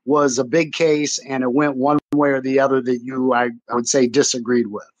was a big case and it went one way or the other that you, I would say, disagreed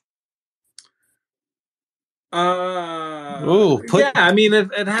with. It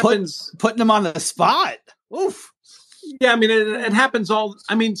happens. Putting them on the spot. Oof. Yeah, it happens all.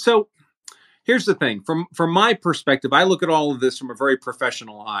 So here's the thing. From my perspective, I look at all of this from a very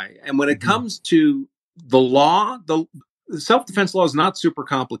professional eye. And when it comes to the law, the self-defense law is not super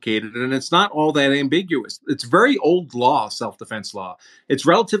complicated, and it's not all that ambiguous. It's very old law, self-defense law. It's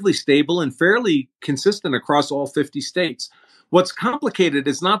relatively stable and fairly consistent across all 50 states. What's complicated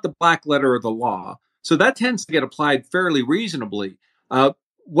is not the black letter of the law. So that tends to get applied fairly reasonably.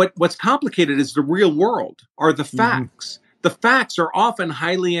 what's complicated is the real world are the Mm-hmm. facts. The facts are often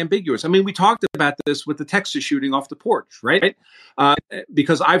highly ambiguous. I mean, we talked about this with the Texas shooting off the porch, right?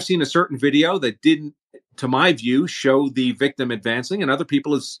 Because I've seen a certain video that didn't, to my view, show the victim advancing, and other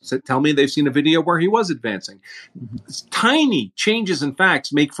people tell me they've seen a video where he was advancing. Mm-hmm. Tiny changes in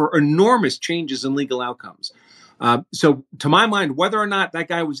facts make for enormous changes in legal outcomes. So to my mind, whether or not that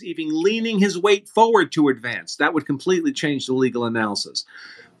guy was even leaning his weight forward to advance, that would completely change the legal analysis.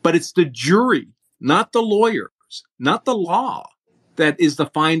 But it's the jury, not the lawyers, not the law, that is the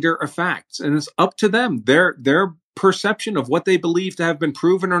finder of facts. And it's up to them, their perception of what they believe to have been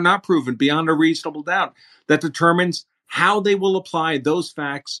proven or not proven beyond a reasonable doubt, that determines how they will apply those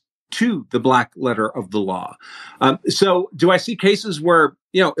facts to the black letter of the law. So do I see cases where,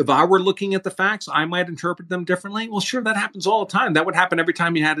 if I were looking at the facts, I might interpret them differently? Well, sure, that happens all the time. That would happen every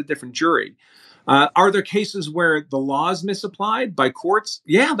time you had a different jury. Are there cases where the law is misapplied by courts?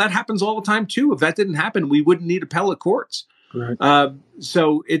 Yeah, that happens all the time, too. If that didn't happen, we wouldn't need appellate courts. Right.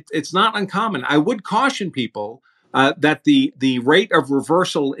 So it's not uncommon. I would caution people that the rate of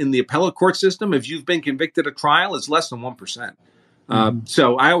reversal in the appellate court system, if you've been convicted at trial, is less than 1%.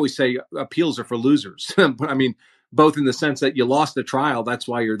 So I always say appeals are for losers. I mean, both in the sense that you lost the trial, that's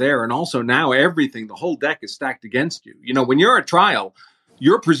why you're there. And also now the whole deck is stacked against you. When you're at trial,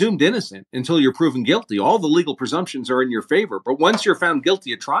 you're presumed innocent until you're proven guilty. All the legal presumptions are in your favor. But once you're found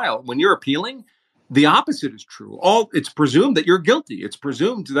guilty at trial, when you're appealing, the opposite is true. It's presumed that you're guilty. It's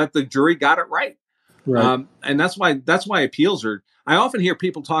presumed that the jury got it right. Right. And that's why appeals are. I often hear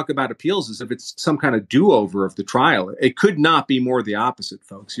people talk about appeals as if it's some kind of do-over of the trial. It could not be more the opposite,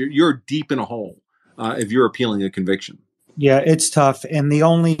 folks. You're deep in a hole if you're appealing a conviction. Yeah, it's tough. And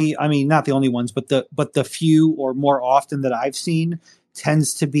not the only ones, but the few or more often that I've seen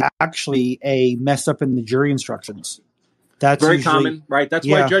tends to be actually a mess up in the jury instructions. That's very usually common, right? That's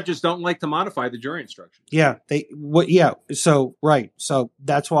why judges don't like to modify the jury instructions. Yeah, So right, so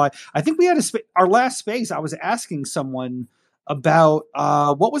that's why I think we had our last space. I was asking someone about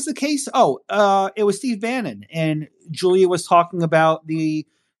what was the case. It was Steve Bannon, and Julia was talking about the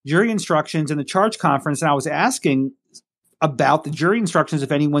jury instructions in the charge conference, and I was asking about the jury instructions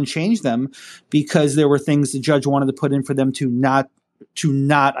if anyone changed them, because there were things the judge wanted to put in for them to not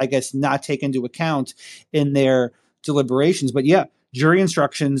take into account in their deliberations. But yeah, jury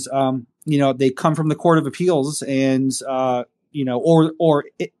instructions, they come from the Court of Appeals, and if you're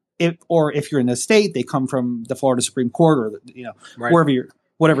in the state, they come from the Florida Supreme Court, or right.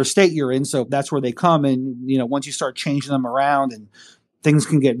 whatever state you're in. So that's where they come, and once you start changing them around, and things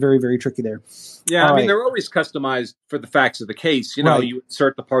can get very, very tricky there. Yeah, I mean, they're always customized for the facts of the case. You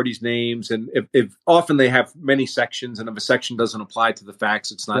insert the parties' names, and if often they have many sections, and if a section doesn't apply to the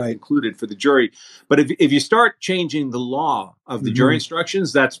facts, it's not included for the jury. But if you start changing the law of the jury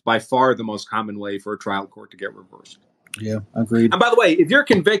instructions, that's by far the most common way for a trial court to get reversed. Yeah, agreed. And by the way, if you're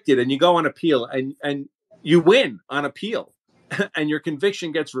convicted and you go on appeal and you win on appeal, and your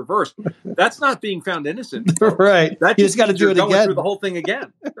conviction gets reversed, that's not being found innocent. Right. That just got to do it again. Through the whole thing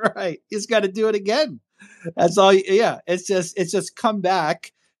again. Right. You just got to do it again. That's all. Yeah. It's just come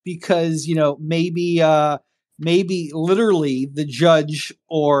back because, maybe literally the judge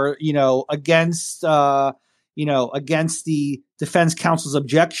or, against the defense counsel's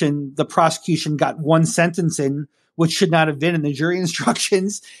objection, the prosecution got one sentence in, which should not have been in the jury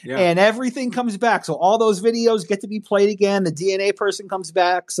instructions, and everything comes back. So all those videos get to be played again. The DNA person comes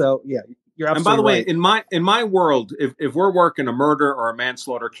back. So yeah, you're absolutely right. And by the way, in my world, if we're working a murder or a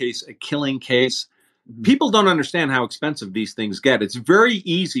manslaughter case, a killing case, people don't understand how expensive these things get. It's very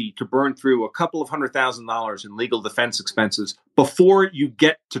easy to burn through a couple of $100,000 in legal defense expenses before you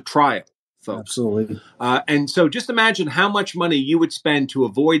get to trial, folks. Absolutely. And so just imagine how much money you would spend to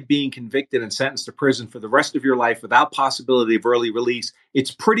avoid being convicted and sentenced to prison for the rest of your life without possibility of early release. It's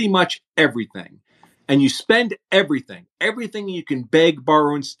pretty much everything. And you spend everything you can beg,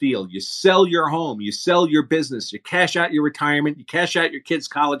 borrow, and steal. You sell your home, you sell your business, you cash out your retirement, you cash out your kids'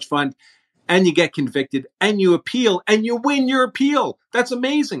 college fund, and you get convicted, and you appeal, and you win your appeal. That's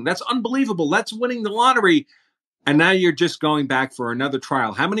amazing. That's unbelievable. That's winning the lottery. And now you're just going back for another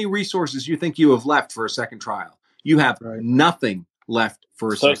trial. How many resources do you think you have left for a second trial? You have nothing left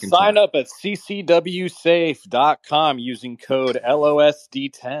for a second trial. So sign up at ccwsafe.com using code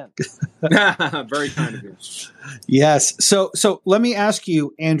LOSD10. Very kind of you. Yes. So let me ask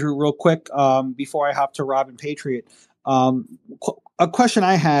you, Andrew, real quick, before I hop to Robin Patriot. A question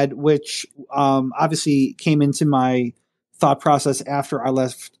I had, which obviously came into my thought process after I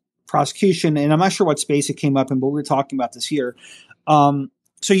left prosecution, and I'm not sure what space it came up in, but we were talking about this here. So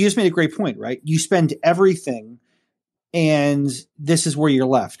you just made a great point, right? You spend everything and this is where you're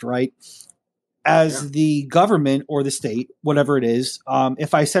left, right? As the government or the state, whatever it is,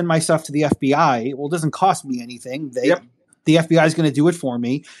 if I send my stuff to the FBI, well, it doesn't cost me anything. The FBI is going to do it for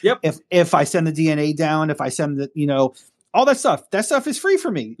me. If I send the DNA down, if I send the, all that stuff is free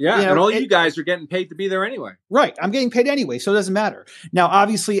for me. Yeah, and all you guys are getting paid to be there anyway. Right, I'm getting paid anyway, so it doesn't matter. Now,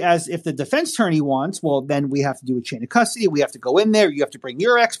 obviously, as if the defense attorney wants, well, then we have to do a chain of custody. We have to go in there. You have to bring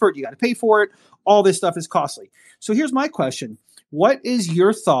your expert. You got to pay for it. All this stuff is costly. So here's my question: what is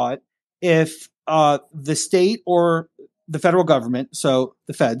your thought if the state or the federal government, so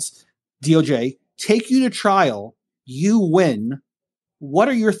the feds, DOJ, take you to trial, you win? What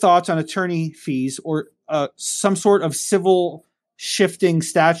are your thoughts on attorney fees or some sort of civil shifting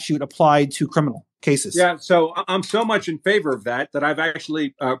statute applied to criminal cases? Yeah, so I'm so much in favor of that I've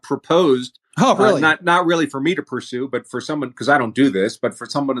actually proposed. Oh, really? Not really for me to pursue, but for someone, because I don't do this, but for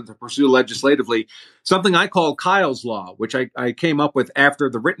someone to pursue legislatively, something I call Kyle's Law, which I came up with after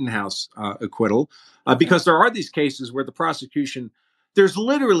the Rittenhouse acquittal, because there are these cases where the prosecution, there's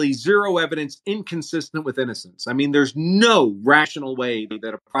literally zero evidence inconsistent with innocence. I mean, there's no rational way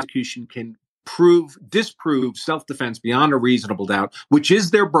that a prosecution can disprove self-defense beyond a reasonable doubt, which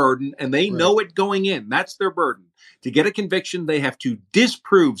is their burden, and they know it going in. That's their burden. To get a conviction, they have to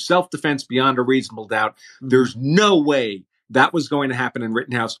disprove self-defense beyond a reasonable doubt. There's no way that was going to happen in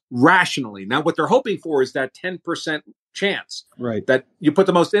Rittenhouse rationally. Now, what they're hoping for is that 10% chance. Right. That you put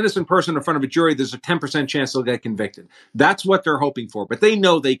the most innocent person in front of a jury, there's a 10% chance they'll get convicted. That's what they're hoping for. But they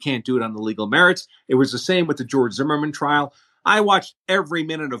know they can't do it on the legal merits. It was the same with the George Zimmerman trial. I watched every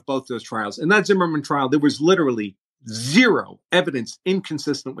minute of both those trials. In that Zimmerman trial, there was literally zero evidence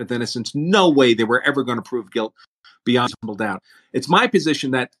inconsistent with innocence. No way they were ever going to prove guilt beyond reasonable doubt. It's my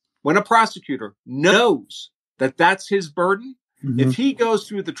position that when a prosecutor knows that that's his burden, if he goes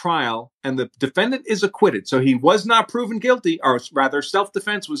through the trial and the defendant is acquitted, so he was not proven guilty, or rather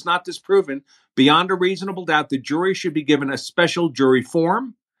self-defense was not disproven beyond a reasonable doubt, the jury should be given a special jury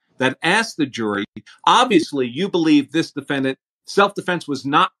form that asks the jury, obviously you believe this defendant, self-defense was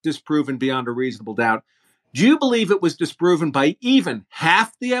not disproven beyond a reasonable doubt. Do you believe it was disproven by even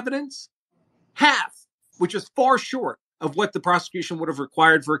half the evidence? Half, which is far short of what the prosecution would have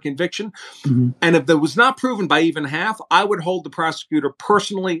required for a conviction. And if that was not proven by even half, I would hold the prosecutor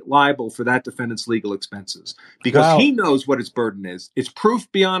personally liable for that defendant's legal expenses, because he knows what his burden is. It's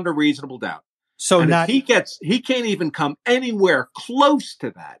proof beyond a reasonable doubt. So if he can't even come anywhere close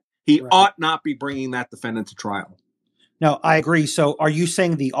to that, he ought not be bringing that defendant to trial. No, I agree. So are you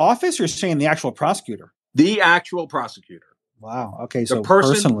saying the office or saying the actual prosecutor? The actual prosecutor. Wow. Okay. The So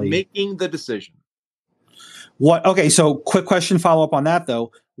person personally making the decision. What? Okay, so quick question, follow up on that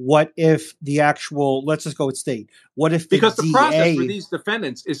though. What if the actual? Let's just go with state. What if because the the DA, process for these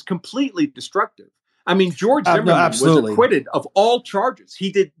defendants is completely destructive? I mean, George Zimmerman was absolutely. acquitted of all charges.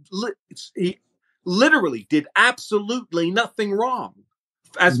 He literally did absolutely nothing wrong,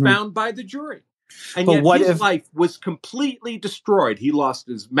 as found by the jury. And But yet what his if- life was completely destroyed. He lost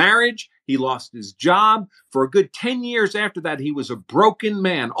his marriage. He lost his job. For a good 10 years after that, he was a broken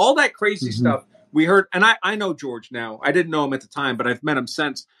man. All that crazy stuff we heard. And I know George now. I didn't know him at the time, but I've met him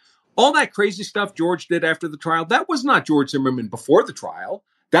since. All that crazy stuff George did after the trial, that was not George Zimmerman before the trial.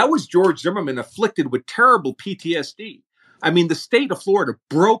 That was George Zimmerman afflicted with terrible PTSD. I mean, the state of Florida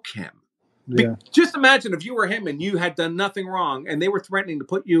broke him. Yeah. Just imagine if you were him and you had done nothing wrong and they were threatening to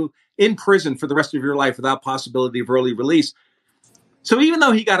put you in prison for the rest of your life without possibility of early release. So even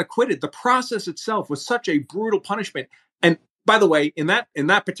though he got acquitted, the process itself was such a brutal punishment. And by the way, in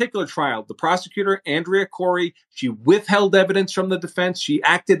that particular trial, the prosecutor, Andrea Corey, she withheld evidence from the defense. She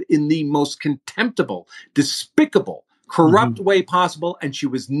acted in the most contemptible, despicable, corrupt way possible, and she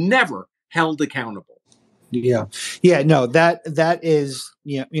was never held accountable. Yeah. No, that is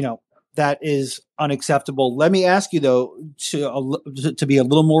that is unacceptable. Let me ask you though to be a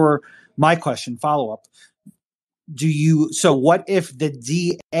little more my question follow up. So what if the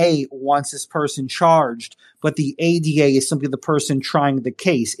DA wants this person charged, but the ADA is simply the person trying the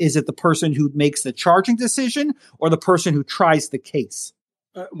case? Is it the person who makes the charging decision or the person who tries the case?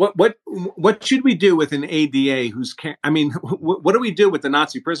 What should we do with an ADA what do we do with the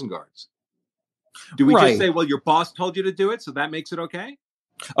Nazi prison guards? Do we just say, well, your boss told you to do it, so that makes it okay?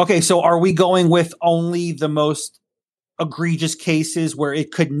 Okay, so are we going with only the most egregious cases where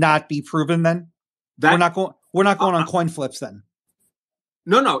it could not be proven then? We're not going on coin flips then.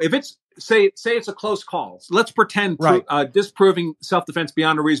 No. If it's say it's a close call. So let's pretend disproving self-defense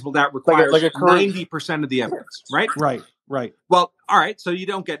beyond a reasonable doubt requires 90% of the evidence, right? Right. Well, all right. So you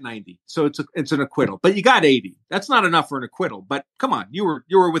don't get 90. So it's an acquittal, but you got 80. That's not enough for an acquittal. But come on, you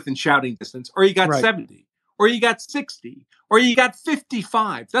were within shouting distance, or you got 70, or you got 60, or you got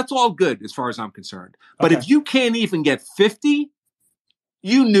 55. That's all good as far as I'm concerned. But Okay. if you can't even get 50,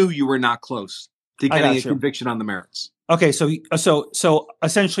 you knew you were not close to I getting got a you. conviction on the merits. Okay, so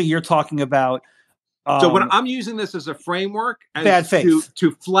essentially, you're talking about So when I'm using this as a framework bad as faith.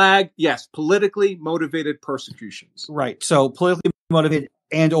 to flag, yes, politically motivated persecutions. Right. So politically motivated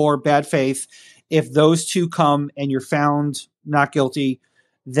and or bad faith. If those two come and you're found not guilty,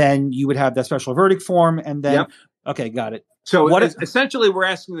 then you would have that special verdict form, and then Yep. okay, got it. So What essentially, we're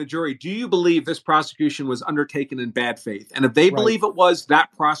asking the jury, do you believe this prosecution was undertaken in bad faith? And if they Right. believe it was,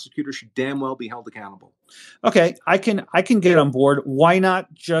 that prosecutor should damn well be held accountable. Okay, I can get on board. Why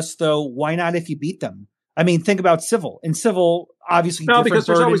not just though? Why not if you beat them? I mean, think about civil. In civil, obviously, No, different because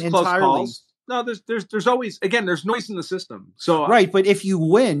there's burden always close entirely. calls. No, there's always, again, there's noise in the system. So Right, but if you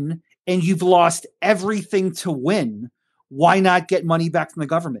win and you've lost everything to win, why not get money back from the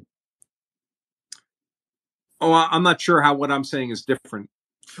government? Oh, I'm not sure how what I'm saying is different.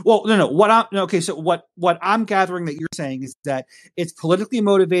 Well, so what I'm gathering that you're saying is that it's politically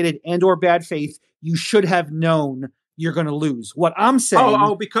motivated and or bad faith. You should have known you're going to lose. What I'm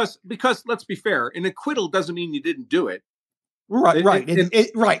saying, because let's be fair, an acquittal doesn't mean you didn't do it. Right.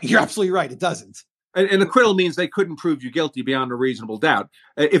 Right. You're absolutely right. It doesn't. An acquittal means they couldn't prove you guilty beyond a reasonable doubt.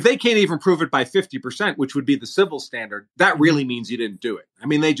 If they can't even prove it by 50%, which would be the civil standard, that really means you didn't do it. I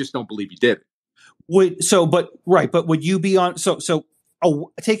mean, they just don't believe you did it. But would you be on?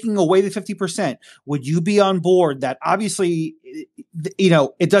 Taking away the 50%, would you be on board that obviously,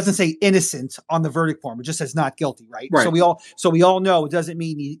 it doesn't say innocent on the verdict form. It just says not guilty, right? Right. So we all know it doesn't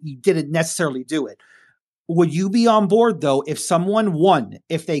mean you didn't necessarily do it. Would you be on board though, if someone won,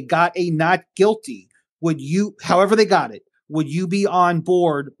 if they got a not guilty, however they got it, would you be on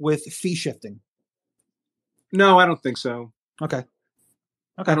board with fee shifting? No, I don't think so. Okay.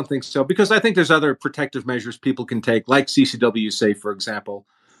 I don't think so, because I think there's other protective measures people can take, like CCW Safe, for example,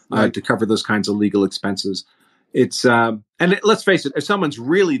 Right. to cover those kinds of legal expenses. Let's face it, if someone's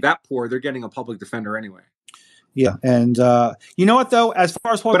really that poor, they're getting a public defender anyway. Yeah, and you know what though, as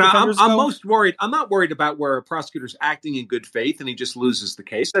far as public defenders I'm go, most worried. I'm not worried about where a prosecutor's acting in good faith and he just loses the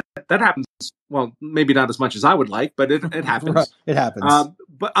case. That happens. Well, maybe not as much as I would like, but it happens. Right. It happens.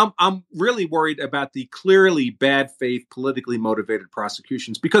 But I'm really worried about the clearly bad faith, politically motivated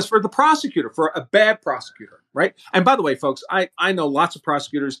prosecutions, because for the prosecutor, for a bad prosecutor, right? And by the way, folks, I know lots of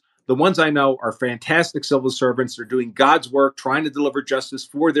prosecutors. The ones I know are fantastic civil servants. They're doing God's work, trying to deliver justice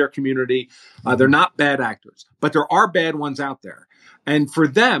for their community. They're not bad actors, but there are bad ones out there. And for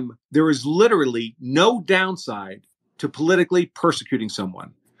them, there is literally no downside to politically persecuting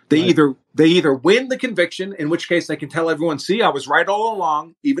someone. They either win the conviction, in which case they can tell everyone, see, I was right all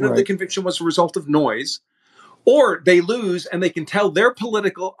along, even if the conviction was a result of noise, or they lose and they can tell their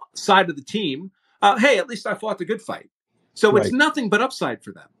political side of the team, hey, at least I fought the good fight. So it's nothing but upside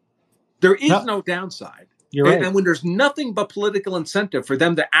for them. There is no downside. You're right. And when there's nothing but political incentive for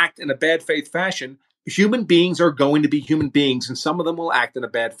them to act in a bad faith fashion, human beings are going to be human beings, and some of them will act in a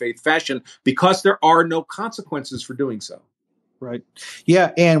bad faith fashion because there are no consequences for doing so. Right.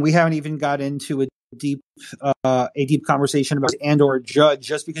 Yeah, and we haven't even got into a deep conversation about and or judge.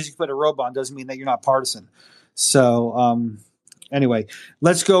 Just because you put a robe on doesn't mean that you're not partisan. So anyway,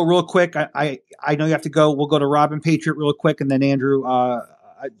 let's go real quick. I know you have to go. We'll go to Rob and Patriot real quick, and then Andrew,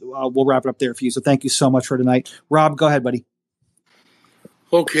 we'll wrap it up there for you. So thank you so much for tonight. Rob, go ahead, buddy.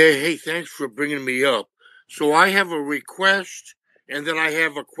 Okay. Hey, thanks for bringing me up. So I have a request, and then I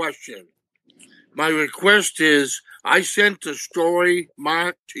have a question. My request is, I sent a story,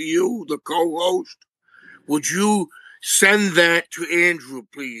 Mark, to you, the co-host. Would you send that to Andrew,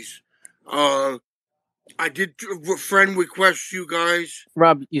 please? I did friend request you guys.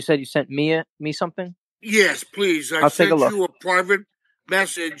 Rob, you said you sent me something? Yes, please. I I'll take a sent look. you a private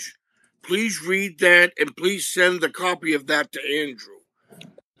message. Please read that, and please send the copy of that to Andrew.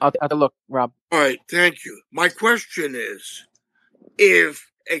 I'll take a look, Rob. All right, thank you. My question is, if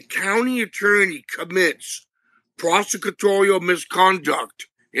a county attorney commits prosecutorial misconduct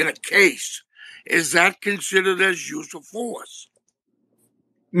in a case, is that considered as use of force?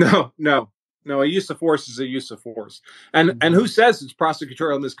 No. A use of force is a use of force. And who says it's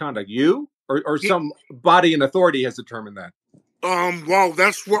prosecutorial misconduct? You or some body in authority has determined that? Well,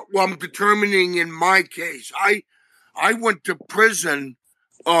 that's what I'm determining in my case. I went to prison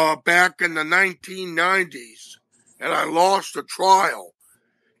back in the 1990s, and I lost a trial.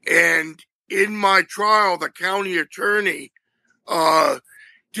 And in my trial, the county attorney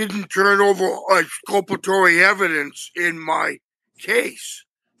didn't turn over exculpatory evidence in my case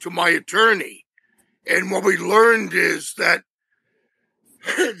to my attorney. And what we learned is that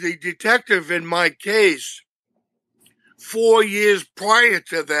the detective in my case 4 years prior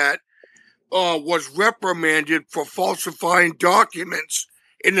to that, was reprimanded for falsifying documents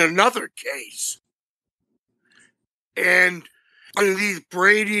in another case. And underneath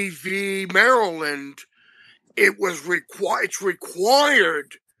Brady v. Maryland, it's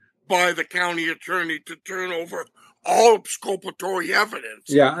required by the county attorney to turn over all exculpatory evidence.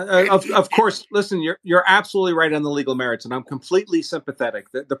 Yeah, of course. Listen, you're absolutely right on the legal merits, and I'm completely sympathetic.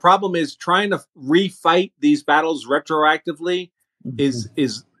 The problem is trying to refight these battles retroactively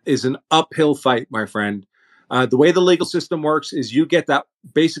is an uphill fight, my friend. The way the legal system works is you get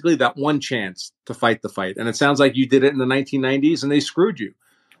basically that one chance to fight the fight, and it sounds like you did it in the 1990s, and they screwed you.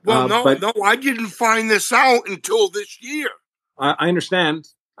 Well, no, I didn't find this out until this year. I understand,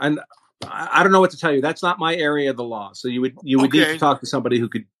 and I don't know what to tell you. That's not my area of the law. So you would need to talk to somebody who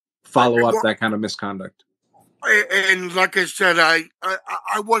could follow up that kind of misconduct. And like I said, I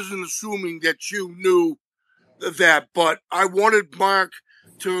wasn't assuming that you knew that, but I wanted Mark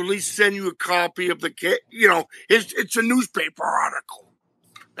to at least send you a copy of the kit. You know, it's a newspaper article.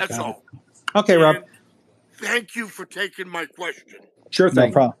 That's all. Okay, Rob. Thank you for taking my question. Sure thing.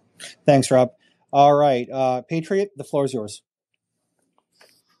 No problem. Thanks, Rob. All right, Patriot, the floor is yours.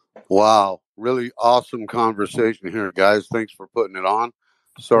 Wow, really awesome conversation here, guys. Thanks for putting it on.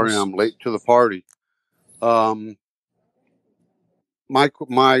 Sorry I'm late to the party. My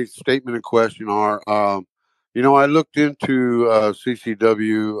statement and question are, I looked into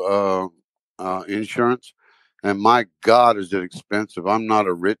CCW insurance, and my God, is it expensive. I'm not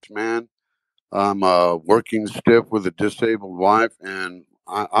a rich man. I'm a working stiff with a disabled wife, and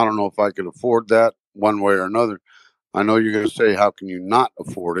I don't know if I could afford that one way or another. I know you're going to say, how can you not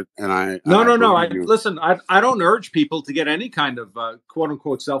afford it? And No. Listen, I don't urge people to get any kind of quote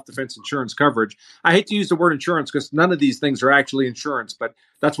unquote self-defense insurance coverage. I hate to use the word insurance because none of these things are actually insurance, but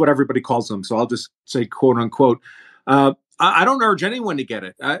that's what everybody calls them. So I'll just say quote unquote. I don't urge anyone to get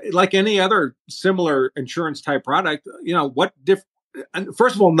it. Like any other similar insurance type product,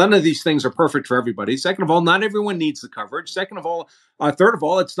 first of all, none of these things are perfect for everybody. Second of all, not everyone needs the coverage. Second of all, third of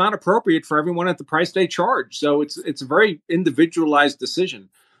all, it's not appropriate for everyone at the price they charge. So it's a very individualized decision.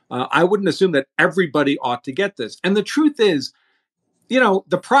 I wouldn't assume that everybody ought to get this. And the truth is,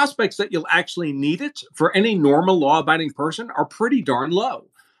 the prospects that you'll actually need it for any normal law-abiding person are pretty darn low.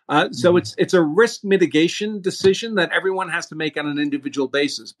 So it's a risk mitigation decision that everyone has to make on an individual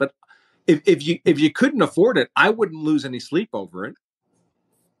basis. But if you couldn't afford it, I wouldn't lose any sleep over it.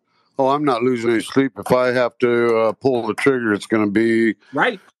 Oh, I'm not losing any sleep. If I have to pull the trigger, it's going to be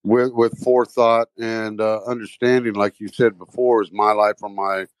right with forethought and understanding. Like you said before, is my life or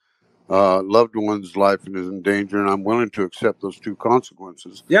my loved one's life is in danger, and I'm willing to accept those two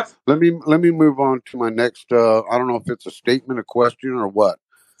consequences. Yep. Let me move on to my next. I don't know if it's a statement, a question, or what,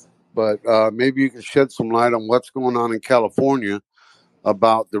 but maybe you can shed some light on what's going on in California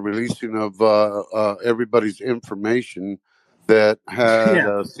about the releasing of everybody's information that had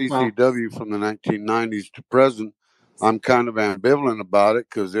CCW from the 1990s to present. I'm kind of ambivalent about it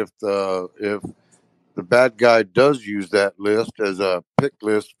because if the bad guy does use that list as a pick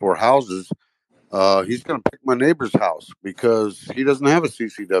list for houses, he's going to pick my neighbor's house because he doesn't have a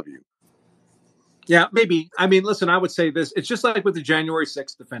CCW. Yeah, maybe. I mean, listen, I would say this. It's just like with the January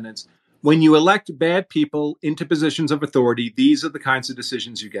 6th defendants. When you elect bad people into positions of authority, these are the kinds of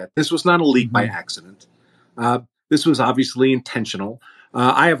decisions you get. This was not a leak by accident. This was obviously intentional.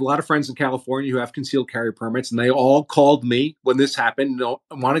 I have a lot of friends in California who have concealed carry permits, and they all called me when this happened,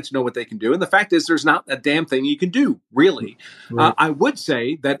 wanted to know what they can do. And the fact is, there's not a damn thing you can do, really. Right. I would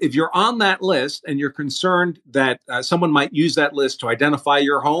say that if you're on that list and you're concerned that someone might use that list to identify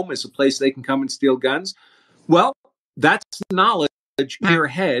your home as a place they can come and steal guns, well, that's knowledge in your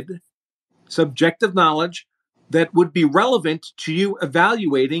head, subjective knowledge that would be relevant to you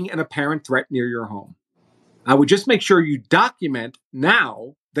evaluating an apparent threat near your home. I would just make sure you document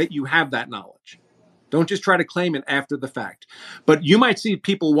now that you have that knowledge. Don't just try to claim it after the fact. But you might see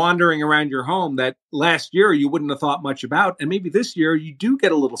people wandering around your home that last year you wouldn't have thought much about. And maybe this year you do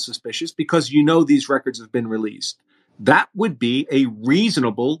get a little suspicious because you know these records have been released. That would be a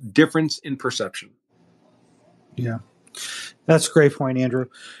reasonable difference in perception. Yeah, that's a great point, Andrew.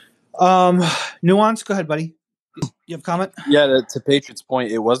 Nuance, go ahead, buddy. You have a comment? Yeah, to Patriot's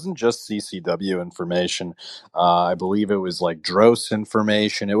point, it wasn't just CCW information. I believe it was like Dross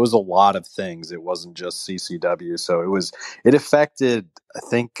information. It was a lot of things. It wasn't just CCW. So it affected, I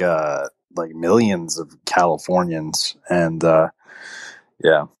think, like millions of Californians. And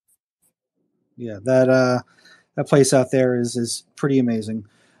yeah. Yeah, that place out there is pretty amazing.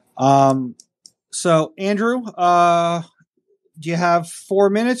 So Andrew, do you have 4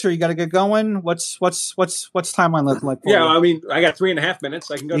 minutes, or you got to get going? What's timeline looking like for Yeah, you? I mean, I got 3.5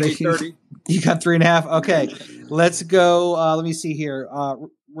 minutes. I can go to 8:30. You got 3.5. Okay, let's go. Let me see here.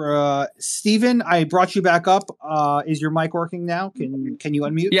 Steven, I brought you back up. Is your mic working now? Can you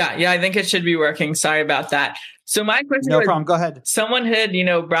unmute? Yeah, I think it should be working. Sorry about that. So my question No was, problem. Go ahead. someone had,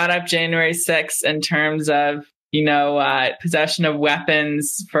 brought up January 6th in terms of, possession of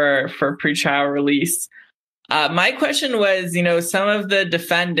weapons for pretrial release. My question was, some of the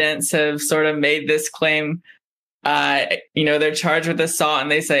defendants have sort of made this claim. They're charged with assault,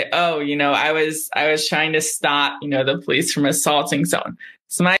 and they say, "Oh, I was trying to stop, the police from assaulting someone."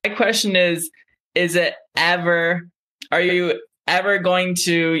 So my question is are you ever going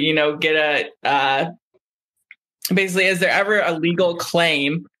to, get basically, is there ever a legal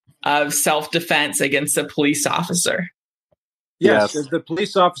claim of self-defense against a police officer? Yes, if the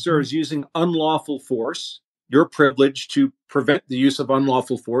police officer is using unlawful force, you're privileged to prevent the use of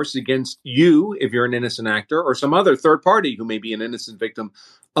unlawful force against you if you're an innocent actor or some other third party who may be an innocent victim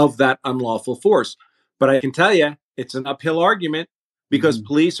of that unlawful force. But I can tell you, it's an uphill argument because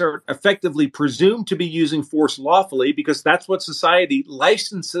police are effectively presumed to be using force lawfully because that's what society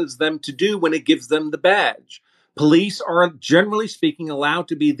licenses them to do when it gives them the badge. Police are, generally speaking, allowed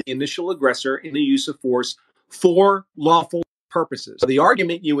to be the initial aggressor in the use of force for lawful purposes. So the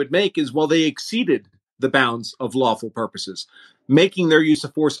argument you would make is, well, they exceeded the bounds of lawful purposes, making their use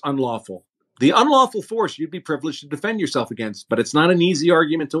of force unlawful. The unlawful force you'd be privileged to defend yourself against, but it's not an easy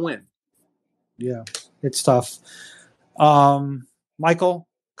argument to win. Yeah, it's tough. Michael,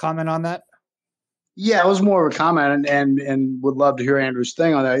 comment on that? Yeah, it was more of a comment, and would love to hear Andrew's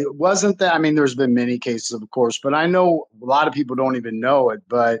thing on that. It wasn't that, I mean, there's been many cases, of course, but I know a lot of people don't even know it.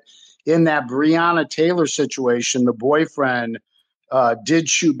 But in that Breonna Taylor situation, the boyfriend did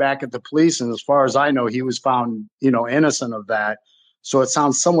shoot back at the police, and as far as I know, he was found, innocent of that. So it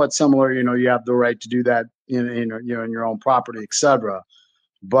sounds somewhat similar. You have the right to do that in your own property, etc.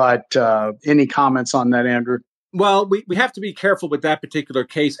 But any comments on that, Andrew? Well, we have to be careful with that particular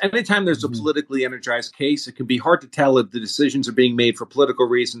case. Anytime there's a politically energized case, it can be hard to tell if the decisions are being made for political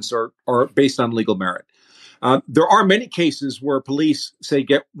reasons or based on legal merit. There are many cases where police, say,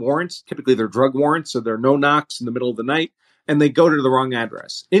 get warrants. Typically, they're drug warrants, so there are no knocks in the middle of the night, and they go to the wrong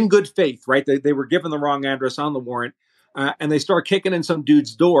address. In good faith, right? They were given the wrong address on the warrant, and they start kicking in some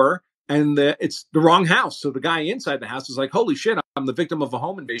dude's door, and it's the wrong house. So the guy inside the house is like, holy shit, I'm the victim of a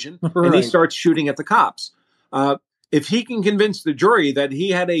home invasion, and he starts shooting at the cops. If he can convince the jury that he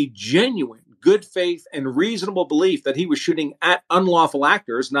had a genuine good faith and reasonable belief that he was shooting at unlawful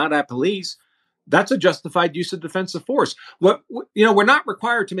actors, not at police, that's a justified use of defensive force. We're not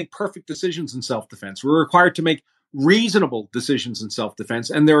required to make perfect decisions in self-defense. We're required to make reasonable decisions in self-defense,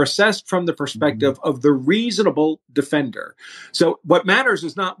 and they're assessed from the perspective of the reasonable defender. So what matters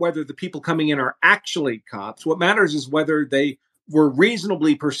is not whether the people coming in are actually cops. What matters is whether they were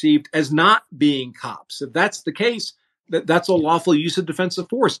reasonably perceived as not being cops. If that's the case, that's a lawful use of defensive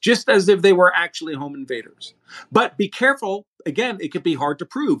force, just as if they were actually home invaders. But be careful. Again, it could be hard to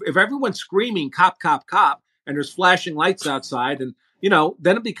prove. If everyone's screaming cop, cop, cop, and there's flashing lights outside, and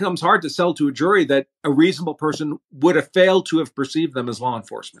then it becomes hard to sell to a jury that a reasonable person would have failed to have perceived them as law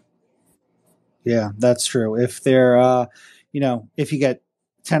enforcement. Yeah, that's true. If they're, if you get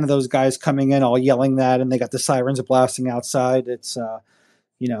 10 of those guys coming in all yelling that, and they got the sirens blasting outside, it's,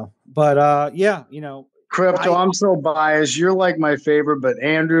 Crypto, I'm so biased. You're like my favorite, but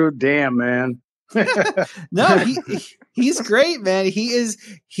Andrew, damn, man. No, he's great, man. He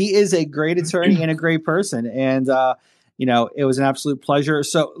is a great attorney and a great person. And, it was an absolute pleasure.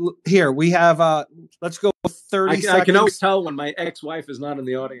 So here we have, let's go 30 seconds. I can always tell when my ex-wife is not in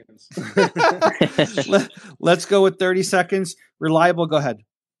the audience. Let's go with 30 seconds. Reliable, go ahead.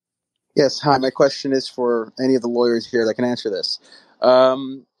 Yes. Hi. My question is for any of the lawyers here that can answer this.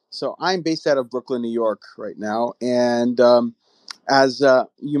 So I'm based out of Brooklyn, New York right now. And as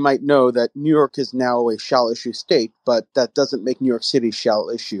you might know, that New York is now a shall issue state, but that doesn't make New York City shall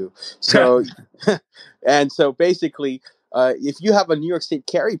issue. So, and so basically, if you have a New York State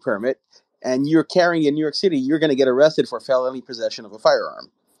carry permit and you're carrying in New York City, you're going to get arrested for felony possession of a firearm.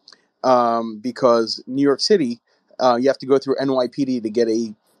 Because New York City, you have to go through NYPD to get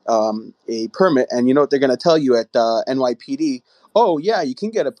a permit. And you know what they're going to tell you at NYPD? Oh, yeah, you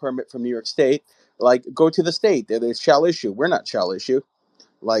can get a permit from New York State. Like, go to the state. They shall issue. We're not shall issue.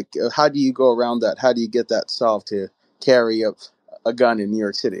 Like, how do you go around that? How do you get that solved to carry a gun in New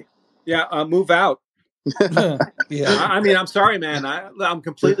York City? Yeah, move out. Yeah. I mean, I'm sorry, man. I'm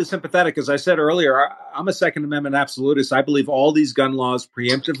completely sympathetic. As I said earlier, I'm a Second Amendment absolutist. I believe all these gun laws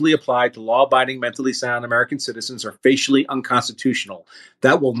preemptively applied to law-abiding, mentally sound American citizens are facially unconstitutional.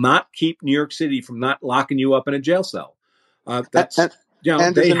 That will not keep New York City from not locking you up in a jail cell. That's And,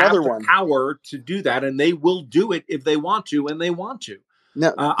 and there's they have another the one. power to do that, and they will do it if they want to, and they want to.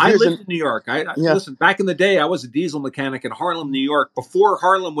 Now, I lived in New York. Yeah. Listen, back in the day, I was a diesel mechanic in Harlem, New York. Before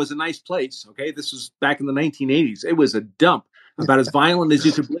Harlem was a nice place. Okay, this was back in the 1980s. It was a dump, about as violent as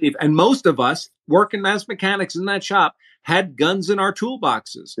you could believe. And most of us working as mechanics in that shop had guns in our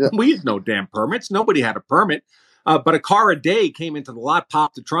toolboxes. Yeah. We had no damn permits. Nobody had a permit. But a car a day came into the lot,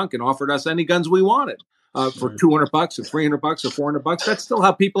 popped the trunk, and offered us any guns we wanted. For $200 or $300 or $400. That's still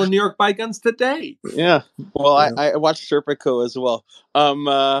how people in New York buy guns today. Yeah. Well, Yeah. I watched Serpico as well.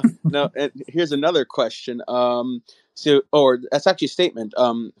 No, and here's another question. Or that's actually a statement.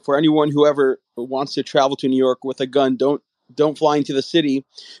 For anyone who ever wants to travel to New York with a gun, don't fly into the city,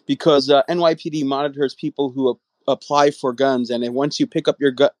 because NYPD monitors people who apply for guns, and then once you pick up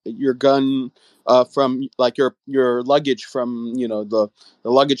your gun from like your luggage from the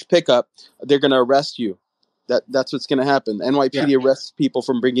luggage pickup, they're going to arrest you. That's what's going to happen. NYPD arrests people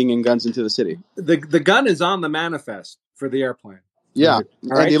from bringing in guns into the city. The gun is on the manifest for the airplane. Yeah. All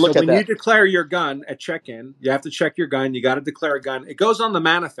And right. they look So at when that. you declare your gun at check-in, you have to check your gun. You got to declare a gun. It goes on the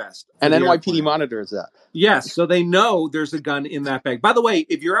manifest. And the NYPD airplane. monitors that. Yes. So they know there's a gun in that bag. By the way,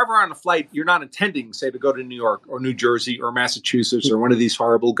 if you're ever on a flight, you're not intending, say, to go to New York or New Jersey or Massachusetts or one of these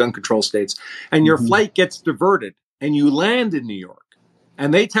horrible gun control states, and your flight gets diverted and you land in New York,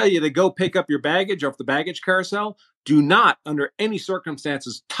 and they tell you to go pick up your baggage off the baggage carousel, do not, under any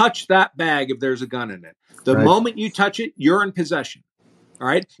circumstances, touch that bag if there's a gun in it. The moment you touch it, you're in possession. All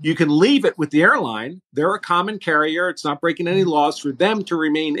right. You can leave it with the airline. They're a common carrier. It's not breaking any laws for them to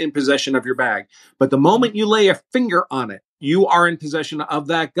remain in possession of your bag. But the moment you lay a finger on it, you are in possession of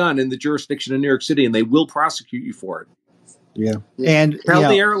that gun in the jurisdiction of New York City, and they will prosecute you for it. Yeah. And Tell the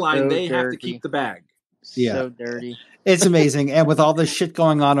so airline they have to dirty. keep the bag. Yeah. So dirty. It's amazing. And with all this shit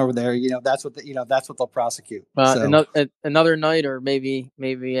going on over there, that's what that's what they'll prosecute. So. Another night, or maybe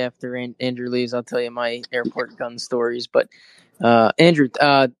after Andrew leaves, I'll tell you my airport gun stories. But Andrew,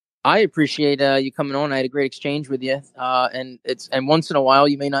 I appreciate you coming on. I had a great exchange with you, and once in a while,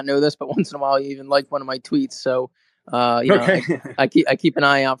 you may not know this, but once in a while, you even like one of my tweets. So I keep an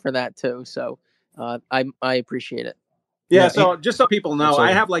eye out for that too. So I appreciate it. Yeah, so just so people know,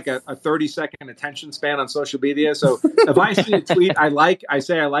 I have like a 30-second attention span on social media. So if I see a tweet I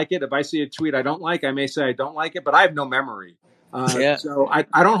say I like it. If I see a tweet I don't like, I may say I don't like it, but I have no memory. So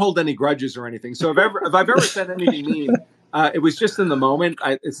I don't hold any grudges or anything. So if I've ever said anything mean, it was just in the moment.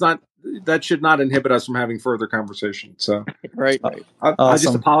 That should not inhibit us from having further conversation. So right. I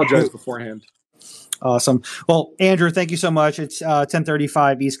just apologize beforehand. Awesome. Well, Andrew, thank you so much. It's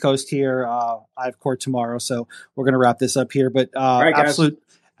 10:35 East Coast here. I have court tomorrow, so we're going to wrap this up here. But right,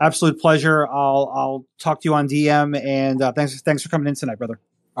 absolute pleasure. I'll talk to you on DM, and thanks for coming in tonight, brother.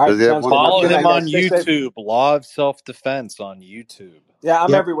 All right, follow him on YouTube. Law of Self Defense on YouTube. Yeah,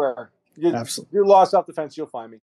 I'm everywhere. You do Law of Self Defense, you'll find me.